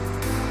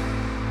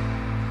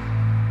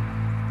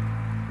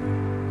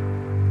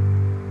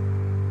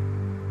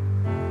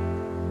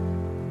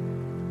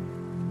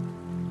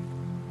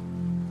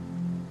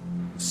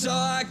 So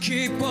I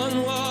keep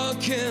on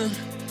walking,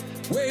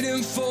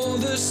 waiting for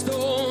the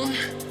storm.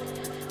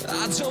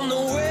 I don't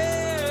know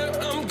where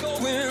I'm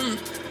going,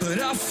 but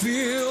I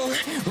feel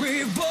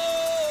reborn.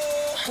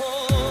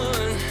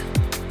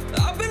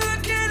 I've been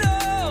looking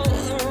all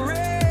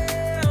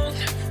around,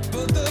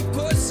 but the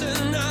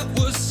person I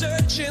was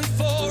searching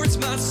for is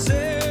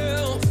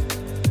myself.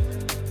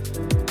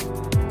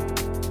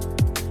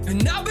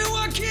 And I've been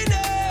walking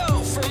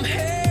out from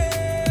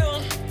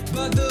hell,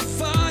 but the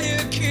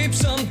fire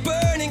keeps on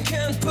burning,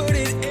 can't put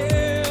it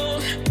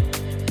out.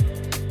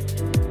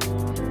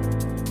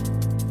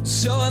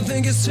 So I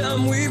think it's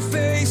time we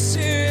face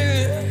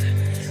it.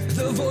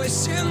 The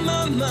voice in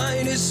my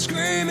mind is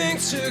screaming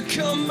to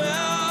come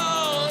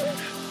out.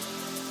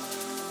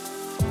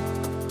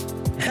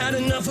 Had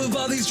enough of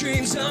all these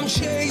dreams I'm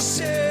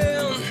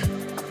chasing.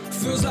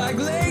 Feels like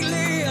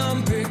lately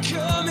I'm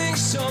becoming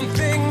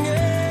something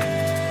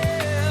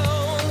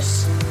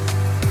else.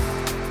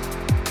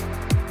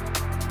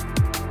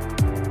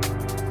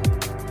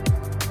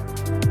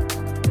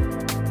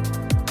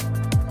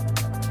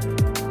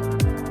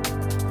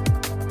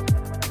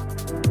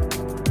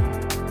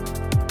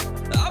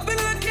 I've been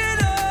looking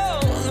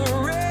all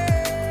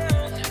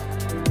around.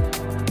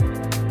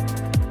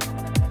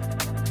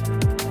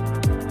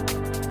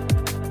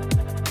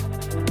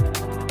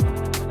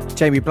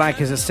 Jamie Black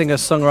is a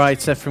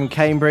singer-songwriter from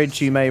Cambridge.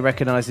 You may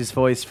recognise his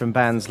voice from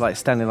bands like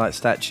Standing Like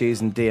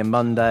Statues and Dear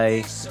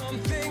Monday.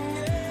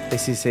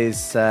 This is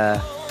his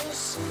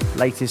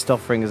latest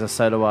offering as a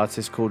solo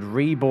artist called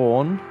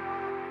Reborn,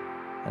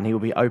 and he will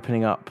be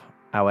opening up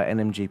our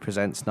NMG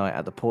Presents night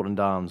at the Portland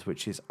Arms,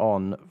 which is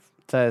on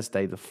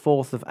Thursday, the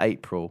 4th of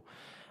April.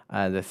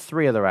 There are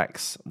 3 other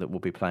acts that will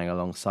be playing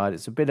alongside.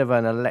 It's a bit of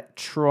an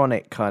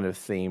electronic kind of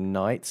theme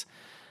night.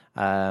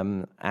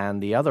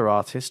 And the other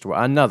artist,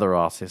 or another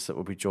artist that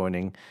will be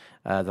joining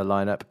the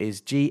lineup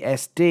is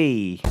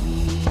GSD.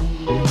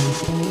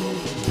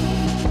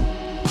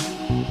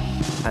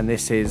 And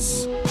this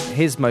is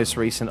his most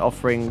recent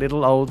offering,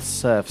 Little Old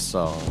Surf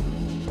Song.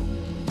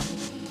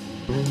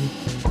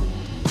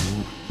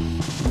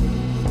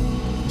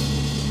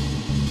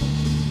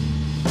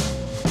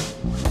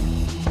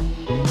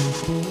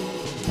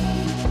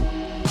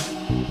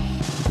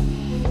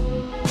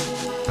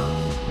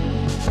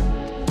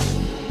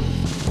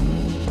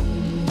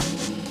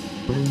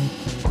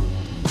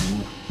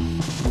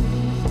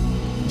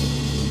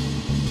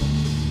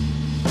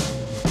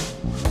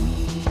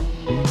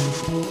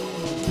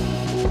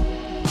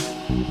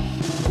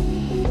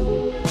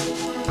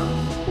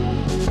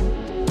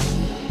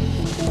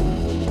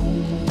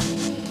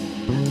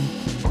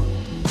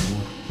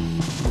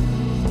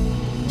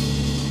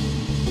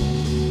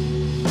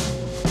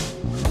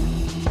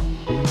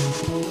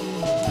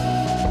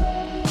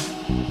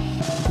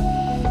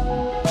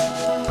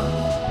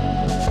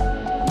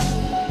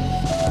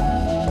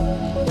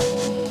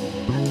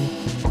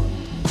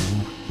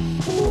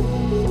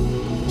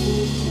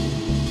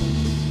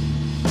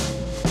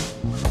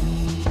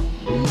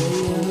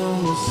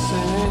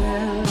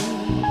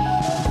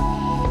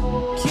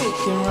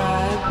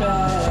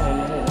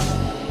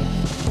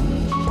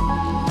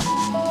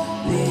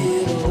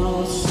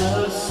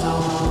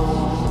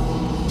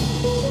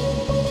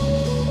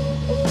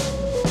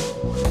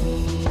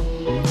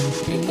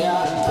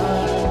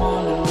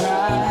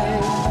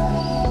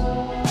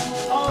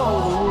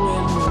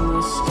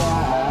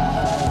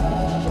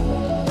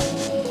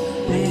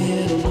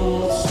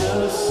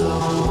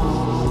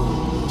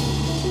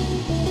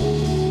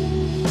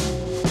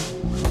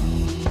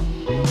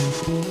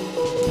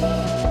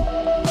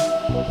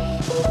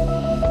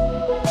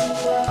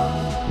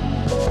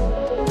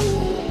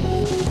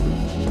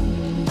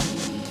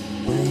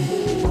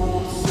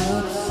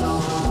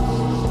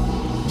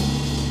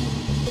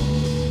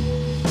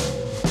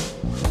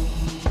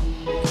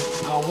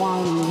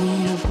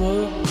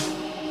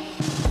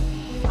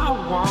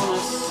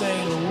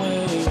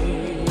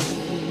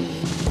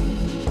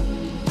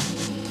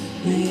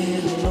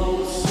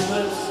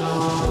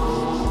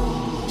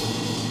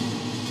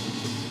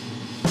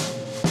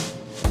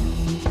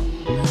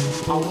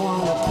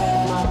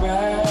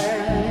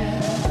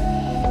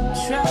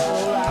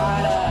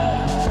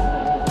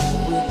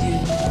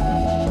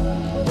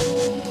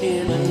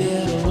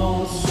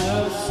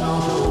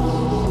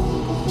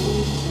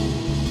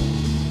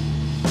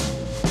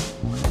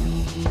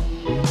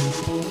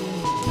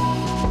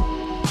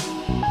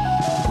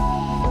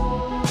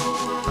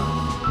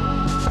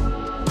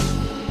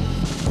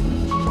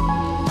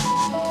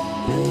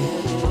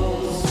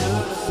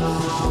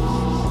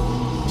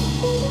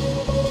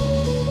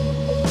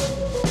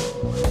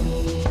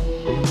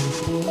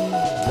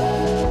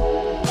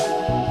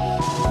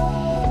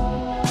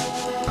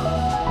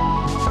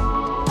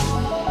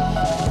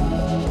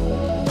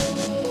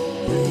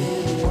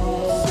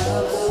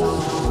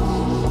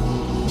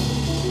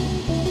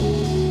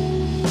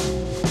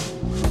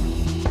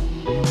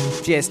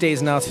 GSD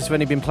is an artist who's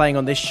only been playing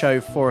on this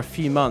show for a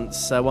few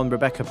months, one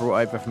Rebecca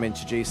brought over from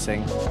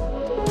introducing.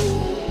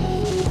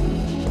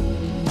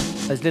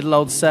 His Little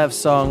Old Surf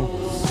Song,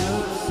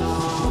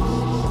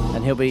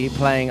 and he'll be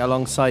playing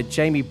alongside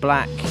Jamie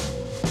Black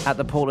at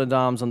the Portland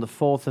Arms on the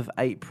 4th of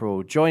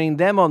April. Joining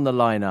them on the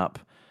lineup,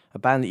 a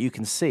band that you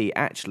can see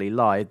actually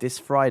live this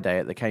Friday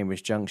at the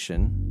Cambridge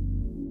Junction.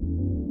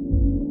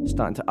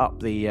 Starting to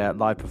up the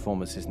live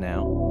performances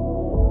now.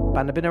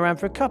 Band have been around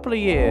for a couple of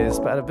years,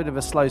 but had a bit of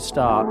a slow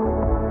start.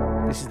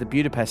 This is the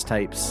Budapest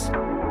Tapes.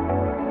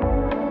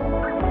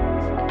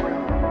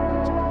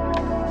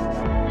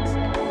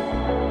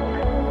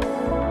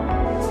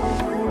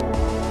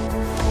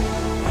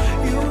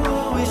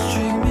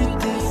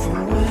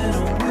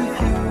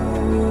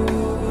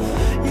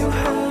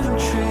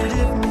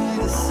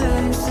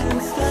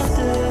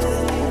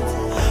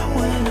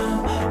 When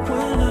I'm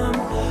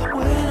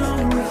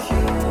with you.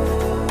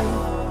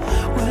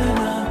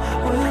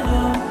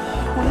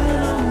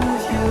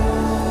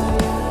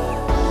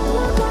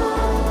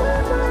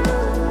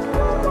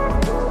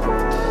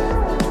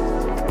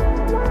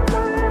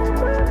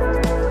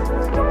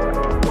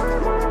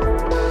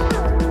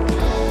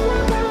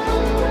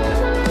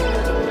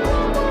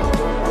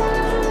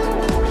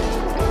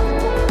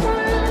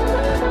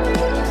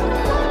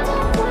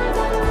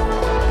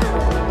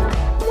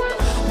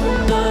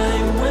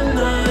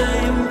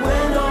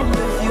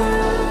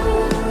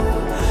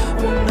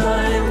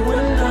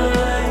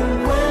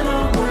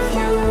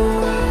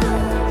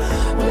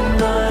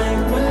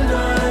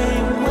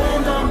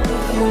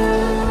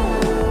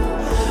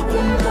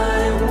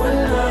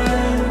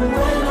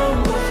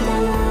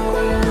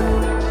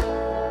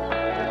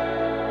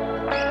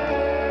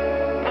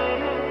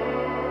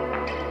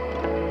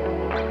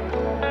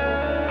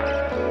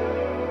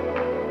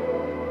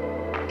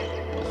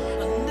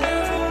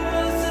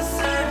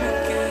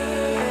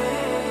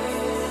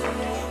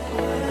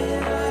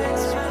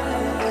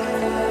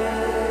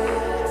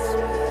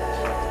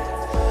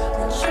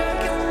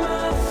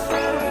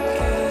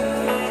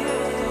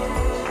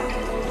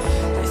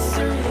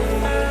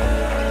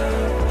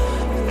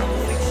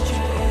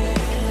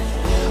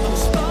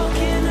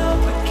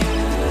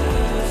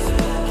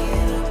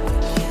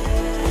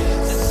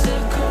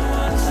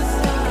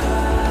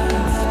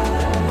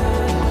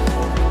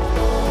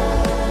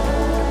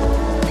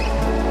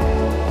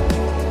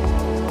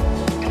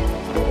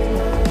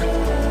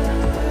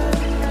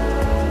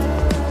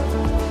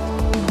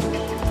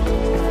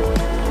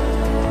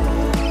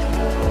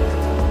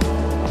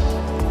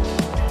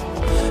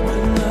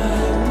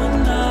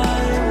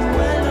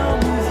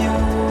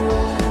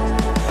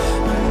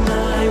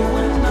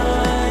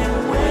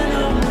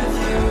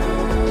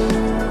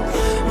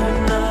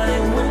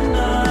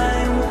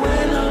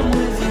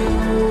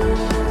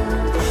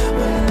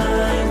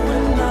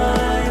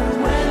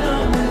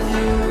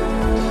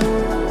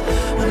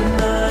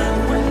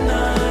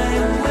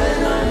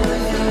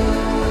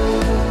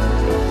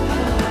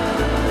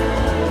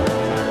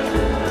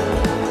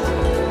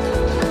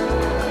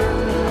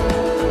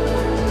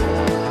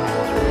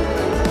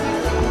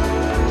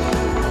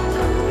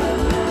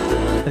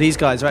 These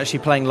guys are actually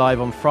playing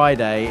live on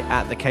Friday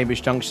at the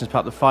Cambridge Junctions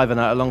Pub, the Fiver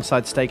Night,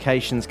 alongside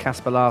Staycations,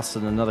 Casper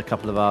Larson, and another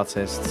couple of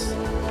artists.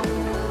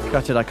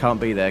 Gutted I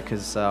can't be there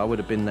because I would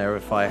have been there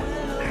if I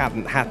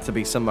hadn't had to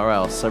be somewhere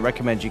else. So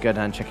recommend you go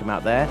down and check them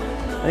out there.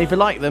 And if you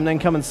like them, then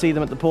come and see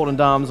them at the Portland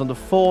Arms on the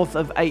 4th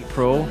of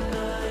April,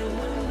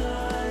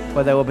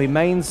 where there will be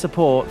main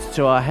support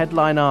to our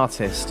headline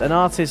artist, an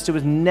artist who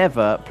has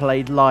never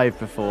played live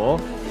before,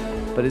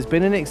 but has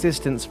been in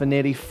existence for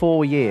nearly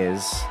 4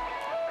 years.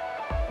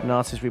 An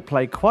artist we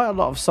played quite a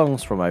lot of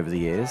songs from over the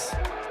years,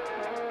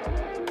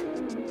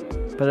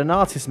 but an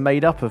artist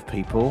made up of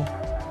people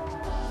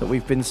that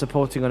we've been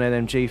supporting on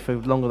NMG for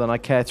longer than I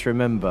care to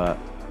remember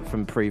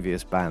from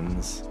previous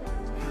bands.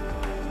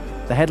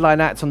 The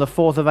headline act on the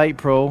 4th of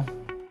April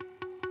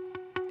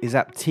is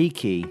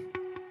Aptiki.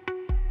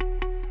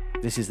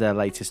 This is their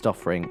latest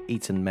offering,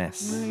 Eton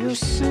Mess. May your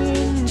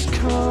sins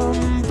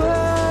come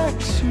back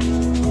to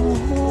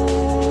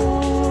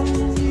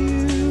haunt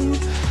you,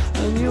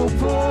 and your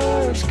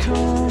birds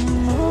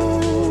come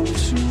home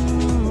to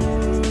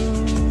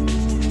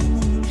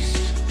roost.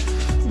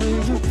 May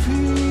the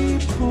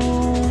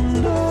people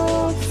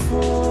not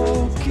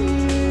forgive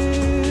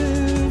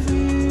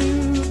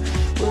you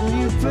when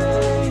you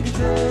beg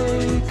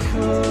they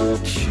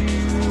cut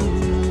you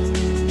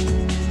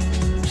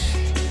loose.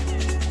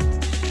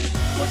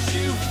 What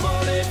you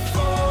bought it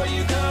for,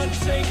 you can't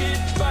take it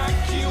back.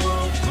 You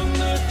open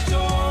the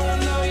door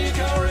and now you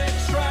can't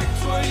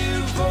retract what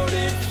you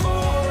voted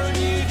for, and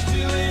you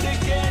do it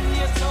again.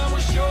 Your time will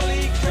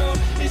surely come.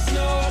 It's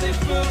not if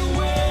but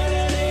when,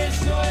 and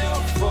it's not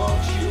your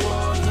fault. You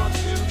are not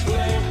to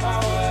blame. How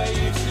are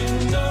you to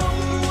know?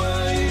 Who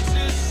were you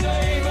to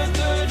say? But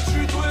the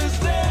truth was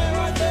there,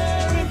 right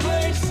there in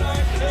plain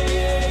sight. And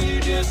yeah, you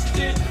just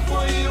did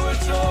what you were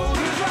told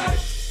was right.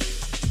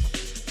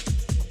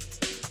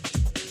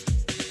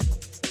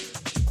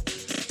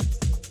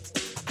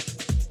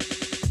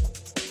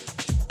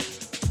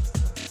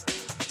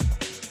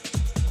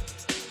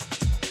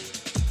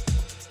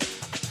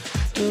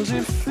 Does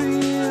it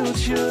feel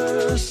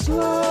just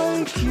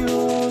like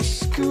your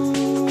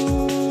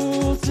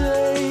school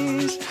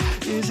days?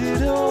 Is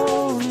it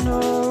all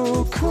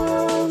no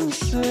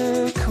consequence?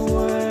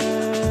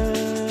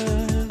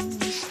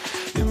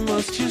 It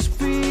must just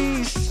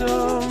be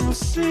some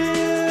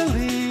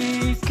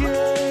silly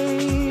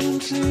game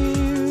to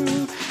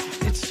you.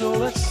 It's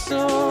all at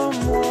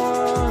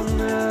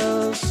someone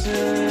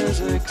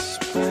else's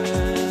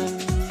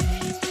expense.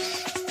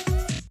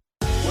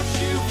 What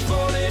you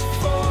bought it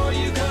for,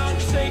 you can't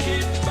take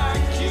it back.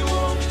 You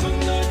open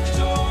the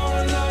door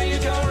and now you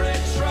can't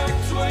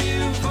retract what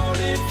you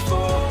voted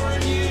for,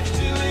 and you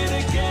do it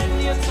again.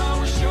 Your time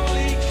will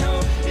surely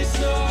come. It's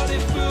not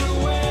if but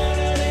when,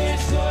 and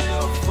it's not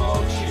your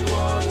fault. You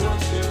are not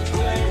to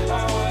blame.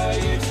 How are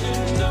you to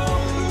know?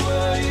 Who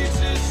were you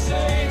to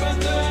say? But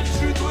the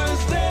truth was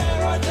there,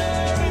 right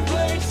there in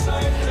plain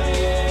sight. And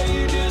yeah,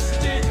 you just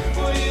did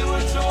what you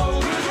were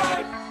told was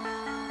right.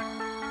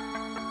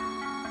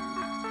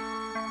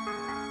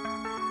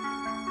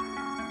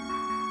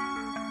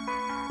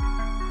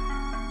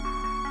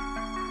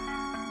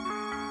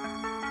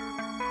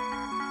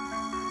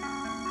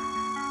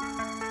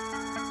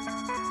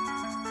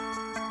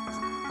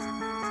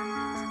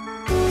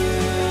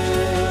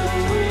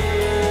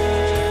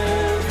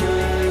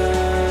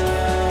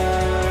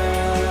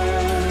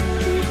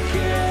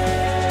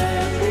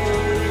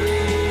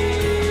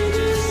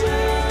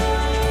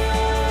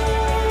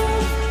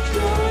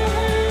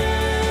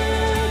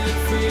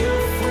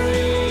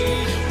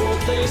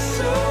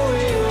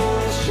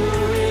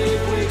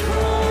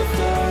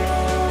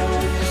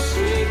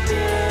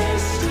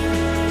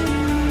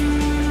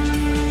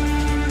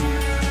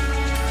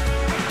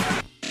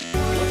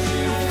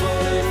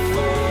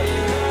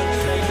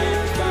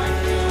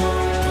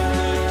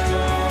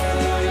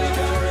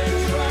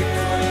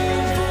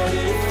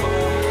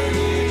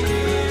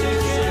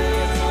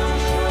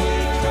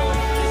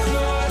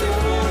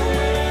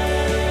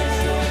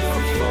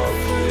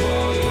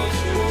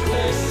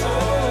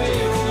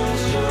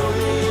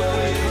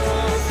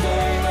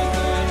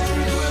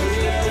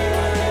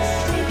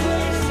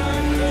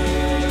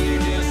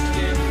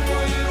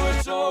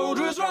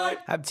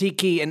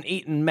 Aptiki and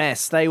Eton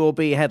Mess, they will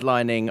be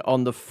headlining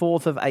on the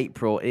 4th of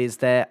April. It is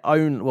their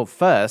own, well,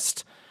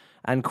 first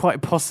and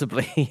quite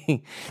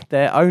possibly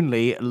their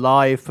only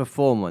live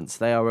performance.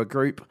 They are a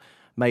group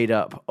made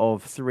up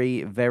of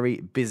 3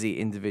 very busy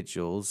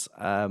individuals,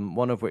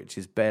 one of which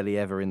is barely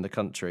ever in the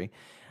country,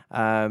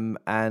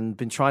 and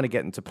been trying to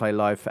get them to play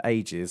live for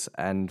ages,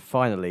 and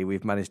finally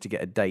we've managed to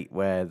get a date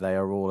where they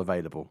are all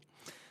available.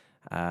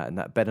 And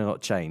that better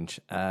not change.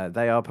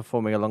 They are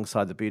performing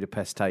alongside the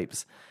Budapest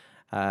Tapes,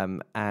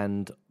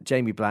 and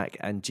Jamie Black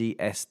and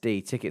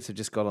GSD. Tickets have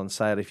just gone on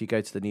sale. If you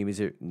go to the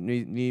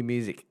New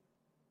Music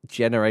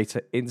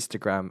Generator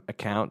Instagram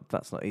account,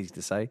 that's not easy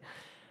to say,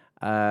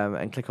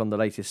 and click on the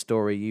latest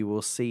story, you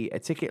will see a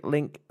ticket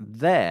link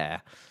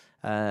there.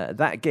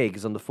 That gig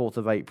is on the 4th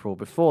of April.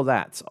 Before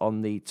that,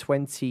 on the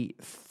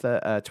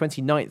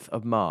 29th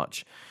of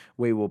March,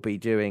 we will be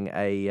doing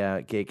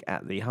a gig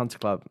at the Hunter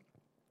Club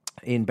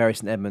in Bury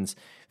St Edmunds,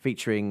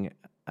 featuring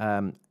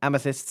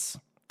Amethysts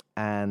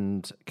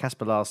and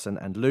Casper Larson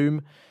and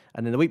Loom.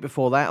 And then the week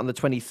before that, on the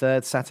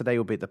 23rd, Saturday,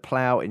 will be at the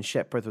Plough in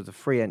Shepworth with a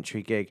free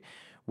entry gig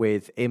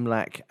with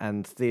Imlach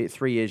and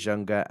 3 Years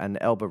Younger and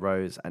Elba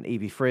Rose and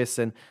Evie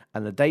Frierson.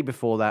 And the day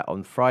before that,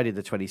 on Friday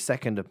the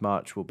 22nd of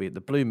March, will be at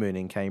the Blue Moon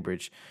in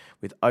Cambridge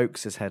with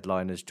Oaks as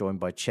headliners, joined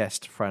by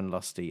Chest, Fran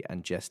Lusty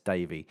and Jess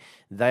Davey.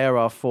 They are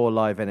our 4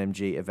 live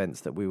NMG events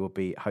that we will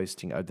be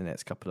hosting over the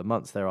next couple of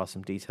months. There are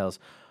some details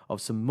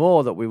of some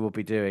more that we will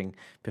be doing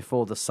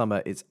before the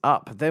summer is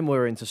up. Then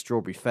we're into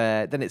Strawberry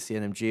Fair, then it's the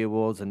NMG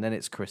Awards, and then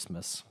it's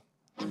Christmas.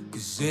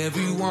 'Cause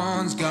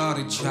everyone's got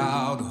a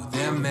child or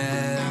they're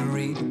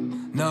married.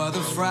 Another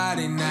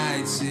Friday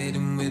night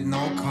sitting with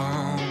no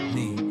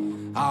company.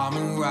 I'm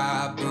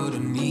alright, but I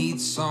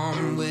need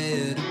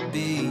somewhere to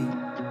be.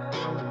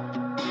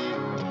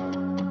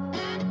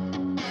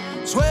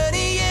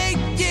 28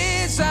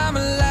 years I'm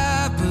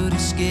alive, but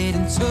it's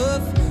getting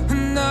tough.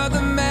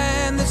 Another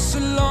man that's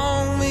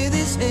alone with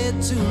his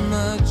head too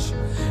much.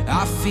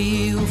 I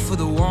feel for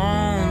the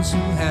ones who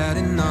had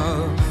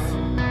enough.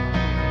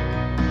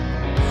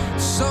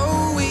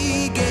 So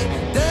we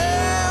get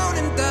down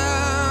and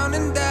down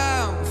and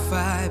down,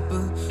 fight,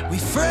 but we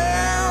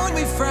frown,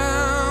 we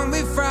frown,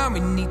 we frown.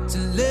 We need to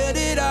let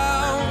it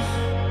out,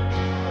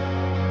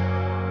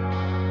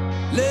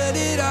 let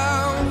it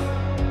out.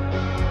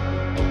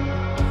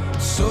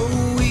 So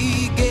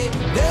we get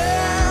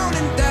down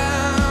and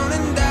down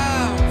and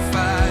down,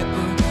 fight,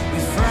 but we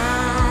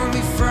frown,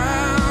 we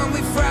frown,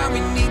 we frown.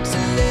 We need to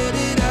let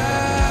it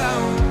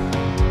out,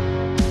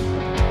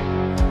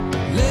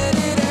 let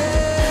it out.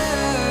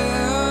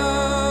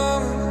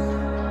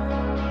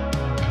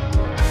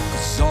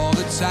 All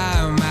the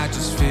time I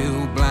just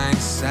feel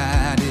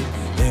blank-sided.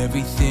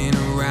 Everything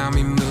around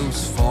me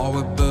moves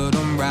forward, but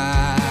I'm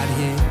right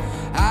here.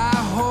 I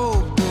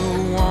hope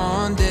that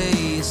one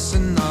day it's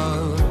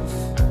enough.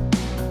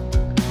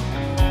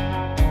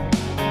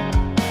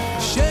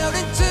 Shout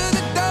into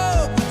the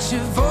dark, but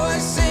your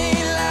voice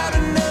ain't loud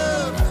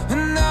enough.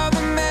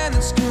 Another man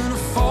that's gonna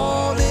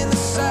fall in the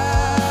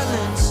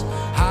silence.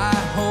 High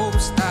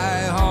hopes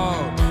die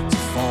hard to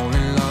fall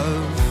in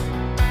love.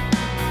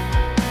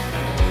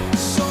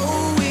 So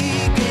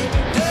we get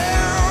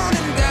down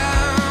and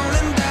down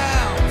and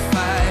down,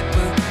 fight,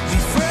 but we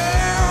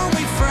frown,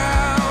 we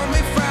frown, we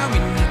frown. We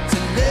need to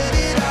let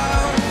it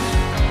out,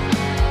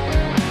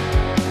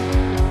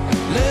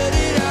 let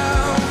it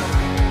out.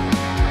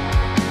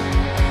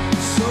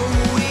 So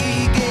we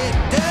get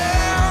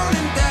down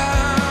and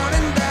down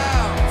and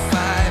down,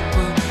 fight,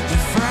 but we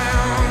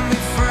frown, we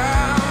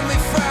frown, we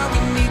frown. We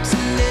need to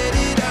let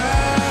it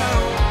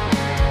out,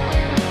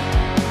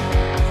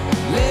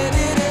 let it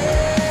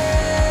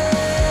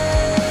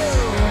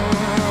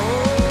out.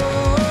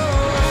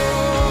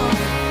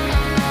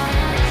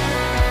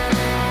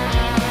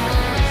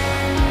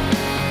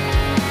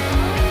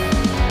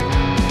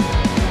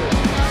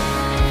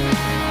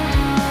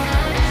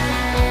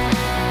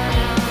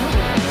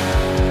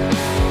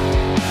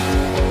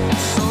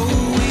 So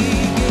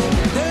we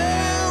get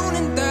down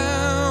and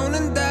down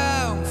and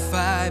down,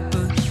 fight,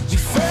 but we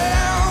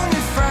frown, we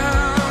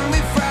frown, we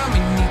frown. We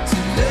need to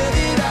let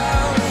it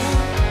out,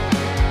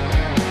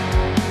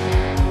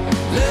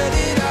 let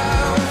it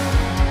out.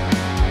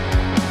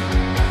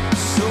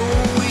 So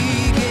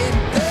we get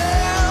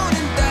down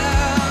and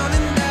down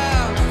and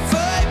down,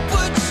 fight,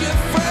 but you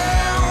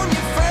frown,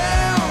 you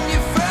frown, you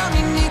frown.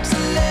 You need to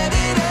let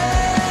it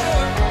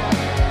out,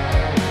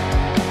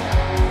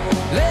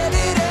 let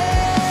it out.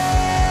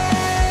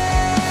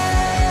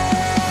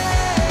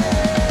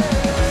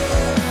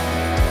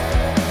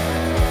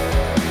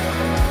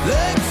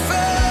 Like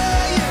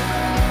fire,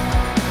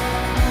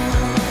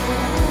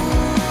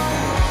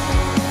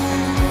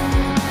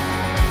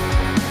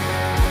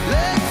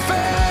 like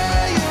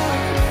fire,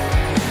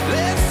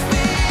 lift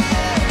me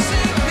up,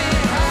 take me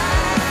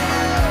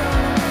higher.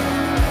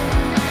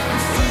 I'm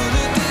full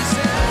of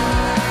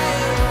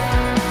desire,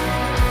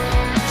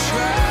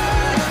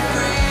 try to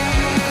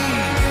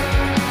breathe.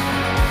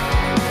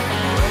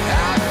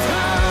 I've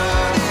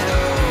done it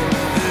all,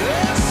 but I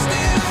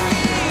still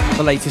need.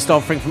 The latest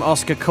offering from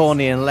Oscar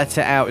Corney and Let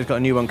It Out. He's got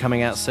a new one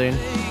coming out soon.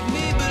 Make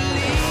me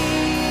believe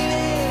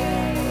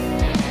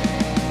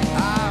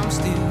I'm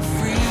still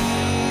free.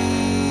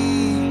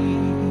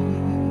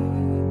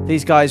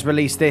 These guys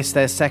released their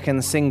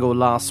second single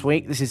last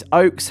week. This is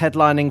Oaks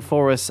headlining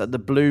for us at the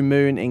Blue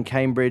Moon in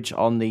Cambridge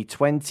on the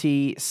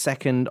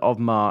 22nd of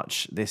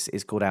March. This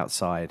is called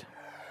Outside.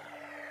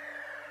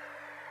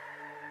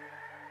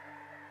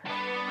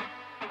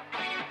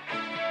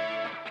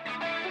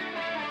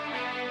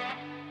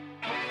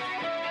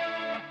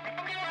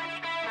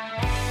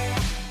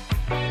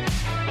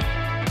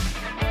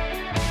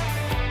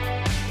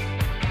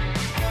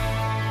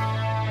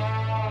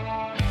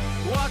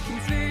 Walking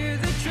through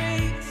the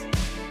trees,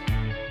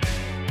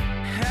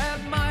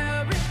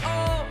 admire it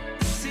all,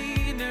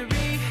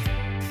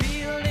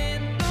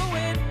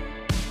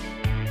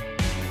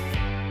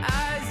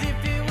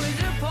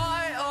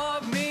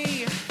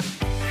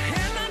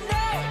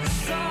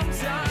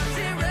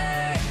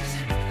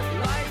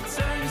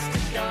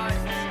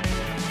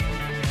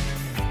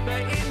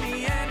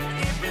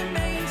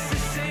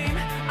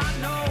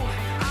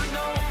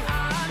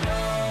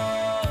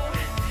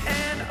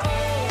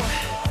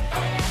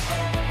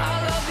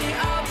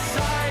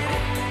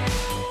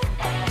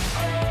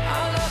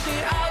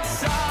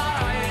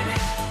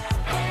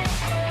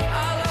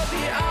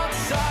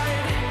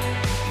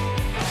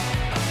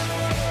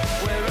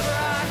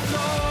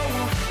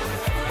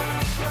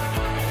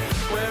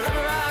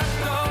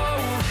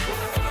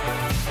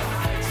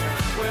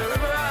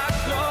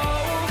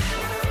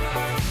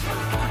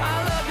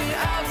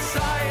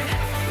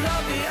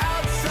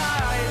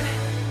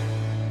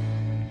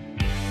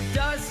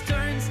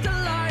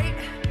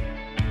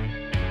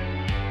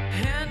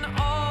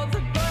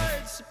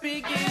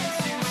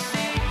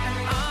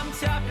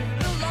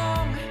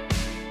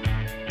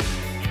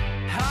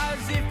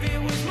 if it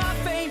was my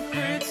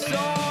favorite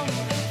song.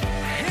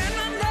 And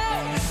I know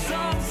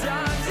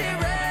sometimes it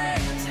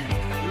rains,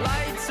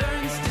 light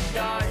turns to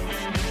dark,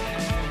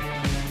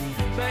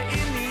 but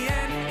in the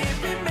end it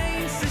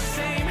remains the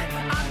same.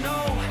 I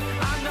know,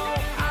 I know,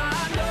 I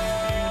know.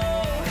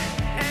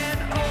 And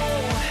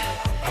oh,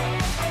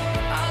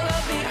 I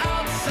love the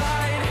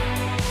outside.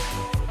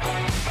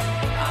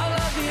 I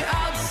love the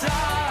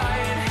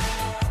outside.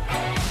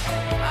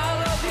 I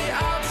love the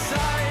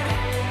outside.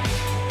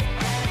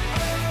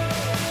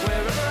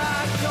 Wherever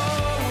I go,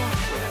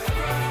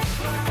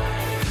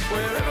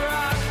 wherever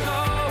I go,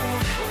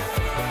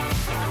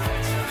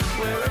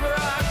 wherever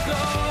I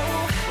go,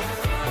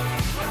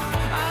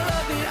 I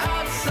love the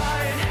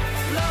outside,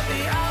 love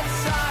the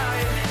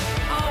outside.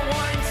 I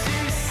want to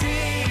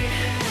see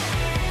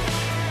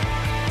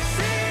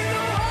the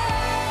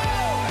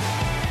world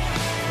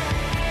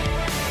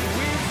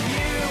with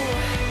you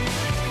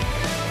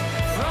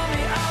from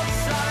the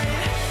outside,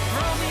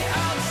 from the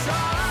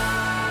outside.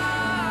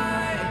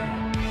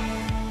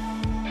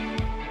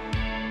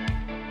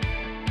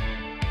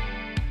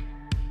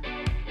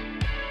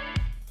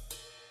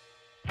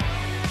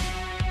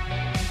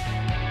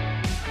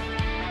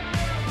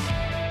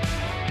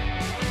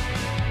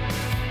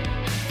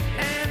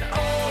 And oh,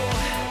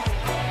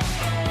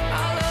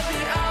 I love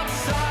the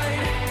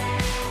outside.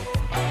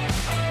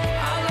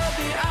 I love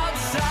the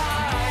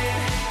outside.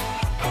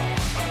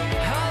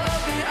 I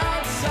love the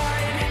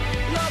outside.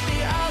 Love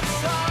the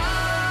outside.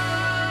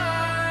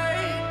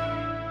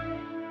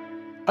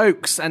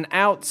 Oaks and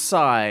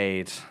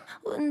Outside.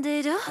 When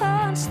did your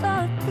heart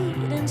start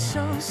beating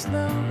so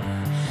slow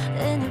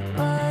and your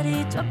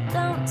body dropped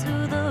down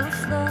to the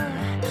floor?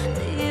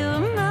 Do you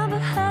remember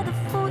how the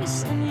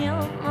voice in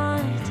your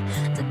mind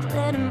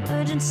declared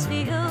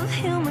emergency of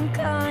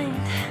humankind?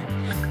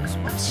 'Cause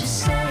what you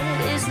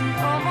said isn't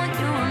normal,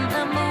 you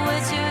remember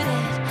what you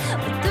did.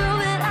 We threw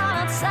it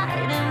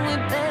outside and we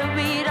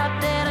buried our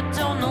dead. I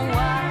don't know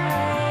why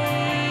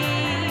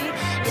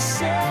you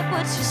said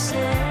what you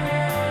said.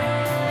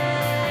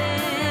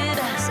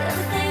 It's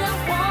everything I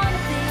wanna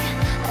be,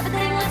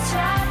 everything I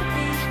try to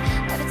be,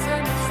 every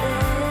time I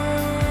fail.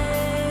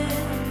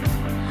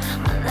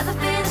 I'll never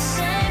be the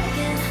same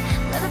again,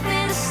 never be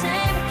the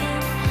same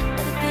again,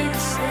 never be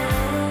the same.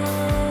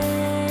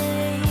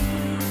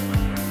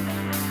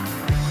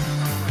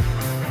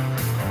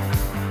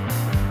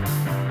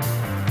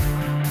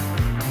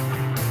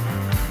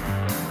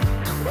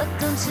 Why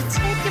don't you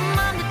take your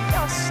mind to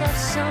yourself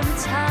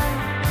sometime,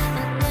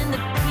 and in the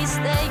peace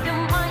that you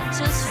might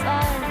just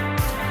find.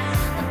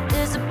 And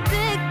there's a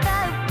big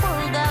bad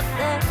world out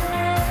there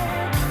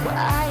where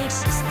I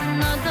exist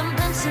in a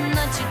dimension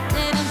that you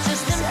didn't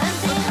just invent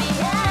for me.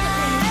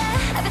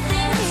 Yeah,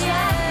 everything is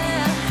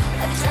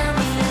yeah, every time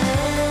we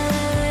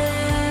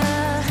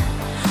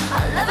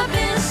I'll never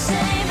be the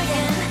same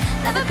again,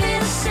 never be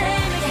the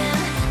same again,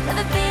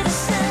 never be the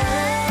same.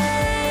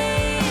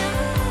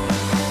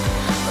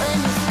 When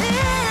you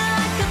feel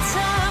like a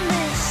time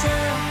is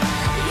up,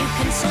 you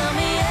can tell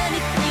me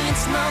anything,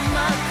 it's not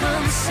my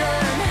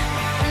concern.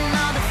 And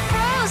all the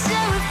froze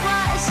that we've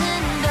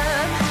rising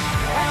up,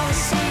 I will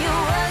see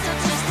your words are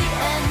just the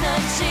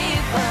energy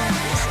burn.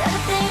 It's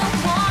everything I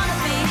wanna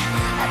be,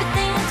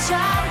 everything I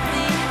try to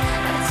be,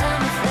 every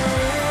time I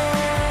fail.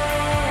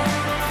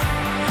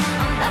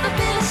 I'll never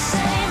be the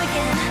same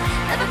again,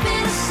 never be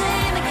the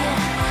same again,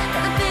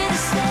 never be the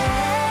same.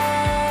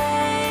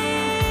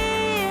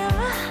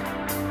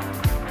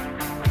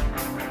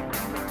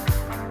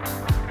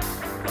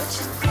 What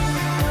you think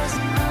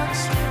wasn't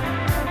honest, you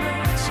remember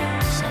what you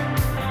said.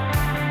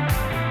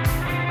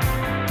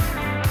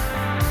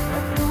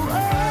 But the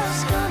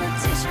world's gonna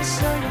teach me,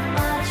 so you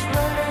might as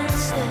well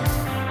listen.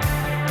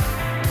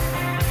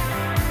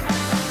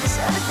 It's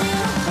everything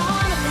I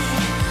wanna be,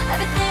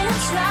 everything I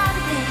try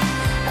to be,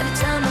 every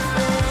time I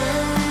fail.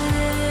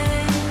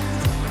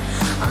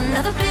 I'll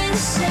never be the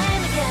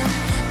same again,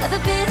 never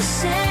be the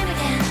same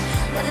again,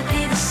 never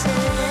be the same.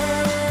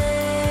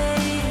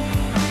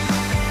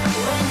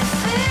 When you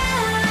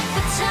feel like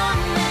the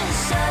time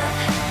is up,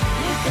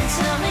 you can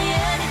tell me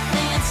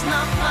anything, it's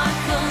not my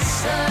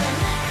concern.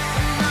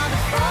 And all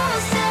the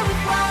fools that we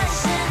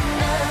rising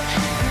up,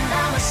 and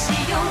now I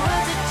see your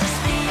words are just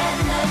the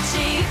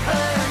energy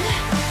burn.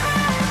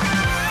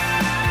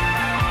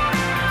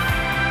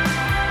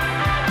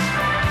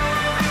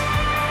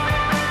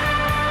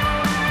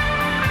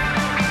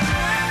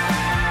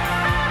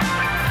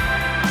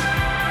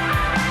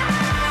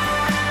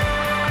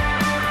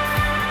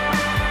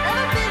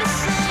 Never be the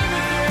same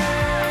again.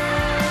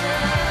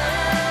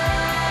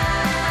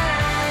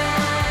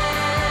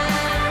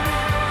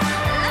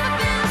 Never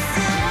be the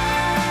same.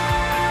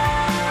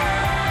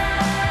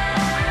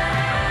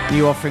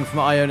 New offering from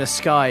Iona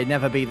Sky,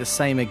 Never Be the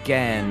Same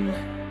Again.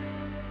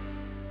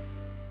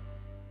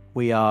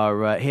 We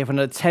are here for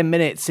another 10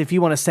 minutes. If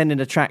you want to send in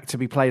a track to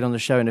be played on the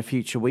show in a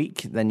future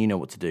week, then you know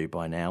what to do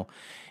by now.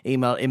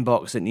 Email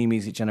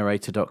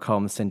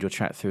inbox@newmusicgenerator.com. Send your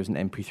track through as an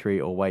MP3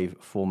 or WAV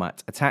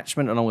format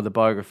attachment, along with a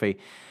biography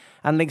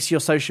and links to your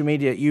social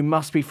media, you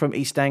must be from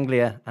East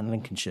Anglia and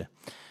Lincolnshire.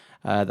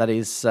 That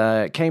is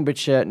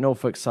Cambridgeshire,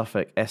 Norfolk,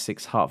 Suffolk,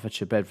 Essex,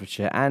 Hertfordshire,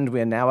 Bedfordshire, and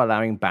we're now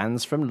allowing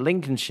bands from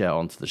Lincolnshire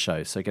onto the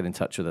show, so get in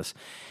touch with us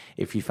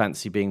if you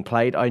fancy being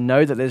played. I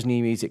know that there's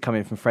new music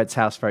coming from Fred's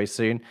House very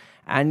soon,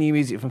 and new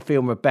music from Phil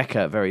and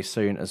Rebecca very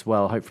soon as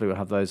well. Hopefully we'll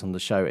have those on the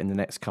show in the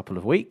next couple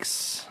of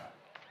weeks.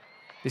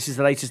 This is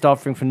the latest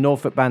offering from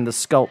Norfolk band The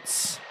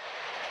Sculpts,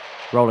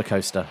 Roller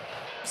Coaster.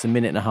 It's a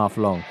minute and a half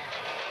long.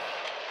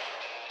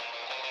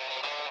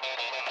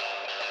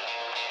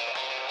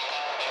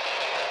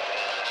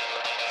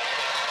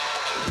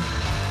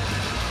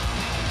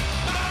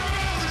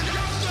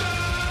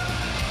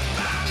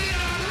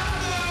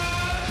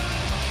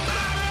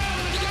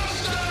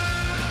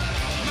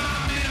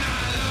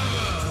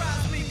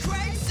 Drives me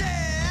crazy,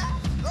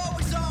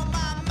 always on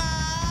my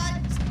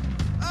mind.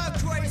 A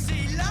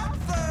crazy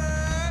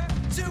lover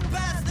to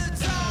pass the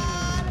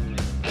time.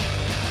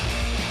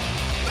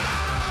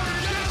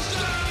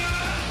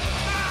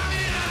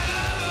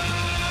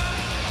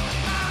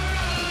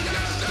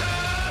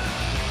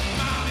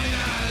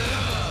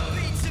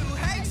 Be too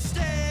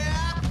hasty,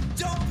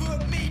 don't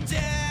put me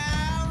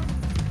down.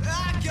 I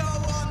go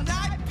all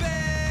night,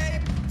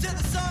 babe, till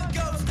the sun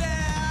goes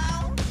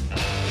down.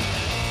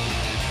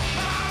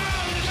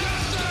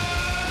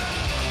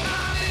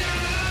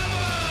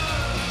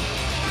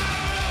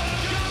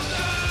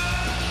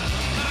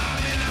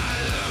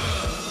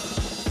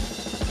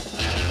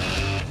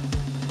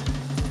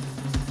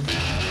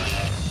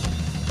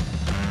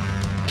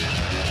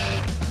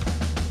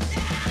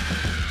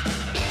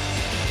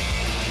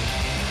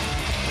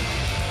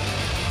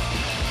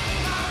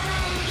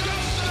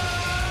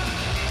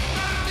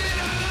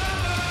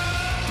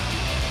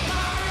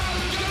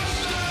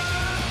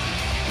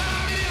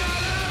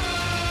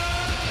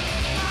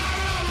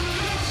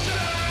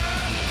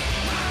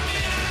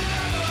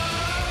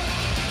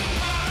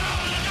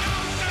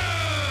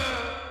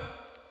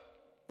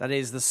 That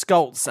is The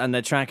Sculpts, and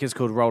their track is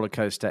called Roller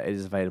Coaster. It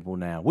is available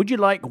now. Would you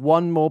like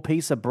one more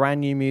piece of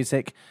brand new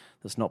music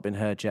that's not been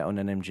heard yet on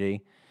NMG?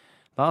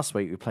 Last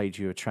week we played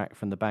you a track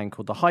from the band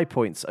called The High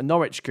Points, a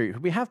Norwich group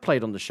who we have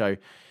played on the show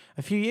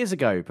a few years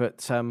ago,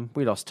 but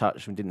we lost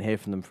touch and didn't hear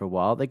from them for a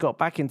while. They got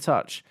back in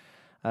touch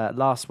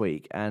last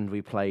week, and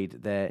we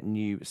played their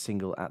new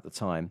single at the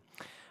time.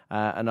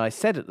 And I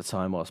said at the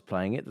time whilst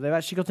playing it that they've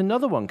actually got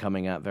another one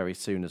coming out very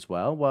soon as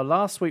well. Well,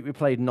 last week we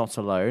played Not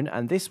Alone,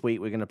 and this week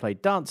we're going to play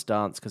Dance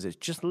Dance because it's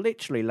just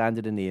literally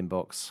landed in the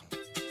inbox.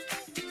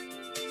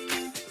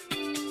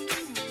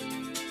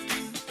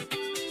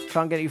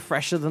 Can't get any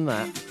fresher than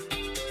that.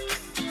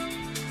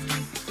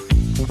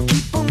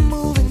 Keep on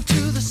moving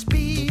to the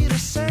speed of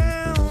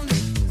sound.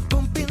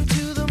 Bump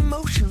into the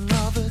motion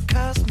of a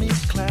cosmic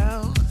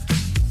cloud.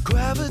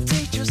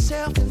 Gravitate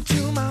yourself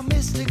into my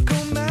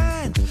mystical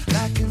mind.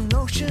 Like an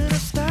ocean of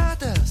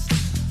stardust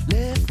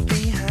left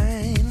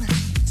behind.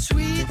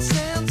 Sweet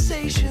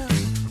sensation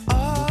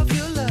of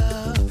your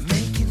love.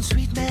 Making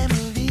sweet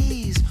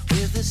memories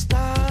with the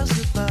stars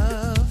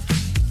above.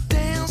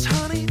 Dance,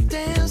 honey,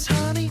 dance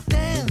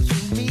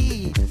with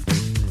me.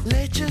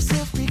 Let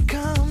yourself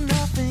become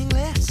nothing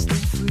less than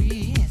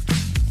free.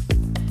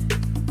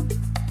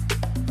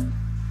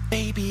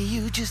 Baby,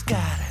 you just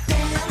gotta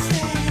dance,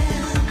 dance.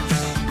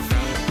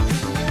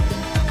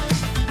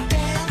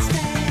 Dance,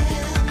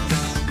 dance,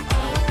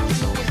 all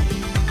the way.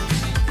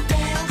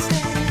 Dance,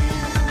 dance,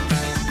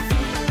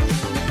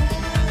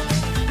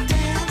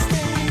 dance,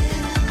 dance,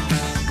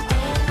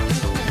 all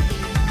the way.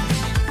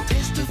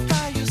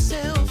 Testify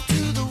yourself to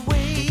the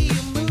way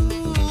you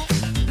move.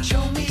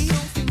 Show me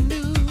something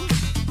new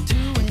to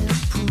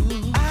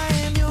improve. I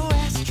am your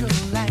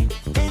astrolight,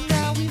 and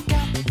now we've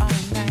got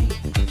all night.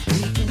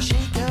 We can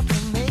shake up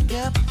and make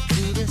up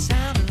to the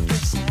sound of your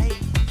sight.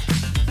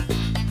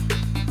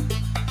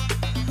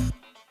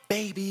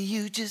 Baby,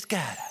 you just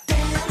gotta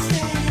dance,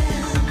 dance.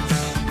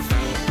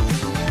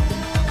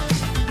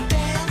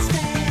 Dance,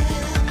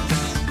 dance,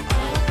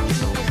 all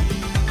the way.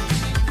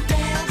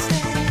 Dance,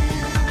 dance,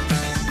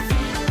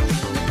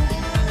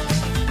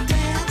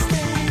 dance,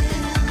 dance,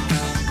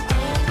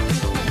 all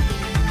the way.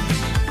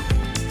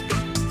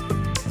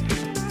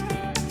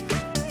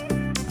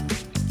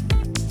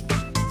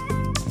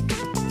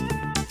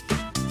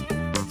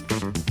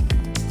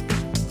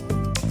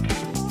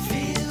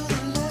 Feel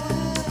the love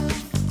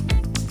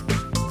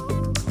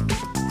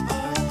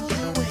all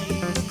the way.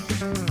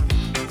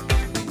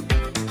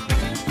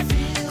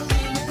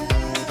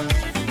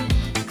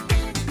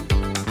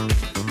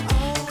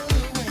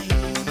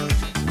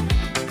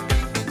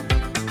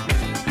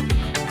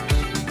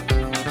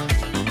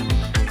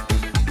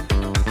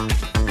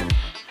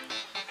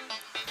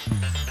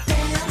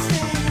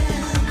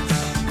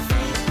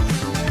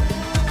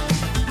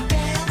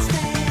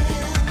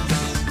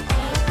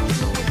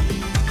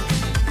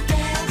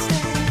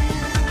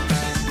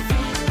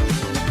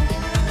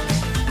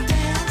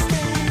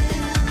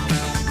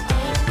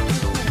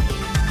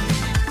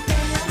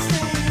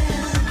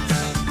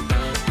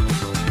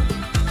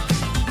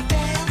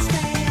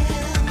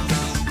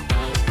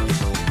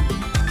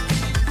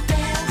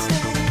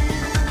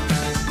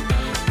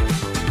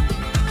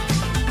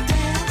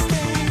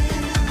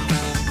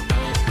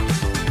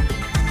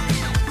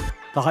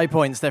 The High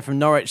Points, they're from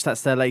Norwich.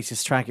 That's their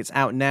latest track. It's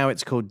out now.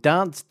 It's called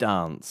Dance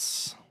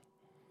Dance.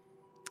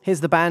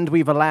 Here's the band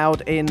we've allowed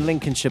in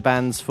Lincolnshire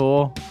bands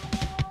for.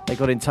 They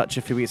got in touch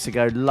a few weeks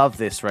ago. Love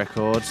this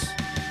record.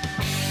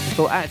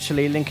 Thought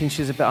actually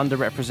Lincolnshire's a bit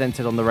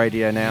underrepresented on the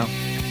radio now.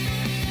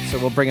 So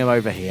we'll bring them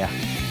over here.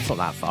 It's not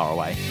that far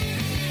away.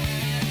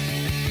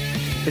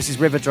 This is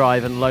River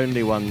Drive and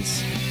Lonely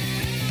Ones.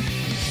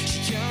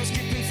 She comes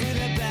creeping through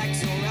the back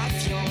door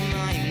of your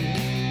mind.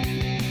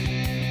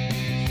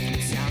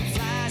 Time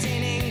flies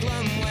in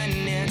England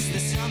when it's the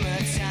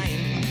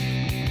summertime.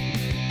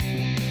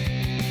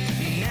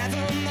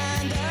 Never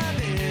mind the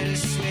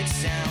bittersweet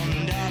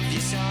sound of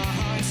your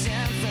song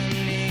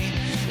symphony.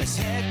 Let's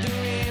hit the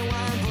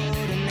rewind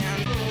button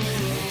and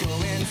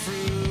going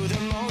through the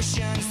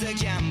motions. The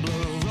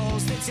gambler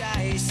rolls the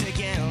dice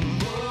again.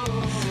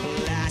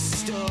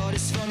 Last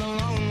orders for the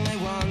lonely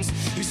ones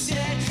who sit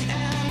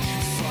and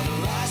for the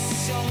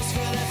lost souls,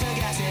 for the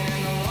forgotten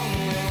and the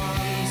lonely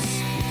ones.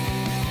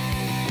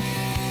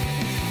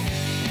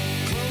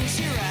 Close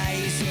your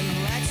eyes and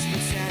let's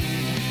pretend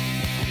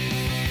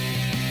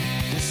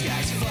the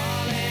sky's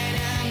falling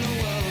and the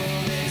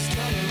world is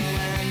gonna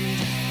end.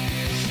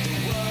 The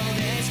world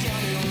is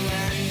gonna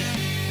end.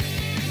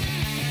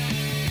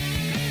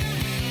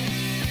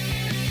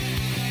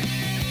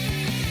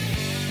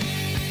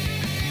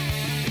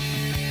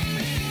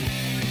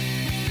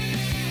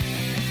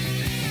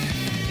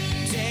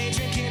 Day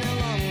drinking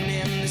alone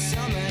in the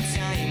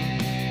summertime.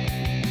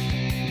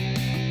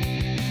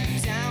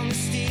 Down the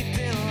steep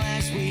hill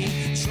as we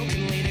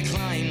drunkenly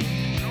decline.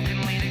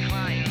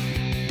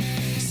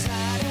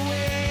 Slide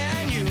away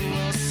and you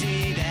will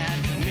see that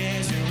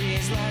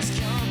misery's lost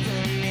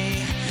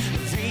company.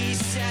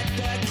 Reset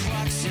the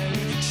clocks and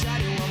try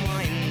to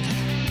unwind.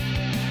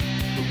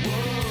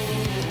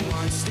 Whoa.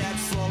 One step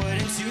forward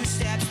and two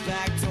steps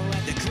back. Don't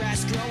let the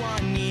grass grow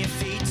on your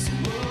feet.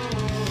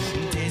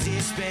 Dizzy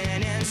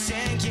spinning,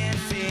 sinking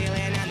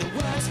feeling, and the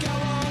words go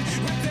on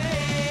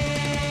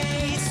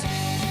repeat.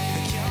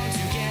 Come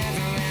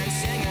together and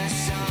sing a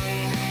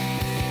song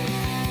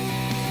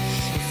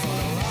for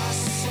the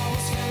lost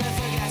souls, for the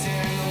forgotten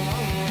and the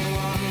lonely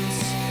ones.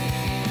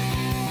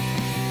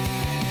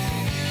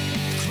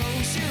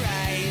 Close your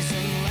eyes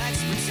and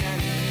let's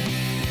pretend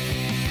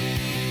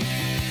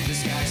the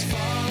sky's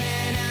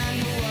falling and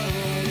the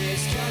world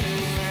is gonna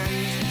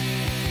end.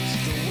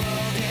 The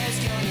world is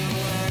gonna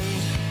end.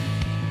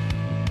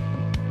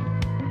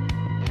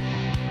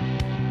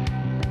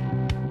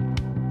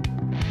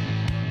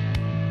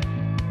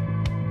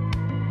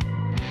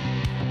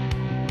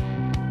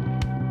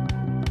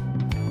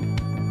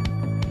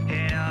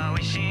 It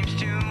always seems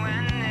to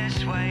end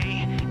this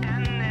way,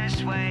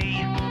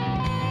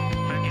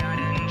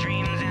 forgotten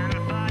dreams and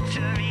thoughts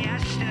of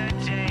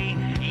yesterday.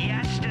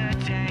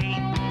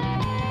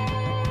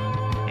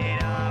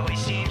 It always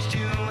seems to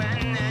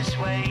end this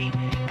way,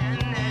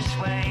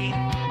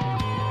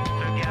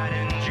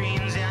 forgotten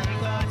dreams and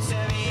thoughts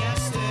of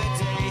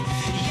yesterday.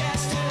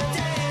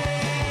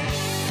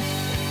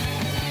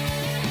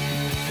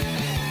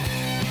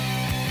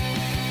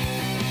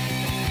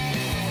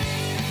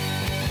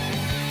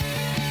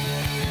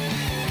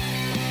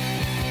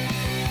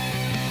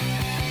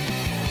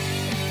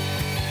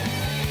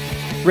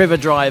 River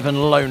Drive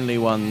and Lonely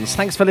Ones.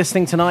 Thanks for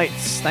listening tonight.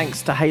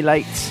 Thanks to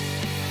Heylate.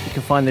 You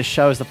can find this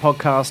show as the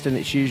podcast in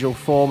its usual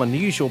form and the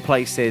usual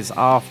places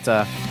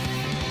after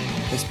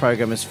this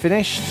programme is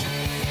finished.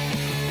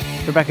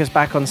 Rebecca's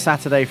back on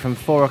Saturday from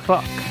 4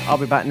 o'clock. I'll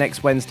be back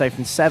next Wednesday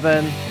from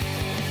 7.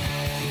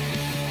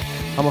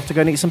 I'm off to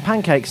go and eat some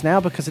pancakes now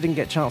because I didn't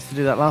get a chance to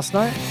do that last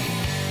night.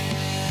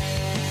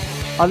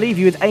 I'll leave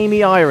you with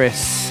Amy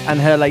Iris and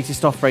her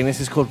latest offering.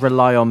 This is called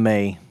Rely on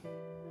Me.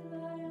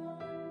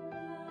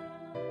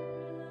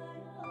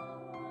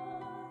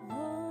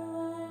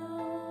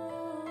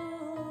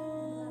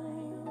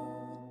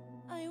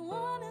 I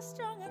want a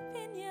strong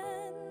opinion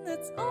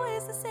that's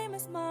always the same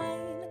as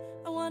mine.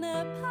 I want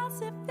a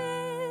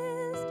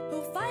pacifist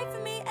who'll fight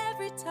for me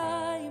every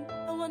time.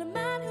 I want a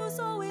man who's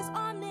always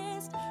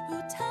honest,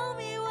 who'll tell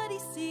me what he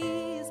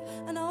sees,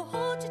 and I'll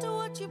hold you to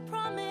what you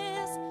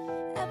promise.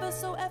 Ever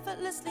so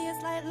effortlessly,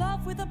 it's like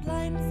love with a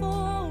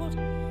blindfold,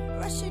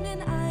 rushing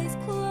in, eyes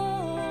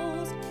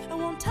closed. I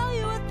won't tell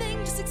you a thing,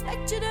 just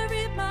expect you to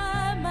read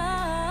my mind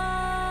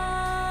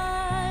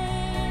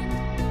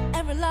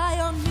and rely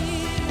on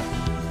me.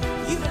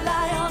 You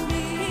rely on me,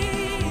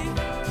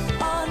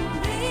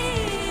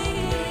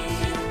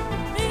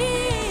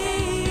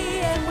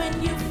 and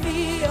when you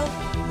feel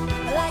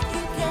like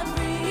you can't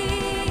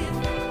breathe,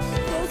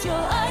 close your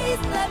eyes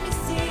and let me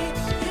see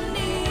you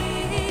need.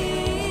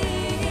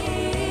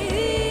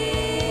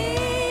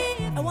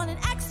 I want an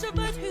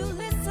extrovert who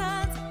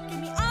listens, give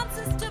me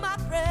answers to my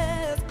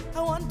prayers.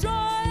 I want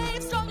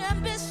drive, strong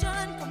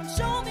ambition, come and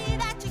show me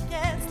that you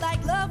care. It's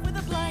like love with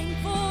a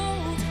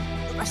blindfold,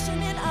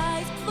 rushing in,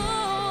 eyes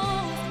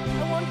closed.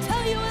 I won't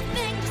tell you a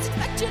thing, just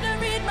expect you to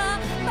read my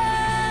mind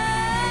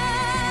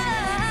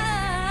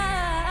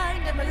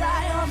and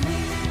rely on me.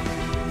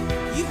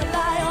 You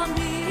rely